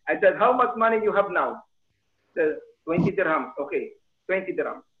 I said, how much money you have now? 20 dirhams. Okay, 20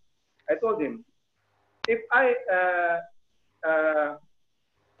 dirhams. I told him, if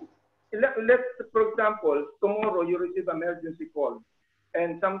let's, for example, tomorrow you receive an emergency call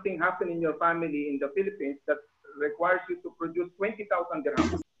and something happened in your family in the Philippines that requires you to produce 20,000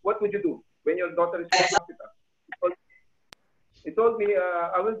 dirhams. What would you do when your daughter is in the hospital? He told me,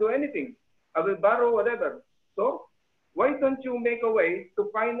 I will do anything. I will borrow whatever. So why don't you make a way to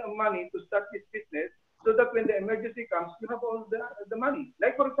find money to start this business so that when the emergency comes, you have all the money.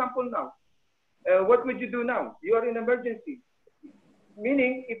 Like for example now, what would you do now? You are in emergency.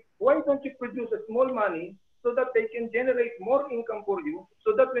 Meaning, why don't you produce a small money so that they can generate more income for you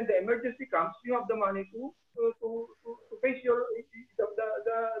so that when the emergency comes, you have the money to face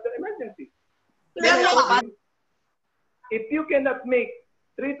the emergency. If you cannot make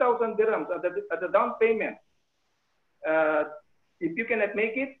 3,000 dirhams at the down payment, if you cannot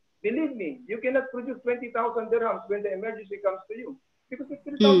make it, believe me, you cannot produce 20,000 dirhams when the emergency comes to you. Because if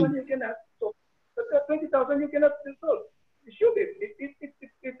 3,000 you cannot, so 20,000 you cannot solve. Shoot it.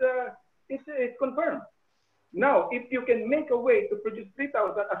 It's confirmed. Now, if you can make a way to produce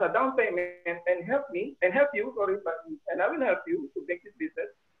 3,000 as a down payment and help you, and I will help you to make this business,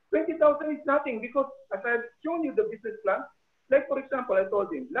 20,000 is nothing because as I've shown you the business plan, like for example, I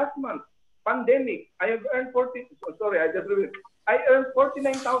told him last month, pandemic, I have earned I earned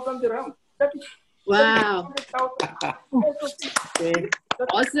 49,000 dirhams. That is wow.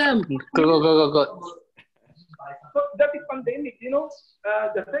 Awesome. Go. So that is pandemic, you know.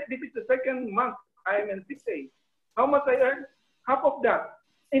 This is the second month I am in 6 days. How much I earned? Half of that.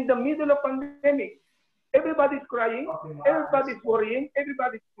 In the middle of pandemic, everybody's crying, everybody's worrying,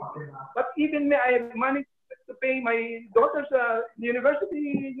 but even me, I have managed to pay my daughter's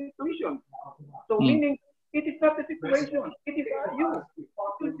university tuition. So meaning, it is not the situation. It is you.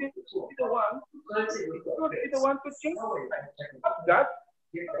 You be the one to change that.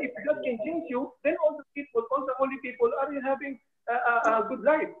 If God can change you, then all the only people are having a good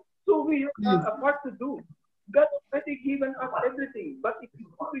life. So we have a part to do. God already given us everything, but if you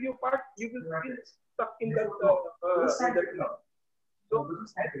do your part, you will still stuck in that So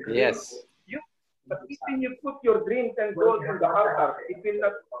Yes. but even you put your dreams and goals in the altar, it will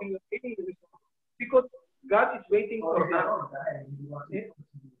not bring any result because God is waiting for us.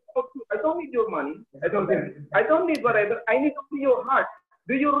 I don't need your money. I don't need whatever. I need only your heart.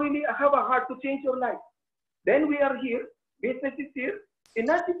 Do you really have a heart to change your life? Then we are here. Business is here.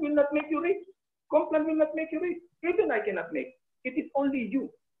 Initiative will not make you rich. Complaint will not make you rich. Even I cannot make. It is only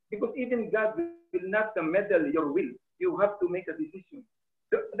you. Because even God will not meddle your will. You have to make a decision.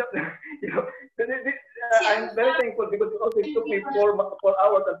 I'm very thankful because it also took me 4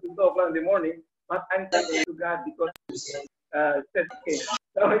 hours until 2 o'clock in the morning. But I'm thankful to God because okay.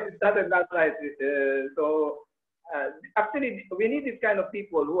 So it started last night. Actually, we need this kind of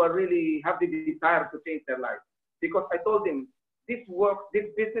people who are really have the desire to change their life. Because I told him, this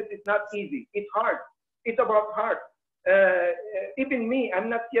business is not easy. It's hard. It's about heart. Even me, I'm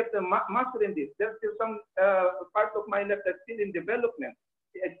not yet a master in this. There's still some parts of my life that's still in development.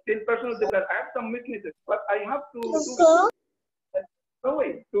 It's still personal development. I have some weaknesses, but I have to do no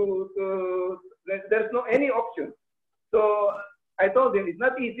way. There's no any option. So I told him it's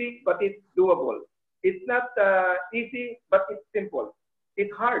not easy, but it's doable. It's not easy, but it's simple.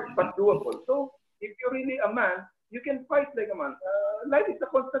 It's hard, but doable. So if you're really a man, you can fight like a man. Life is a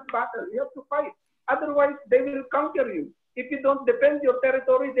constant battle. You have to fight. Otherwise, they will conquer you. If you don't defend your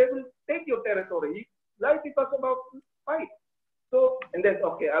territory, they will take your territory. Life is also about fight. So, and then,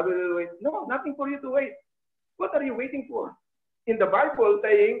 okay, I will wait. No, nothing for you to wait. What are you waiting for? In the Bible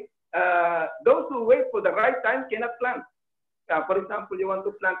saying, those who wait for the right time cannot plant. For example, you want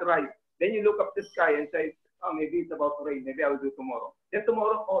to plant rice. Then you look up the sky and say, oh, maybe it's about to rain. Maybe I will do tomorrow. Then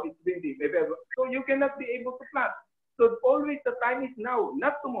tomorrow, oh, it's windy. Maybe I will. So you cannot be able to plant. So always the time is now,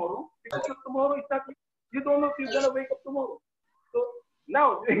 not tomorrow. Because tomorrow is not, you don't know if you're going to wake up tomorrow. So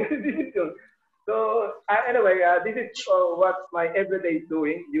now, decision. So anyway, this is what my everyday is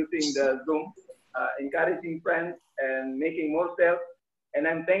doing, using the Zoom, encouraging friends and making more sales. And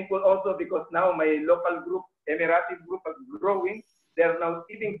I'm thankful also because now my local group, Emirati group, is growing. They're now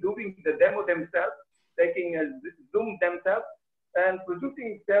even doing the demo themselves, taking a Zoom themselves and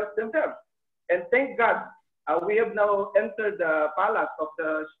producing sales themselves. And thank God, we have now entered the palace of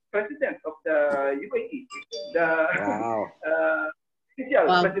the president of the UAE, the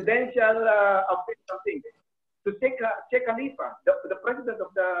presidential official thing, to Sheikh Khalifa, the president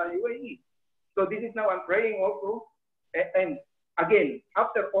of the UAE. So this is now I'm praying also. And again,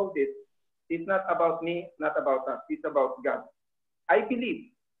 after all this, it's not about me, not about us. It's about God. I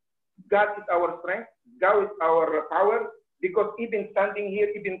believe God is our strength. God is our power. Because even standing here,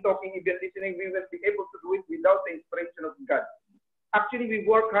 even talking, even listening, we will be able to do it without the inspiration of God. Actually, we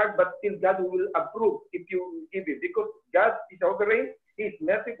work hard, but still God will approve if you give it. Because God is sovereign, He is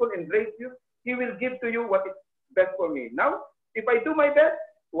merciful and gracious. He will give to you what is best for me. Now, if I do my best,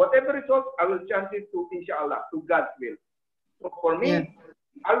 whatever result, I will chance it to, inshallah, to God's will. So for me,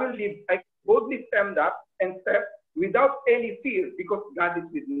 I will live, I boldly stand up and step without any fear because God is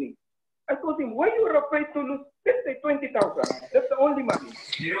with me. I told him, why you are afraid to lose, let's say 20,000? That's the only money.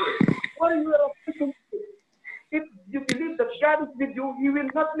 Why you are afraid to lose? If you believe that God is with you, He will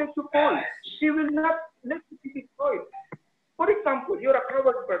not let you fall. He will not let you be destroyed. For example, you're a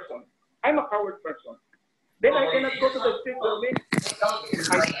coward person. I'm a coward person. Then I cannot go to the street or make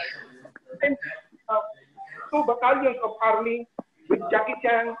and 2 battalions of army with Jackie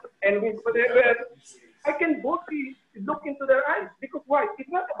Chan and with whatever. I can boldly look into their eyes because why? It's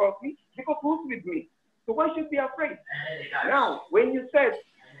not about me. Because who's with me? So why should I be afraid? Now, when you said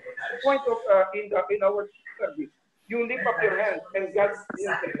the point of in our service, you lift up your hands and God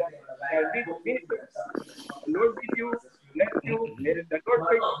minister. The Lord with you, bless you, the Lord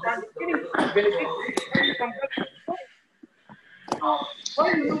praise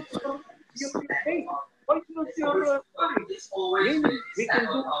why you lose your faith? Why you lose your courage? We can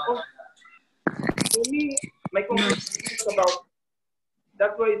do all. For me, my conclusion is about,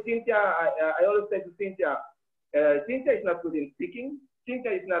 that's why Cynthia, I always say to Cynthia, Cynthia is not good in speaking.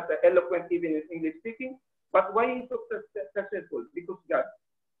 Cynthia is not eloquent even in English speaking. But why is so successful? Because God.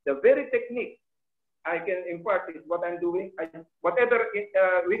 The very technique I can impart is what I'm doing. Whatever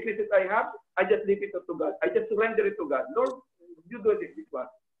weaknesses I have, I just leave it to God. I just surrender it to God. Lord, you do this one.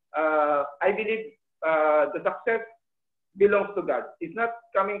 I believe the success belongs to God. It's not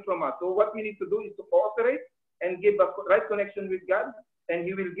coming from us. So what we need to do is to cooperate and give a right connection with God, and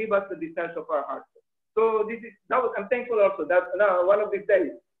He will give us the desires of our heart. So this is now I'm thankful also that now one of these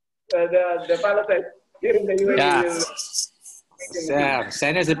days the palace here in the UAE will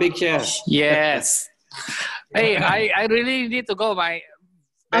send us a picture. Yes. Hey, I really need to go.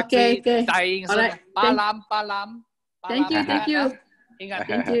 Okay, battery okay. dying. All right. Palam. Thank you, thank you. Ingat.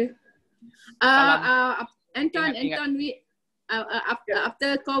 Thank you. Anton, Ingat. we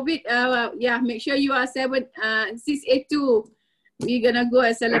after COVID, yeah, make sure you are 682. We're gonna go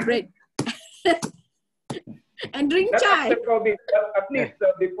and celebrate and drink Not chai. after COVID, at least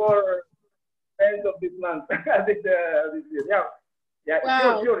before end of this month. this year. Yeah,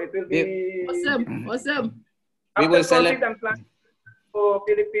 Wow. sure. It will be Awesome. We will after COVID. celebrate. I'm planning to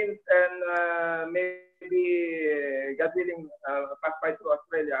Philippines and maybe God willing, pass by to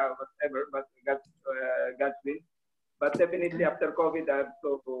Australia or whatever. But God's will. But definitely after COVID, I have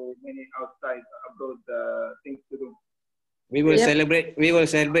so many outside abroad things to do. We will celebrate. We will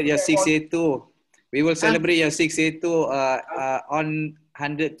celebrate your 682. We will celebrate your 682 on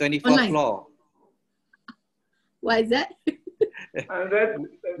 124th Online. floor. Why is that?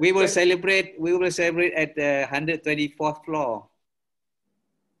 We will celebrate. We will celebrate at the 124th floor.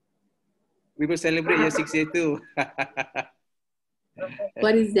 We will celebrate your 682.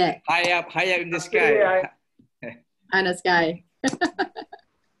 What is that? High up in the sky. On the sky.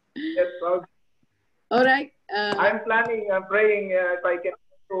 Yes, well, all right. I'm planning. I'm praying if I can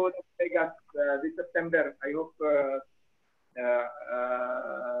go to Vegas this September. I hope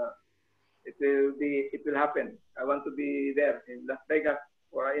it will happen. I want to be there in Las Vegas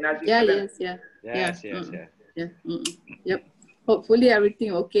for an Energy event. Yes. Yep. Hopefully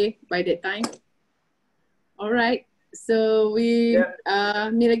everything okay by that time. All right. So we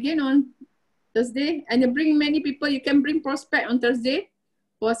meet again on Thursday, and you bring many people. You can bring prospect on Thursday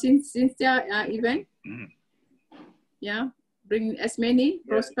for Cynthia event. Yeah, bring as many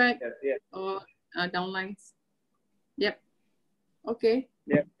prospect or downlines. Yep. Okay.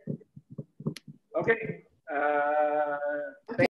 Yep. Okay.